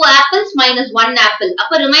 2 apples minus 1 apple.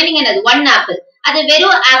 அப்ப remaining என்னது? 1 apple. அது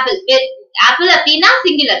வெறும் apple. Apple அப்படின்னா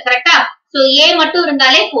singular. கரெக்டா? So, A மட்டும்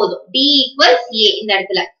இருந்தாலே போதும். D equals A இந்த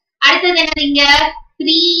இடத்துல. அடுத்தது என்னது இங்க?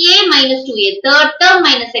 3A minus 2A. Third term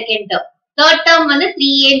minus second term. Third term வந்து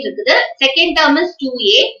 3A இருக்குது. Second term is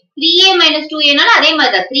 2A. 3A minus 2A நால அதே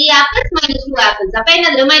மாதிரி தான். 3 apples minus 2 apples. அப்ப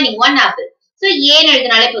என்னது? remaining 1 apple. So, A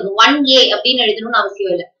எழுதினாலே போதும். 1A அப்படின்னு எழுதணும்னு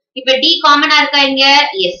அவசியம் இல்லை. இப்ப D common இருக்கா இங்க?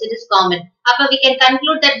 Yes, it is common. அப்ப we can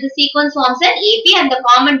conclude that the sequence forms an AP and the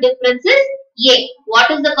common difference is A. What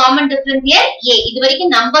is the common difference here? A. இது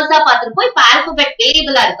வரைக்கும் numbers பார்த்திருப்போம். இப்ப alphabet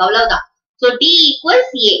variable இருக்கு. அவ்வளவுதான். So, D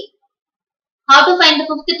equals A. How to find the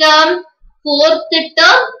 5th term? 4th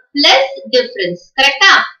term plus difference. Correct?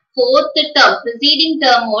 4th term, preceding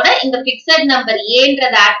term ஓட இந்த fixed number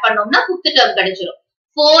Aன்றத add பண்ணோம்னா 5th term கிடைச்சிரும்.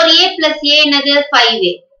 4A plus A என்னது?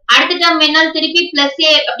 5A. அடுத்த term வேணாலும் திருப்பி plus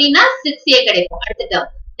A அப்படின்னா 6A கிடைக்கும். அடுத்த term.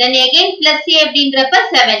 then again plus a அப்படிங்கறப்ப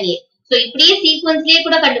 7a. So இப்படியே சீக்வென்ஸ்லயே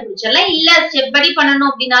கூட கண்டுபிடிச்சிடலாம். இல்ல ஸ்டெப் படி பண்ணனும்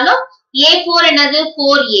அப்படினாலும் a4 என்னது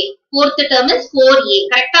 4a. fourth term is 4a.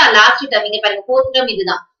 கரெக்ட்டா? லாஸ்ட் டேர்ம் இங்க பாருங்க fourth term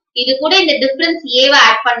இதுதான். இது கூட இந்த டிஃபரன்ஸ் a வை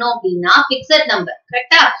ஆட் பண்ணோம் அப்படினா ஃபிக்ஸட் நம்பர்.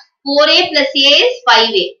 கரெக்ட்டா? 4a plus a is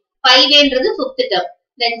 5a. 5aன்றது fifth term.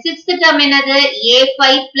 Then sixth term என்னது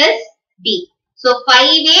a5 plus b. So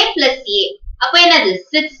 5a plus a. அப்ப என்னது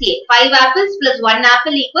 6a. 5 apples plus 1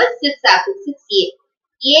 apple equals 6 apples. 6a.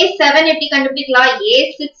 a7 எப்படி கண்டுபிடிக்கலாம்?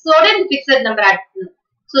 a6 ஓட fixed number add பண்ணனும்.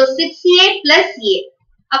 So 6a plus a.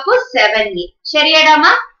 அப்போ 7a.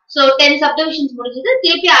 சரியாடாமா? So 10 subdivisions முடிஞ்சது.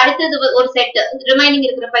 திருப்பி அடுத்தது ஒரு செட் ரிமைனிங்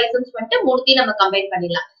இருக்கிற 5 சம்ஸ் வந்து மூணுத்தையும் நம்ம கம்பைன்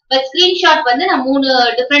பண்ணிடலாம். பட் ஸ்கிரீன்ஷாட் வந்து நான் 3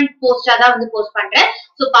 டிஃபரண்ட் போஸ்டா தான் வந்து போஸ்ட் பண்றேன்.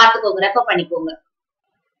 சோ பாத்துக்கோங்க, ரெஃபர் பண்ணிக்கோங்க.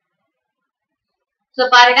 சோ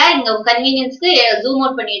பாருடா, இங்க கன்வீனியன்ஸ்க்கு ஜூம்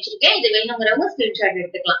அவுட் பண்ணி வச்சிருக்கேன். இது வேணும்ங்கறவங்க ஸ்கிரீன்ஷாட்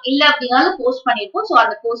எடுத்துக்கலாம். இல்ல அப்படினாலும் போஸ்ட் பண்ணிருப்போம். சோ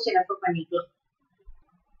அந்த போஸ்ட் ரெஃபர் பண்ணிக்கலாம்.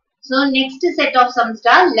 So next set of sums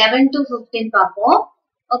da 11 to 15 பாப்போம்.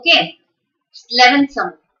 Okay, 11th sum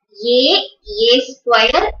a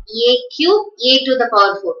square a cube a to the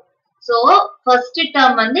power 4. So first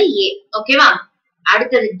term வந்து a. ஓகேவா?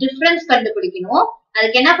 அடுத்தது டிஃபரன்ஸ் கண்டுபிடிக்கணும்.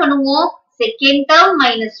 அதுக்கு என்ன பண்ணுவோம்? Second term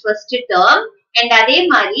minus first term and அதே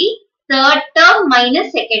மாதிரி third term minus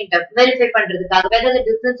second term verify பண்றதுக்காக whether the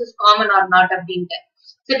difference is common or not அப்படின்ட்டு.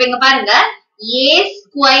 சோ இப்போ இங்க பாருங்க a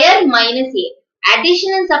square minus a.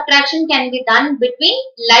 Addition and subtraction can be done between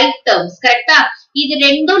like terms. கரெக்ட்டா? இது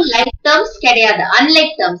ரெண்டும் like terms கிடையாது,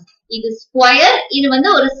 unlike terms. இது ஸ்கொயர், இது வந்து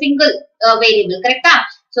ஒரு சிங்கிள் வேரியபிள். கரெக்ட்டா?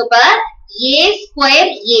 சோ இப்ப a ஸ்கொயர்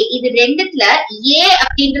a இது ரெண்டுத்துல a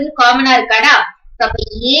அப்படின்றது காமனா இருக்காடா? அப்ப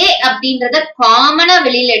a அப்படின்றத காமனா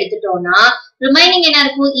வெளியில எடுத்துட்டோம்னா ரிமைனிங் என்ன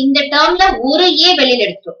இருக்கும்? இந்த டேர்ம்ல ஒரு a வெளியில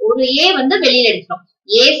எடுத்துட்டோம். ஒரு a வந்து வெளியில எடுத்துட்டோம்.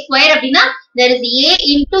 a ஸ்கொயர் அப்படினா there is a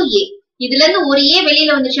into a. இதுல இருந்து ஒரு a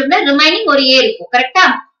வெளியில வந்துச்சுன்னா ரிமைனிங் ஒரு a இருக்கும். கரெக்ட்டா?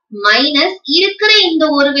 மைனஸ் இருக்கிற இந்த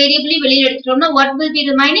ஒரு வேரியபிளை வெளியில எடுத்துட்டோம்னா what will be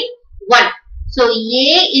remaining? 1. So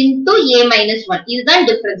a into a minus 1. இதுதான்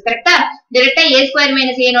டிஃபரன்ஸ். கரெக்ட்டா? டைரக்ட்டா a square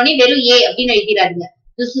minus a னோனே வெறும் a அப்படினு எழுதிராதீங்க.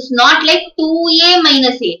 This is not like 2a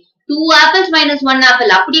minus a. 2 apples minus 1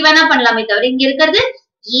 apple. அப்படி வேணா பண்ணலாமே தவிர இங்க இருக்குது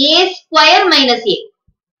a square minus a.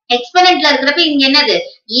 எக்ஸ்போனன்ட்ல இருக்கிறப்ப இங்க என்னது?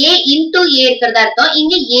 a into a இருக்கிறதா அர்த்தம்,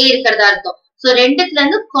 இங்க a இருக்கிறதா அர்த்தம். So ரெண்டுத்துல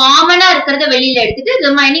இருந்து காமனா இருக்கிறத வெளியில எடுத்துட்டு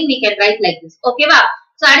remaining we can write like this. ஓகேவா?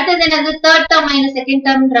 சோ அடுத்தது என்னது? third term minus second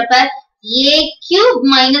termன்றப்ப a cube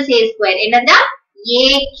minus a square. என்னது? a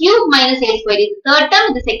cube minus a square. இது third term,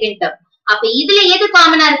 இது second term. அப்ப இதுல எது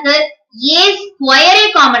காமனா இருக்கு? a square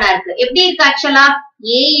காமனா இருக்கு. எப்படி இருக்கு ஆக்சுவலா?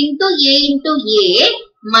 a into a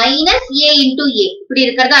minus a into a. இப்படி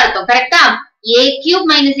இருக்கிறதா அர்த்தம். கரெக்ட்டா? a cube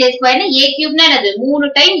minus a square னா a cube னா என்னது? 3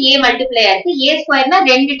 டைம் a மல்டிப்ளை ஆயிருக்கு. a square னா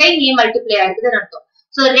 2 டைம் a மல்டிப்ளை ஆயிருக்குதுன்னு அர்த்தம்.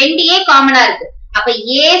 சோ 2a காமனா இருக்கு. அப்ப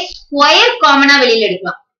a ஸ்கொயர் காமனா வெளியில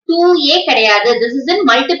எடுக்கலாம். 2a கிடையாது. This is in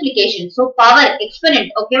multiplication. So power exponent.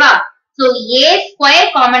 ஓகேவா? சோ a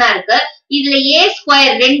ஸ்கொயர் காமனா இருக்கு. இதுல a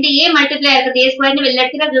ஸ்கொயர் 2a மல்டிப்ளை ஆயிருக்கு. a ஸ்கொயர்னு வெளியில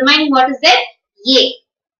எடுத்தா remaining what is that? a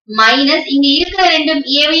minus இங்க இருக்கிற ரெண்டு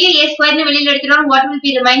a வையும் a ஸ்கொயர்னு வெளியில எடுத்துறோம். what will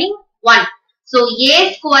be remaining? 1. So a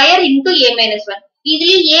square into a minus 1.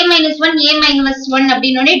 இதுல a minus 1 a minus 1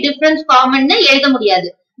 அப்படினோனே difference common எழுத முடியாது.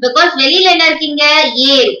 because வெளியில என்ன இருக்கு? இங்க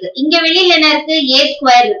a இருக்கு, இங்க வெளியில என்ன இருக்கு? a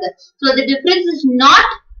square இருக்கு. So the difference is not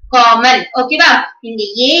common. ஓகேவா? இங்க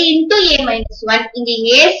a into a minus 1, இங்க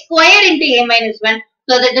a square into a minus 1.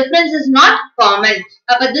 So the difference is not common.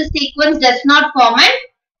 அப்ப this sequence does not form an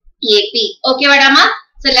AP. ஓகேவாடாமா?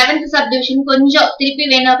 So 11th subdivision கொஞ்சம் திருப்பி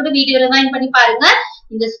வேணா கூட video rewind பண்ணி பாருங்க.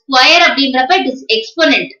 இந்த ஸ்கொயர் அப்படின்றப்ப it is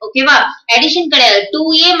exponent. ஓகேவா? அடிஷன் கிடையாது.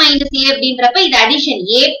 2a minus a அப்படின்றப்ப இது addition.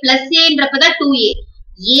 a plus aன்றப்பதான் 2a.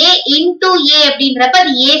 a into a அப்படின்றப்ப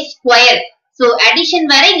அது a ஸ்கொயர். சோ அடிஷன்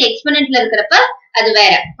வேற, இங்க எக்ஸ்போனன்ட்ல இருக்கிறப்ப அது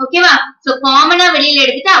வேற. ஓகேவா? சோ காமனா வெளியில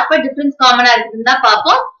எடுத்துட்டு அப்ப டிஃபரன்ஸ் காமனா இருக்குன்னு தான்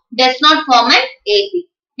பாப்போம். does not form an AP.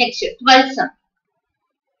 Next 12th sum.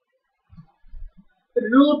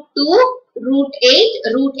 √2 √8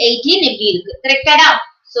 √18 எப்படி இருக்கு? கரெக்டாடா?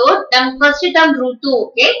 So நம்ம first term √2.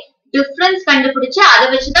 okay, difference கண்டுபிடிச்சு அதை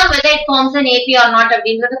வச்சுதான் whether it forms an AP or not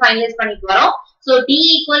அப்படிங்கறத ஃபைனலைஸ் பண்ணிட்டு வரோம். So D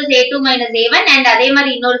equals A2 minus A1 and அதே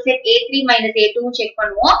மாதிரி இன்னொரு set A3 minus A2 check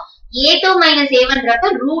பண்ணுவோம். A2 minus A1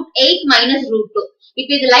 ரப்ப √8 minus √2.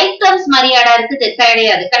 இப்போ இது லைக் டர்ம்ஸ் மாதிரியாடா இருக்குது?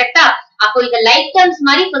 கிடையாது. கரெக்டா? அப்போ இது லைக் டர்ம்ஸ்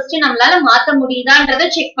மாதிரி ஃபர்ஸ்ட் நம்மளால மாத்த முடியுதான்றத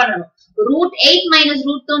செக் பண்ணணும். √8 minus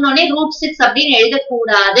 √2 னோனே √6 அப்படின்னு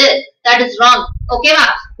எழுதக்கூடாது. That is wrong. ஓகேவா?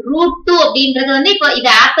 √2 அப்படின்றது வந்து இப்போ இது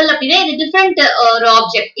ஆப்பிள் அப்படின்னா இது டிஃபரெண்ட் ஒரு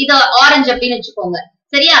ஆப்ஜெக்ட். இது ஆரஞ்சு அப்படின்னு வச்சுக்கோங்க.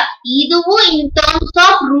 சரியா? இதுவும் in terms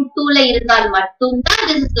of √2ல இருந்தால் மட்டும்தான்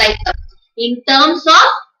this is like term. In terms of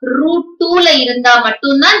root 2 ல இருந்தா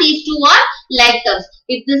மட்டும்தான் these two are like terms.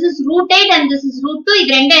 If this is root 8 and this is root 2,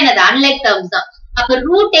 இது ரெண்டும் என்னது unlike terms தான். அப்ப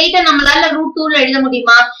root 8 நம்மளால root 2 ல எழுத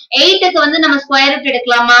முடியுமா? 8 க்கு வந்து நம்ம ஸ்கொயர் ரூட்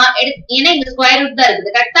எடுக்கலாமா? ஏன்னா இந்த ஸ்கொயர் ரூட் தான்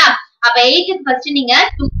இருக்குது கரெக்டா? அப்ப 8 க்கு ஃபர்ஸ்ட் நீங்க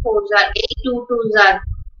 2 4s are 8 2 2s are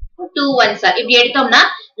 2 1s are இப்படி எடுத்தோம்னா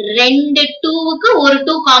ரெண்டு 2 க்கு ஒரு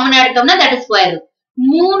 2 காமனா எடுத்தோம்னா that is ஸ்கொயர் ரூட்.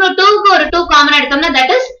 மூணு 2 க்கு ஒரு 2 காமனா எடுத்தோம்னா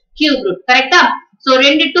that is கியூப் ரூட் கரெக்டா? So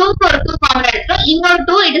ரெண்டு 2 க்கு ஒரு 2 காமனா எடுத்தோம். இன்னொரு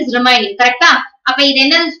 2 it is remaining கரெக்டா? அப்ப இது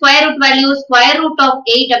என்னது square root value? Square root of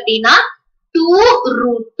 8 அப்படினா 2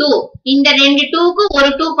 root 2. இந்த ரெண்டு 2 க்கு ஒரு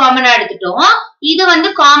 2 காமனா எடுத்துட்டோம். இது வந்து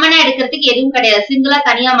காமனா எடுக்கிறதுக்கு எதுவும் கிடையாது. சிங்கிளா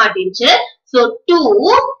தனியா மாட்டிருச்சு. So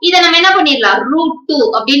 2 இத நம்ம என்ன பண்ணிரலாம்? root 2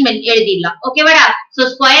 அப்படினு எழுதிடலாம். ஓகேவாடா? So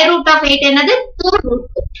square root of 8 என்னது? 2 root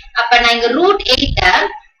 2. அப்ப நான் இங்க root 8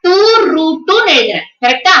 2 root 2 ன்னு எழுதுறேன்.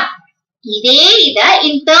 கரெக்ட்டா? இதே இத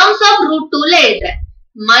in terms of root 2 ல எழுதுறேன்.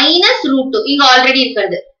 minus root 2 இங்க ஆல்ரெடி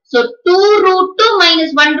இருக்குது. So 2 root 2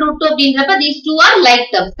 minus 1 root 2 அப்படின்றப்ப these two are like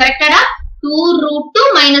terms. கரெக்ட்டாடா? 2 root 2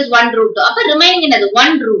 minus 1 root 2. அப்ப remaining என்னது?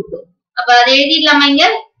 1 root 2. அப்ப அதை எழுதிடலாமா இங்க?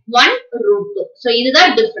 1 root 2. So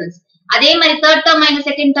இதுதான் difference. அதே மாதிரி third term minus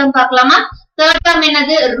second term பார்க்கலாமா? third term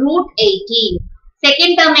என்னது? root 18.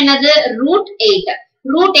 second term என்னது? root 8.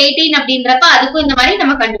 root 18 அப்படின்றப்ப அதுக்கும் இந்த மாதிரி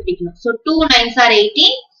நம்ம கண்டுபிடிக்கணும். So 2 9s are 18,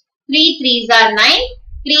 3 3s are 9,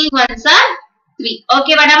 3 1s are 3.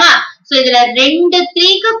 Okay வாடாமா? So இதுல ரெண்டு 3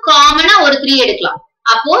 க்கு காமனா ஒரு 3 எடுக்கலாம்.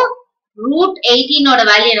 அப்போ root 18 ஓட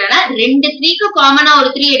வேல்யூ என்னன்னா ரெண்டு 3 க்கு காமனா ஒரு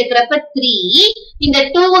 3 எடுக்கிறப்ப 3, இந்த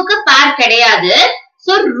 2 க்கு பேர் கிடையாது.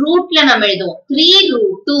 So ரூட்ல நம்ம எழுதுவோம் 3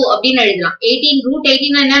 root 2 அப்படின்னு எழுதலாம். 18 root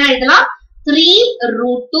 18 என்னன்னு எழுதலாம்? 3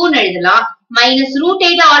 root 2 ன்னு எழுதலாம். மைனஸ் root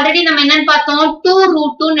 8 ஆல்ரெடி நம்ம என்னன்னு பார்த்தோம்? 2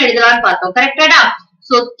 root 2 ன்னு எழுதலாம்னு பார்த்தோம். கரெக்டாடா?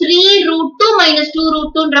 So 3 root 2 minus 2 root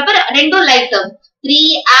 2ன்றப்ப ரெண்டும் like term. 3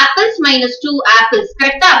 apples minus 2 apples.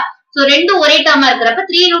 கரெக்டா? So ரெண்டும் ஒரே டேர்மா இருக்கிறப்ப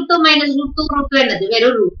 3 root 2 minus root 2 root 2 என்னது?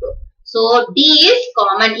 வெறும் root 2. So D is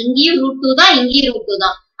common. இங்கேயும் root 2 தான், இங்கேயும் root 2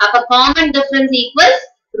 தான். அப்ப common difference equals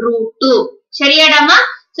root 2. சரியாடாமா?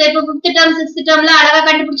 So இப்போ 5th term 6th termல அழகா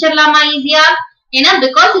கண்டுபிடிச்சிடலாமா ஈஸியா? ஏன்னா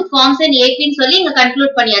because it forms an AP ன்னு சொல்லி இங்க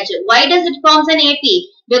கன்க்ளூட் பண்ணியாச்சு. Why does it forms an AP?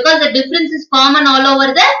 Because the difference is common all over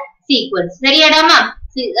the sequence. சரியாடாமா?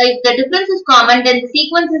 If the difference is common, then the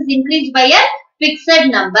sequence is increased by a fixed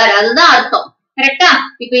number. அதுதான் அர்த்தம். கரெக்டா?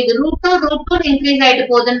 இப்போ இது root 2 increase ஆயிட்டு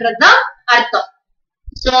போகுதுன்றதுதான் அர்த்தம்.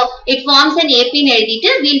 So it forms an AP ன்னு எழுதிட்டு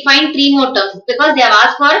we'll find 3 more terms because they have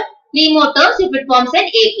asked for 3 more terms if it forms an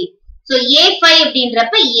AP. So A5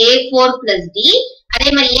 அப்படின்றப்ப A4 plus D, அதே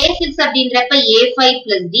மாதிரி A6 அப்படின்றப்ப A5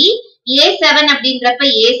 plus D, A7 அப்படின்றப்ப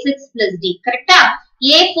A6 plus D. கரெக்டா?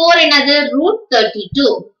 A4 என்னது? root 32.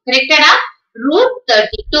 கரெக்டாடா? root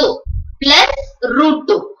 32 plus root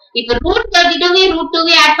 2. இப்ப root 32 root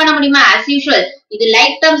 2 add பண்ண முடியுமா? as usual இது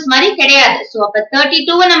like terms மாதிரி கிடையாது. So அப்ப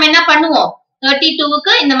 32 நம்ம என்ன பண்ணுவோம்? 32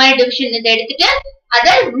 க்கு இந்த மாதிரி டிவிஷன் இத எடுத்துட்டு அத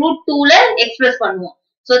root 2 ல எக்ஸ்பிரஸ் பண்ணுவோம்.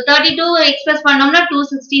 So 32 எக்ஸ்பிரஸ் பண்ணோம்னா 2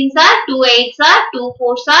 16s are 2 8s are 2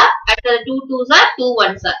 4s are அடுத்து 2 2s are 2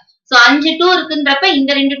 1s are. So 5 2 இருக்குன்றப்ப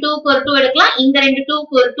இந்த ரெண்டு 2 க்கு ஒரு 2 எடுக்கலாம், இந்த ரெண்டு 2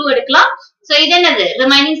 க்கு ஒரு 2 எடுக்கலாம். So இது என்னது?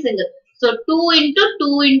 Remaining single. So 2 into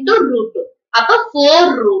 2 into root 2. அப்ப 4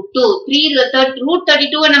 root 2. 3 root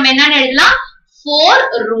 32 நம்ம என்னன்னு எழுதலாம்? 4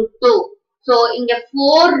 root 2. So இங்க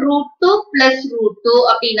 4 root 2 plus root 2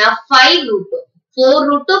 அப்படின்னா 5 root 2. 4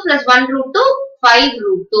 root 2 plus 1 root 2 5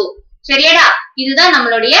 root 2. சரியாடா? இதுதான்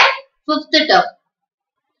நம்மளுடைய 5th term.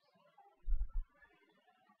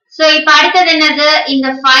 So இப்ப அடுத்தது என்னது? இந்த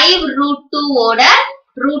 5 root 2 ஓட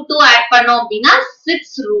root 2 ஆட் பண்ணோம் அப்படின்னா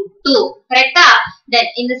 6 root 2. கரெக்டா? Then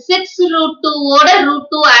இந்த 6 root 2 ஓட root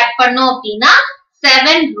 2 ஆட் பண்ணோம் அப்படின்னா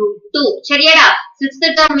 7 root 2. சரியாடா? 6th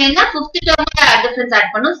term வேணும்னா 5th term ஓட டிஃபரன்ஸ்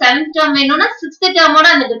ஆட் பண்ணும். 7th term வேணும்னா 6th term ஓட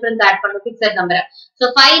அந்த டிஃபரன்ஸ் ஆட் பண்ணும் fixed number. So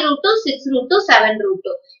 5 root 2, 6 root 2, 7 root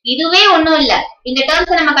 2. இதுவே ஒண்ணும் இல்ல. இந்த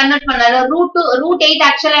டேர்ம்ஸ் நம்ம கன்வர்ட் பண்ணாலும் root 8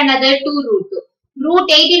 ஆக்சுவலா என்னது? 2 root 2. root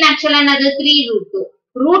 18 ஆக்சுவலா என்னது? 3 root 2.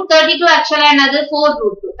 root 32 ஆக்சுவலா என்னது? 4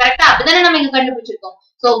 root 2. கரெக்ட்டா? அப்பதானே நம்ம இங்க கண்டுபிடிச்சிருக்கோம்.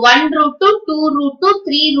 So 1 root 2, 2 root 2,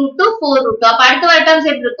 3 root 2, 4 root 2. அப்ப அடுத்த வர டேர்ம்ஸ்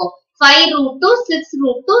எப்படி இருக்கும்? 5 root 2, 6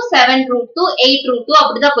 root 2, 7 root 2, 8 root 2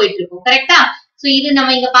 அப்படிதான் போயிட்டு இருக்கும். கரெக்ட்டா? So இது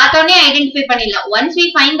நம்ம இங்க பார்த்தோனே ஐடென்டிஃபை பண்ணிடலாம். once we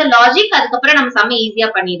find the logic அதுக்கப்புறம் நம்ம சம் ஈஸியா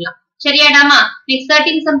பண்ணிடலாம். சரியாடாமா? next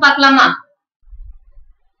 13th sum பார்க்கலாமா?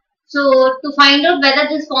 So to find out whether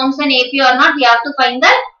this forms an AP or not, we have to find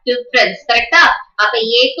the difference. கரெக்ட்டா? அப்ப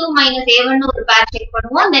A2 minus A1 ஒரு பேர் செக்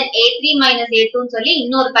பண்ணுவோம். then A3 minus A2 ன்னு சொல்லி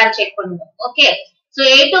இன்னொரு பேர் செக் பண்ணுவோம். Okay? So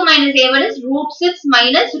A2 minus A1 is root 6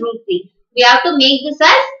 minus root 3. We have to make this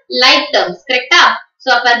as like terms. கரெக்ட்டா? So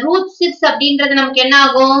அப்ப root 6 அப்படின்றது நமக்கு என்ன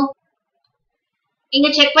ஆகும்? இங்க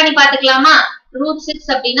செக் பண்ணி பாத்துக்கலாமா? root 6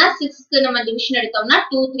 அப்படின்னா 6க்கு நம்ம டிவிஷன் எடுத்தோம்னா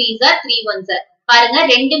 2 3s are 3 1s are. பாருங்க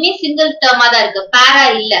ரெண்டுமே சிங்கிள் டேர்மா தான் இருக்கு, பேரா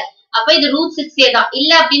இல்ல. அப்ப இது ரூட் 6a தான்.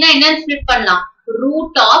 இல்ல அப்படின்னா என்னன்னு ஸ்பிளிட் பண்ணலாம்,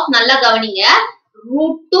 ரூட் ஆஃப், நல்லா கவனிங்க,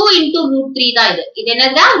 ரூட் 2 இன்டூ ரூட் 3 தான் இது. இது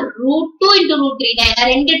என்னதான் ரூட் 2 இன்டூ ரூட் 3 தான். ஏன்னா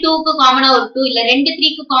ரெண்டு 2க்கு காமனா ஒரு 2 இல்ல, ரெண்டு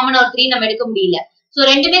 3க்கு காமனா ஒரு 3 நம்ம எடுக்க முடியல. சோ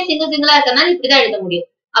ரெண்டுமே சிங்கிளா இருக்கறனால இப்படிதான் எழுத முடியும்.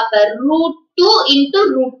 அப்ப ரூட் 2 இன்டூ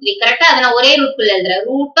ரூட் 3, கரெக்டா? அதை நான் ஒரே ரூட்குள்ள எழுதுறேன்,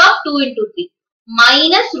 root of 2 into 3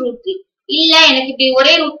 minus root 3. இல்ல எனக்கு இப்படி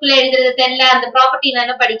ஒரே ரூட்குள்ள எழுதுறது தெரியல, அந்த ப்ராப்பர்ட்டி நான்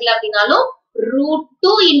என்ன படிக்கல அப்படின்னாலும் ரூட்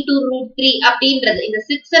 2 இன்டூ ரூட் 3 அப்படின்றது, இந்த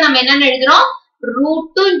 6 நம்ம என்னன்னு எழுதுறோம், ரூட்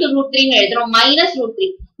 2 இன்டூ ரூட் 3 எழுதுறோம், மைனஸ் ரூட் 3.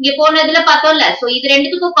 இங்க போனதுல பார்த்தோம்ல, சோ இது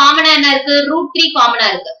ரெண்டுத்துக்கும் காமனா என்ன இருக்கு, ரூட் 3 காமனா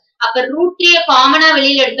இருக்கு. அப்ப ரூட் 3 காமனா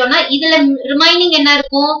வெளியில எடுத்தோம்னா இதுல ரிமைனிங் என்ன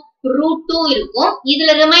இருக்கும், ரூட் 2 இருக்கும்.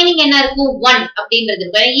 இதுல ரிமைனிங் என்ன இருக்கும், 1 அப்படின்றது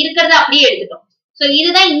இருக்கிறத அப்படியே எடுத்துட்டோம். சோ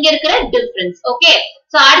இதுதான் இங்க இருக்கிற டிஃபரன்ஸ். ஓகே,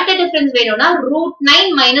 சோ அடுத்த டிஃபரன்ஸ் வேணும்னா ரூட் 9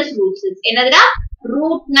 மைனஸ் ரூட் 6. என்னதுடா,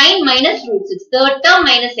 root 9 minus root 6, third term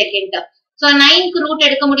minus second term. So 9க்கு root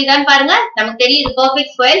எடுக்க முடியுதான்னு பாருங்க, நமக்கு தெரியும் இது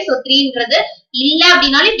பெர்ஃபெக்ட் ஸ்கொயர். சோ 3ன்றது இல்ல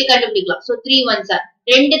அப்படினாலும் இப்படி கண்டுபிடிக்கலாம். சோ 3 1s are,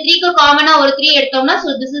 ரெண்டு 3க்கு காமனா ஒரு 3 எடுத்தோம்னா so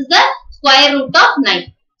this is the square root of 9.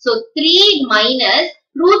 So 3 minus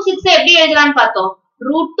root 6 எப்படி எழுதலாம்னு பார்த்தோம்,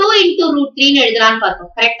 ரூட் 2 இன்டூ ரூட் 3 ன்னு எழுதலாம்னு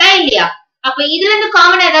பார்த்தோம், கரெக்டா இல்லையா? அப்ப இதுல இருந்து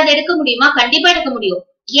காமனா ஏதாவது எடுக்க முடியுமா, கண்டிப்பா எடுக்க முடியும்.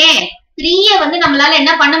 ஏன் 3 வந்து நம்மளால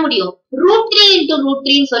என்ன பண்ண முடியும், ரூட் 3 இன்டூ ரூட்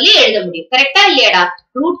 3 ன்னு சொல்லி எழுத முடியும், கரெக்டா இல்லையாடா?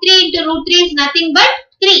 Root 3 into root 3 is nothing but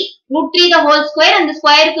 3. root 3 the whole square and the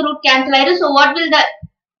square க்கு root cancel ஆயிரும். So what will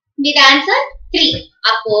be the answer, 3.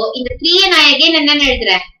 அப்போ இந்த 3 நான் again என்னன்னு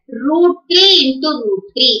எழுதுறேன், root 3 into root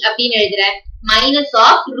 3 அப்படின்னு எழுதுறேன், minus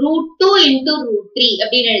of root 2 into root 3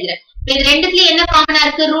 அப்படின்னு எழுதுறேன். இது ரெண்டுத்துல என்ன காமனா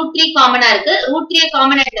இருக்கு, root 3 காமனா இருக்கு. root 3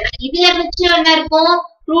 காமனா எடுத்தா இதுல மிச்சம் என்ன இருக்கும்,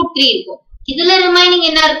 root 3 இருக்கும். இதுல ரிமைனிங்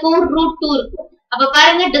என்ன இருக்கும், root 2 இருக்கும். அப்ப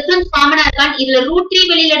பாருங்க டிஃபரன்ஸ் காமனா இருக்கான், இதுல root 3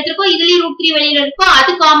 வெளியில எடுத்திருக்கோம், இதுலயும் root 3 வெளியில எடுத்திருக்கோம்,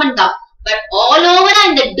 அது காமன் தான். But all over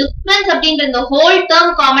இந்த difference அப்படிங்கிற இந்த whole term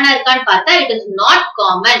காமனா இருக்கான்னு பார்த்தா it is not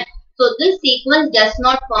common. So this sequence does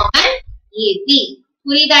not common AP.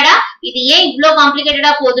 புரியுதாடா? இது ஏன் இவ்ளோ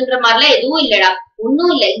காம்ப்ளிகேட்டடா போகுதுன்ற மாதிரிலாம் எதுவும் இல்லடா,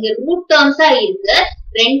 ஒண்ணும் இல்ல. இங்க ரூட் டேர்ம்ஸா இருக்கு,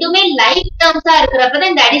 ரெண்டுமே லைக் டேர்ம்ஸா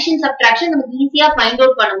இருக்கிறப்பதான் இந்த அடிஷன் சப்ட்ராக்ஷன் நமக்கு ஈஸியா ஃபைண்ட்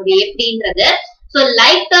அவுட் பண்ண முடியும் எப்படின்றது. சோ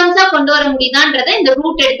லைக் டேர்ம்ஸா கொண்டு வர முடியுதான்றத இந்த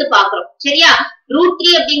ரூட் எடுத்து பாக்குறோம், சரியா? ரூட்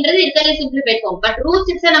 3 அப்படின்றது இருக்கிறதே சிம்பிளிஃபை பண்ணும். பட் ரூட்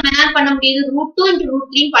 6 நம்ம என்ன பண்ண முடியுது, ரூட் 2 into ரூட்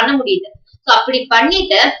 3 பண்ண முடியுது. சோ அப்படி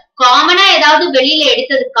பண்ணிட்டு காமனா ஏதாவது வெளியில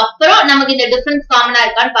எடுத்ததுக்கு அப்புறம் நமக்கு இந்த டிஃபரன்ஸ் காமனா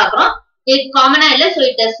இருக்கான்னு பாக்குறோம். இது காமனா இல்ல, so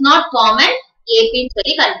it does not common ஏபின்னு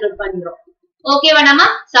சொல்லி கன்க்ளூட் பண்றோம். ஓகேவா? நம்ம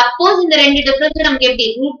சப்போஸ் இந்த ரெண்டு டிஃபரன்ஸ் நமக்கு எப்படி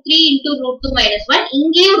ரூட் 3 into ரூட் 2 minus 1,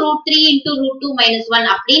 இங்கேயும் ரூட் 3 into ரூட் 2 minus 1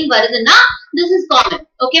 அப்படின்னு வருதுன்னா this is common.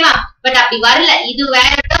 ஓகேவா? பட் அப்படி வரல, இது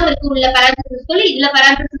வேற டேர்ம் இருக்கு உள்ள parenthesisக்குள்ள, இதுல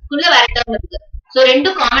parenthesisக்குள்ள வேற டேர்ம் இருக்கு. சோ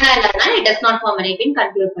ரெண்டும் காமனா இல்லாதனால it does not form an AP ன்னு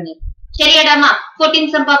கன்க்ளூட் பண்ணிருக்கோம். சரியாடாமா? 14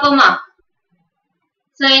 சம் பாப்போமா?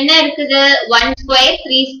 சோ என்ன இருக்குது, 1 square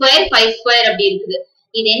 3 square 5 square அப்படி இருக்குது.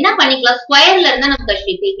 இது என்ன பண்ணிக்கலாம், ஸ்கொயர்ல இருந்தா நமக்கு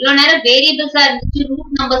கஷ்டம். இவ்வளவு நேரம் வேரியபிள்ஸா இருந்துச்சு,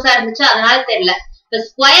 ரூட் நம்பர்ஸா இருந்துச்சு, அதனால தெரியல. இப்ப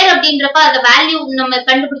ஸ்கொயர் அப்படின்றப்ப அந்த வேல்யூ நம்ம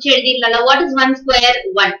கண்டுபிடிச்சு எழுதிடலாம். What is 1 square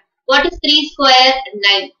 1, what is 3 square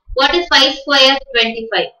 9, what is 5 square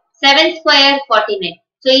 25, 7 square 49.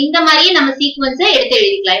 So இந்த மாதிரியே நம்ம சீக்வன்ஸை எடுத்து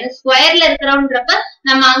எழுதிக்கலாம். ஏன்னா ஸ்கொயர்ல இருக்கிறோம்ன்றப்ப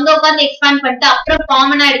நம்ம அங்க உட்காந்து எக்ஸ்பேண்ட் பண்ணிட்டு அப்புறம்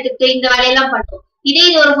காமனா எடுத்துட்டு இந்த வேலையெல்லாம் பண்ணுவோம். இதே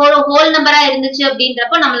இது ஒரு ஹோல் நம்பரா இருந்துச்சு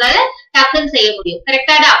அப்படின்றப்ப நம்மளால டக்குன்னு செய்ய முடியும்,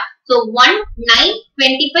 கரெக்டாடா? சோ 1 9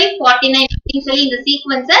 25 49 அப்படின்னு சொல்லி இந்த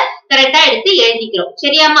சீக்வன்ஸை கரெக்டா எடுத்து எழுதிக்கிறோம்,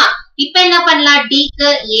 சரியாமா? இப்ப என்ன பண்ணலாம், D க்கு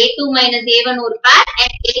A2 minus A1 ஒரு பேர்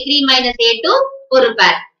and A3 minus A2 ஒரு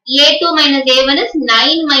பேர். A2 minus A1 is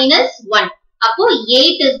 9 minus 1. அப்போ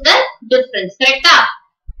 8 is the difference, கரெக்டா?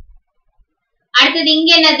 அடுத்தது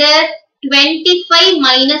இங்க என்னது, 25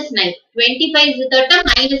 minus 9. 25 is the third term,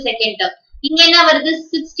 9 is second term. இங்க என்ன வருது,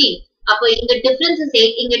 16. அப்போ இங்க difference is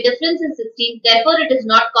 8, இங்க difference is 16. Therefore it is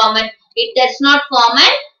not common. It does not form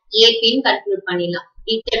an AP ன்னு கன்க்ளூட் பண்ணிடலாம்.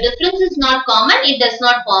 If the difference is not common, it does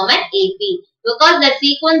not form an AP because the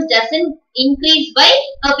sequence doesn't increase by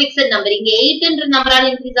a fixed number. இங்க 8 என்ற நம்பரால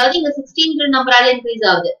increase ஆகுது, இங்க 16 என்ற நம்பரால increase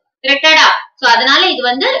ஆகுது, கரெக்டாடா? So அதனால இது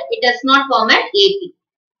வந்து it does not form an AP.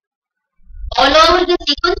 All over the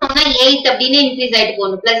sequence ஒன்னா 8 அப்படின்னு இன்க்ரீஸ் ஆயிட்டு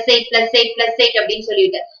போகணும், +8 +8 +8 அப்படின்னு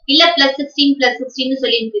சொல்லிட்டு, இல்ல +16 +16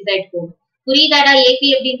 சொல்லி இன்க்ரீஸ் ஆயிட்டு போகணும். புரியுதாடா AP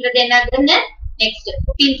அப்படின்றது என்னதுன்னு? Next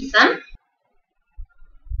 15th some.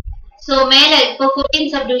 சோ மேல இப்போ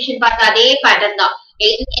 14th சப்டிவிஷன் பார்த்தா அதே பேட்டர்ன் தான்.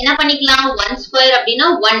 என்ன பண்ணிக்கலாம், 1 ஸ்கொயர் அப்படின்னா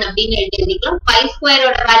 1 அப்படின்னு எழுதிக்கலாம். 5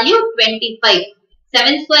 ஸ்கொயரோட வேல்யூ 25,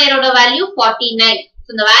 7 ஸ்கொயரோட வேல்யூ 49.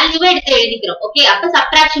 இந்த வேல்யூவை எடுத்து எழுதிக்கிறோம். ஓகே, அப்ப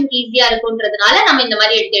சப்ட்ராக்ஷனுக்கு ஈஸியா இருக்கும்ன்றதுனால நம்ம இந்த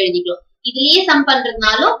மாதிரி எடுத்து எழுதிக்கிறோம். இதுலயே சம்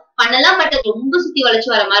பண்றதுனாலும் பண்ணலாம், பட் ரொம்ப சுத்தி வளைச்சு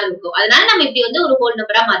வர மாதிரி இருக்கும். அதனால நம்ம இப்படி வந்து ஒரு ஹோல்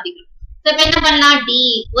நம்பரா மாத்திக்கிறோம். இப்ப என்ன பண்ணலாம், D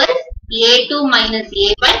equals A2 minus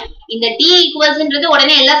A1 இந்த d equalsன்றது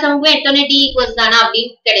உடனே எல்லா சம்முக்கும் எடுத்தோனே d equals தானா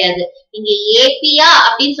அப்படின்னு கிடையாது. இங்க AP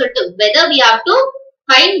அப்படின்னு சொல்லிட்டு whether we have to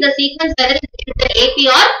find the sequence whether it is an AP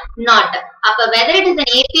or not. அப்ப whether it is an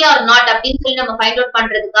AP or not அப்படின்னு சொல்லி நம்ம find out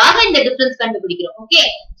பண்றதுக்காக இந்த difference கண்டுபிடிக்கிறோம். Okay.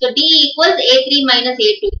 So d equals A3 minus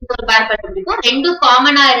A2. ஒரு pair கண்டுபிடிக்கும். ரெண்டும்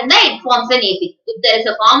காமனா இருந்தா it forms an AP. If there is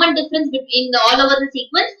a common difference between all over the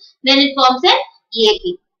sequence, then it forms an AP.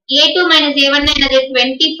 A2 minus A1 என்னது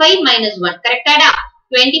 25 minus 1. கரெக்டாடா?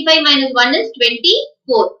 25 minus 1 is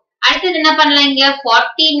 24. அடுத்தது என்ன பண்ணலாம் இங்க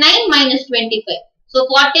 49 minus 25. So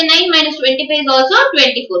 49 minus 25 is also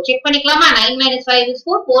 24. Check பண்ணிக்கலாமா? 9 minus 5 is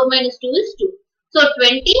 4. 4 minus 2 is 2. So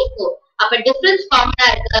 24. அப்ப difference common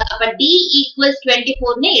இருக்கு. அப்ப D equals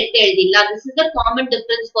 24 னு எடுத்து எழுதிடலாம். This is the common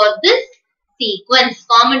difference for this sequence.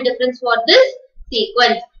 Common difference for this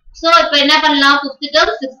sequence. So இப்ப என்ன பண்ணலாம்? 5th term,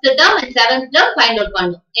 6th term and 7th term find out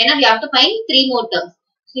பண்ணணும். ஏன்னா we have to find 3 more terms.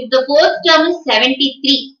 So if the 4th term is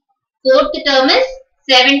 73. 4th term is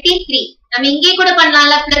 73. நம்ம இங்கே கூட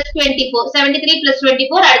பண்ணலாம்ல plus 24. 73 plus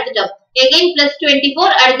 24 அடுத்த term. Again plus 24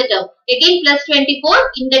 அடுத்த term. Again plus 24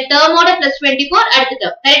 இந்த term ஓட plus 24 அடுத்த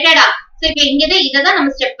term. கரெக்டாடா? So இப்ப இங்கதான் இததான்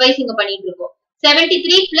நம்ம step wise இங்க பண்ணிட்டு இருக்கோம்.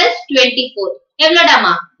 73 plus 24.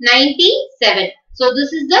 எவ்வளவுடாமா? 97. So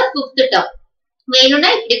this is the 5th term. வேணும்னா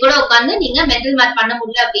இப்படி கூட உட்கார்ந்து நீங்க மென்டல் மேத் பண்ண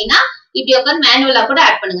முடியல அப்படின்னா இப்படி உட்கார்ந்து மேனுவலா கூட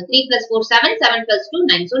ஆட் பண்ணுங்க. 3 plus 4 7, 7 plus 2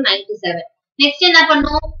 9. So 97. Next என்ன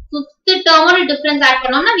பண்ணுவோம்? 5th term ஓட difference add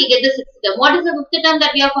பண்ணோம்னா we get the 6th term. What is the 5th term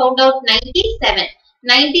that we have found out? 97.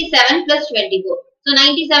 97 plus 24. So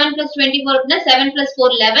 97 plus 24 அப்படின்னா 7 plus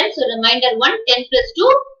 4 11. So remainder 1. 10 plus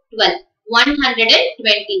 2 12.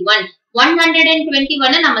 121.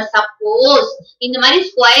 121 நம்ம suppose இந்த மாதிரி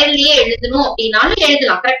ஸ்கொயர்லயே எழுதணும் அப்படின்னாலும்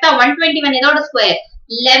எழுதலாம். கரெக்டா? 121 எதோட ஸ்கொயர்?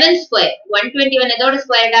 11 ஸ்கொயர். 121 எதோட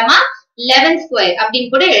ஸ்கொயர்டாமா? 11 ஸ்கொயர்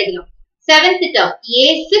அப்படின்னு கூட எழுதலாம். 7th term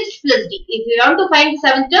A6 plus D. If you want to find the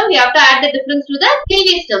 7th term, we have to add the difference to the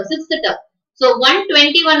previous term, 6th term. So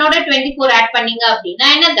 121 ஓட 24 ஆட் பண்ணீங்க அப்படின்னா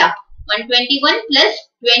என்னதா? 121 plus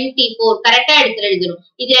 24. கரெக்டா எடுத்து எழுதணும்.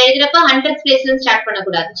 இது எழுதுறப்ப 100th place ல ஸ்டார்ட்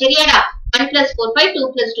பண்ணக்கூடாது. சரியாடா? 1 plus 4 5, 2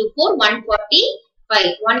 plus 2 4,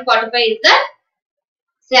 145. 145 is the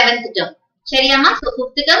 7th term. சரியாமா? So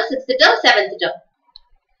 5th term, 6th term, 7th term.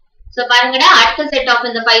 So பாருங்கடா, அடுத்த செட் ஆஃப்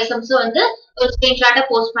இந்த 5 sums வந்து ஒரு ஸ்கிரீன்ஷாட்டை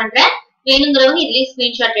போஸ்ட் பண்றேன். வேணுங்கிறவங்க இதுலயே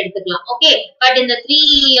ஸ்கிரீன்ஷாட் எடுத்துக்கலாம். ஓகே. பட் இந்த 3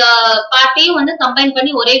 பார்ட்டையும் வந்து கம்பைன்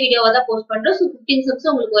பண்ணி ஒரே வீடியோவா தான் போஸ்ட் பண்றோம். So 15 sums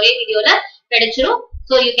உங்களுக்கு ஒரே வீடியோல கிடைச்சிரும்.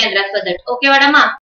 So you can refer that. Okay வாடாமா?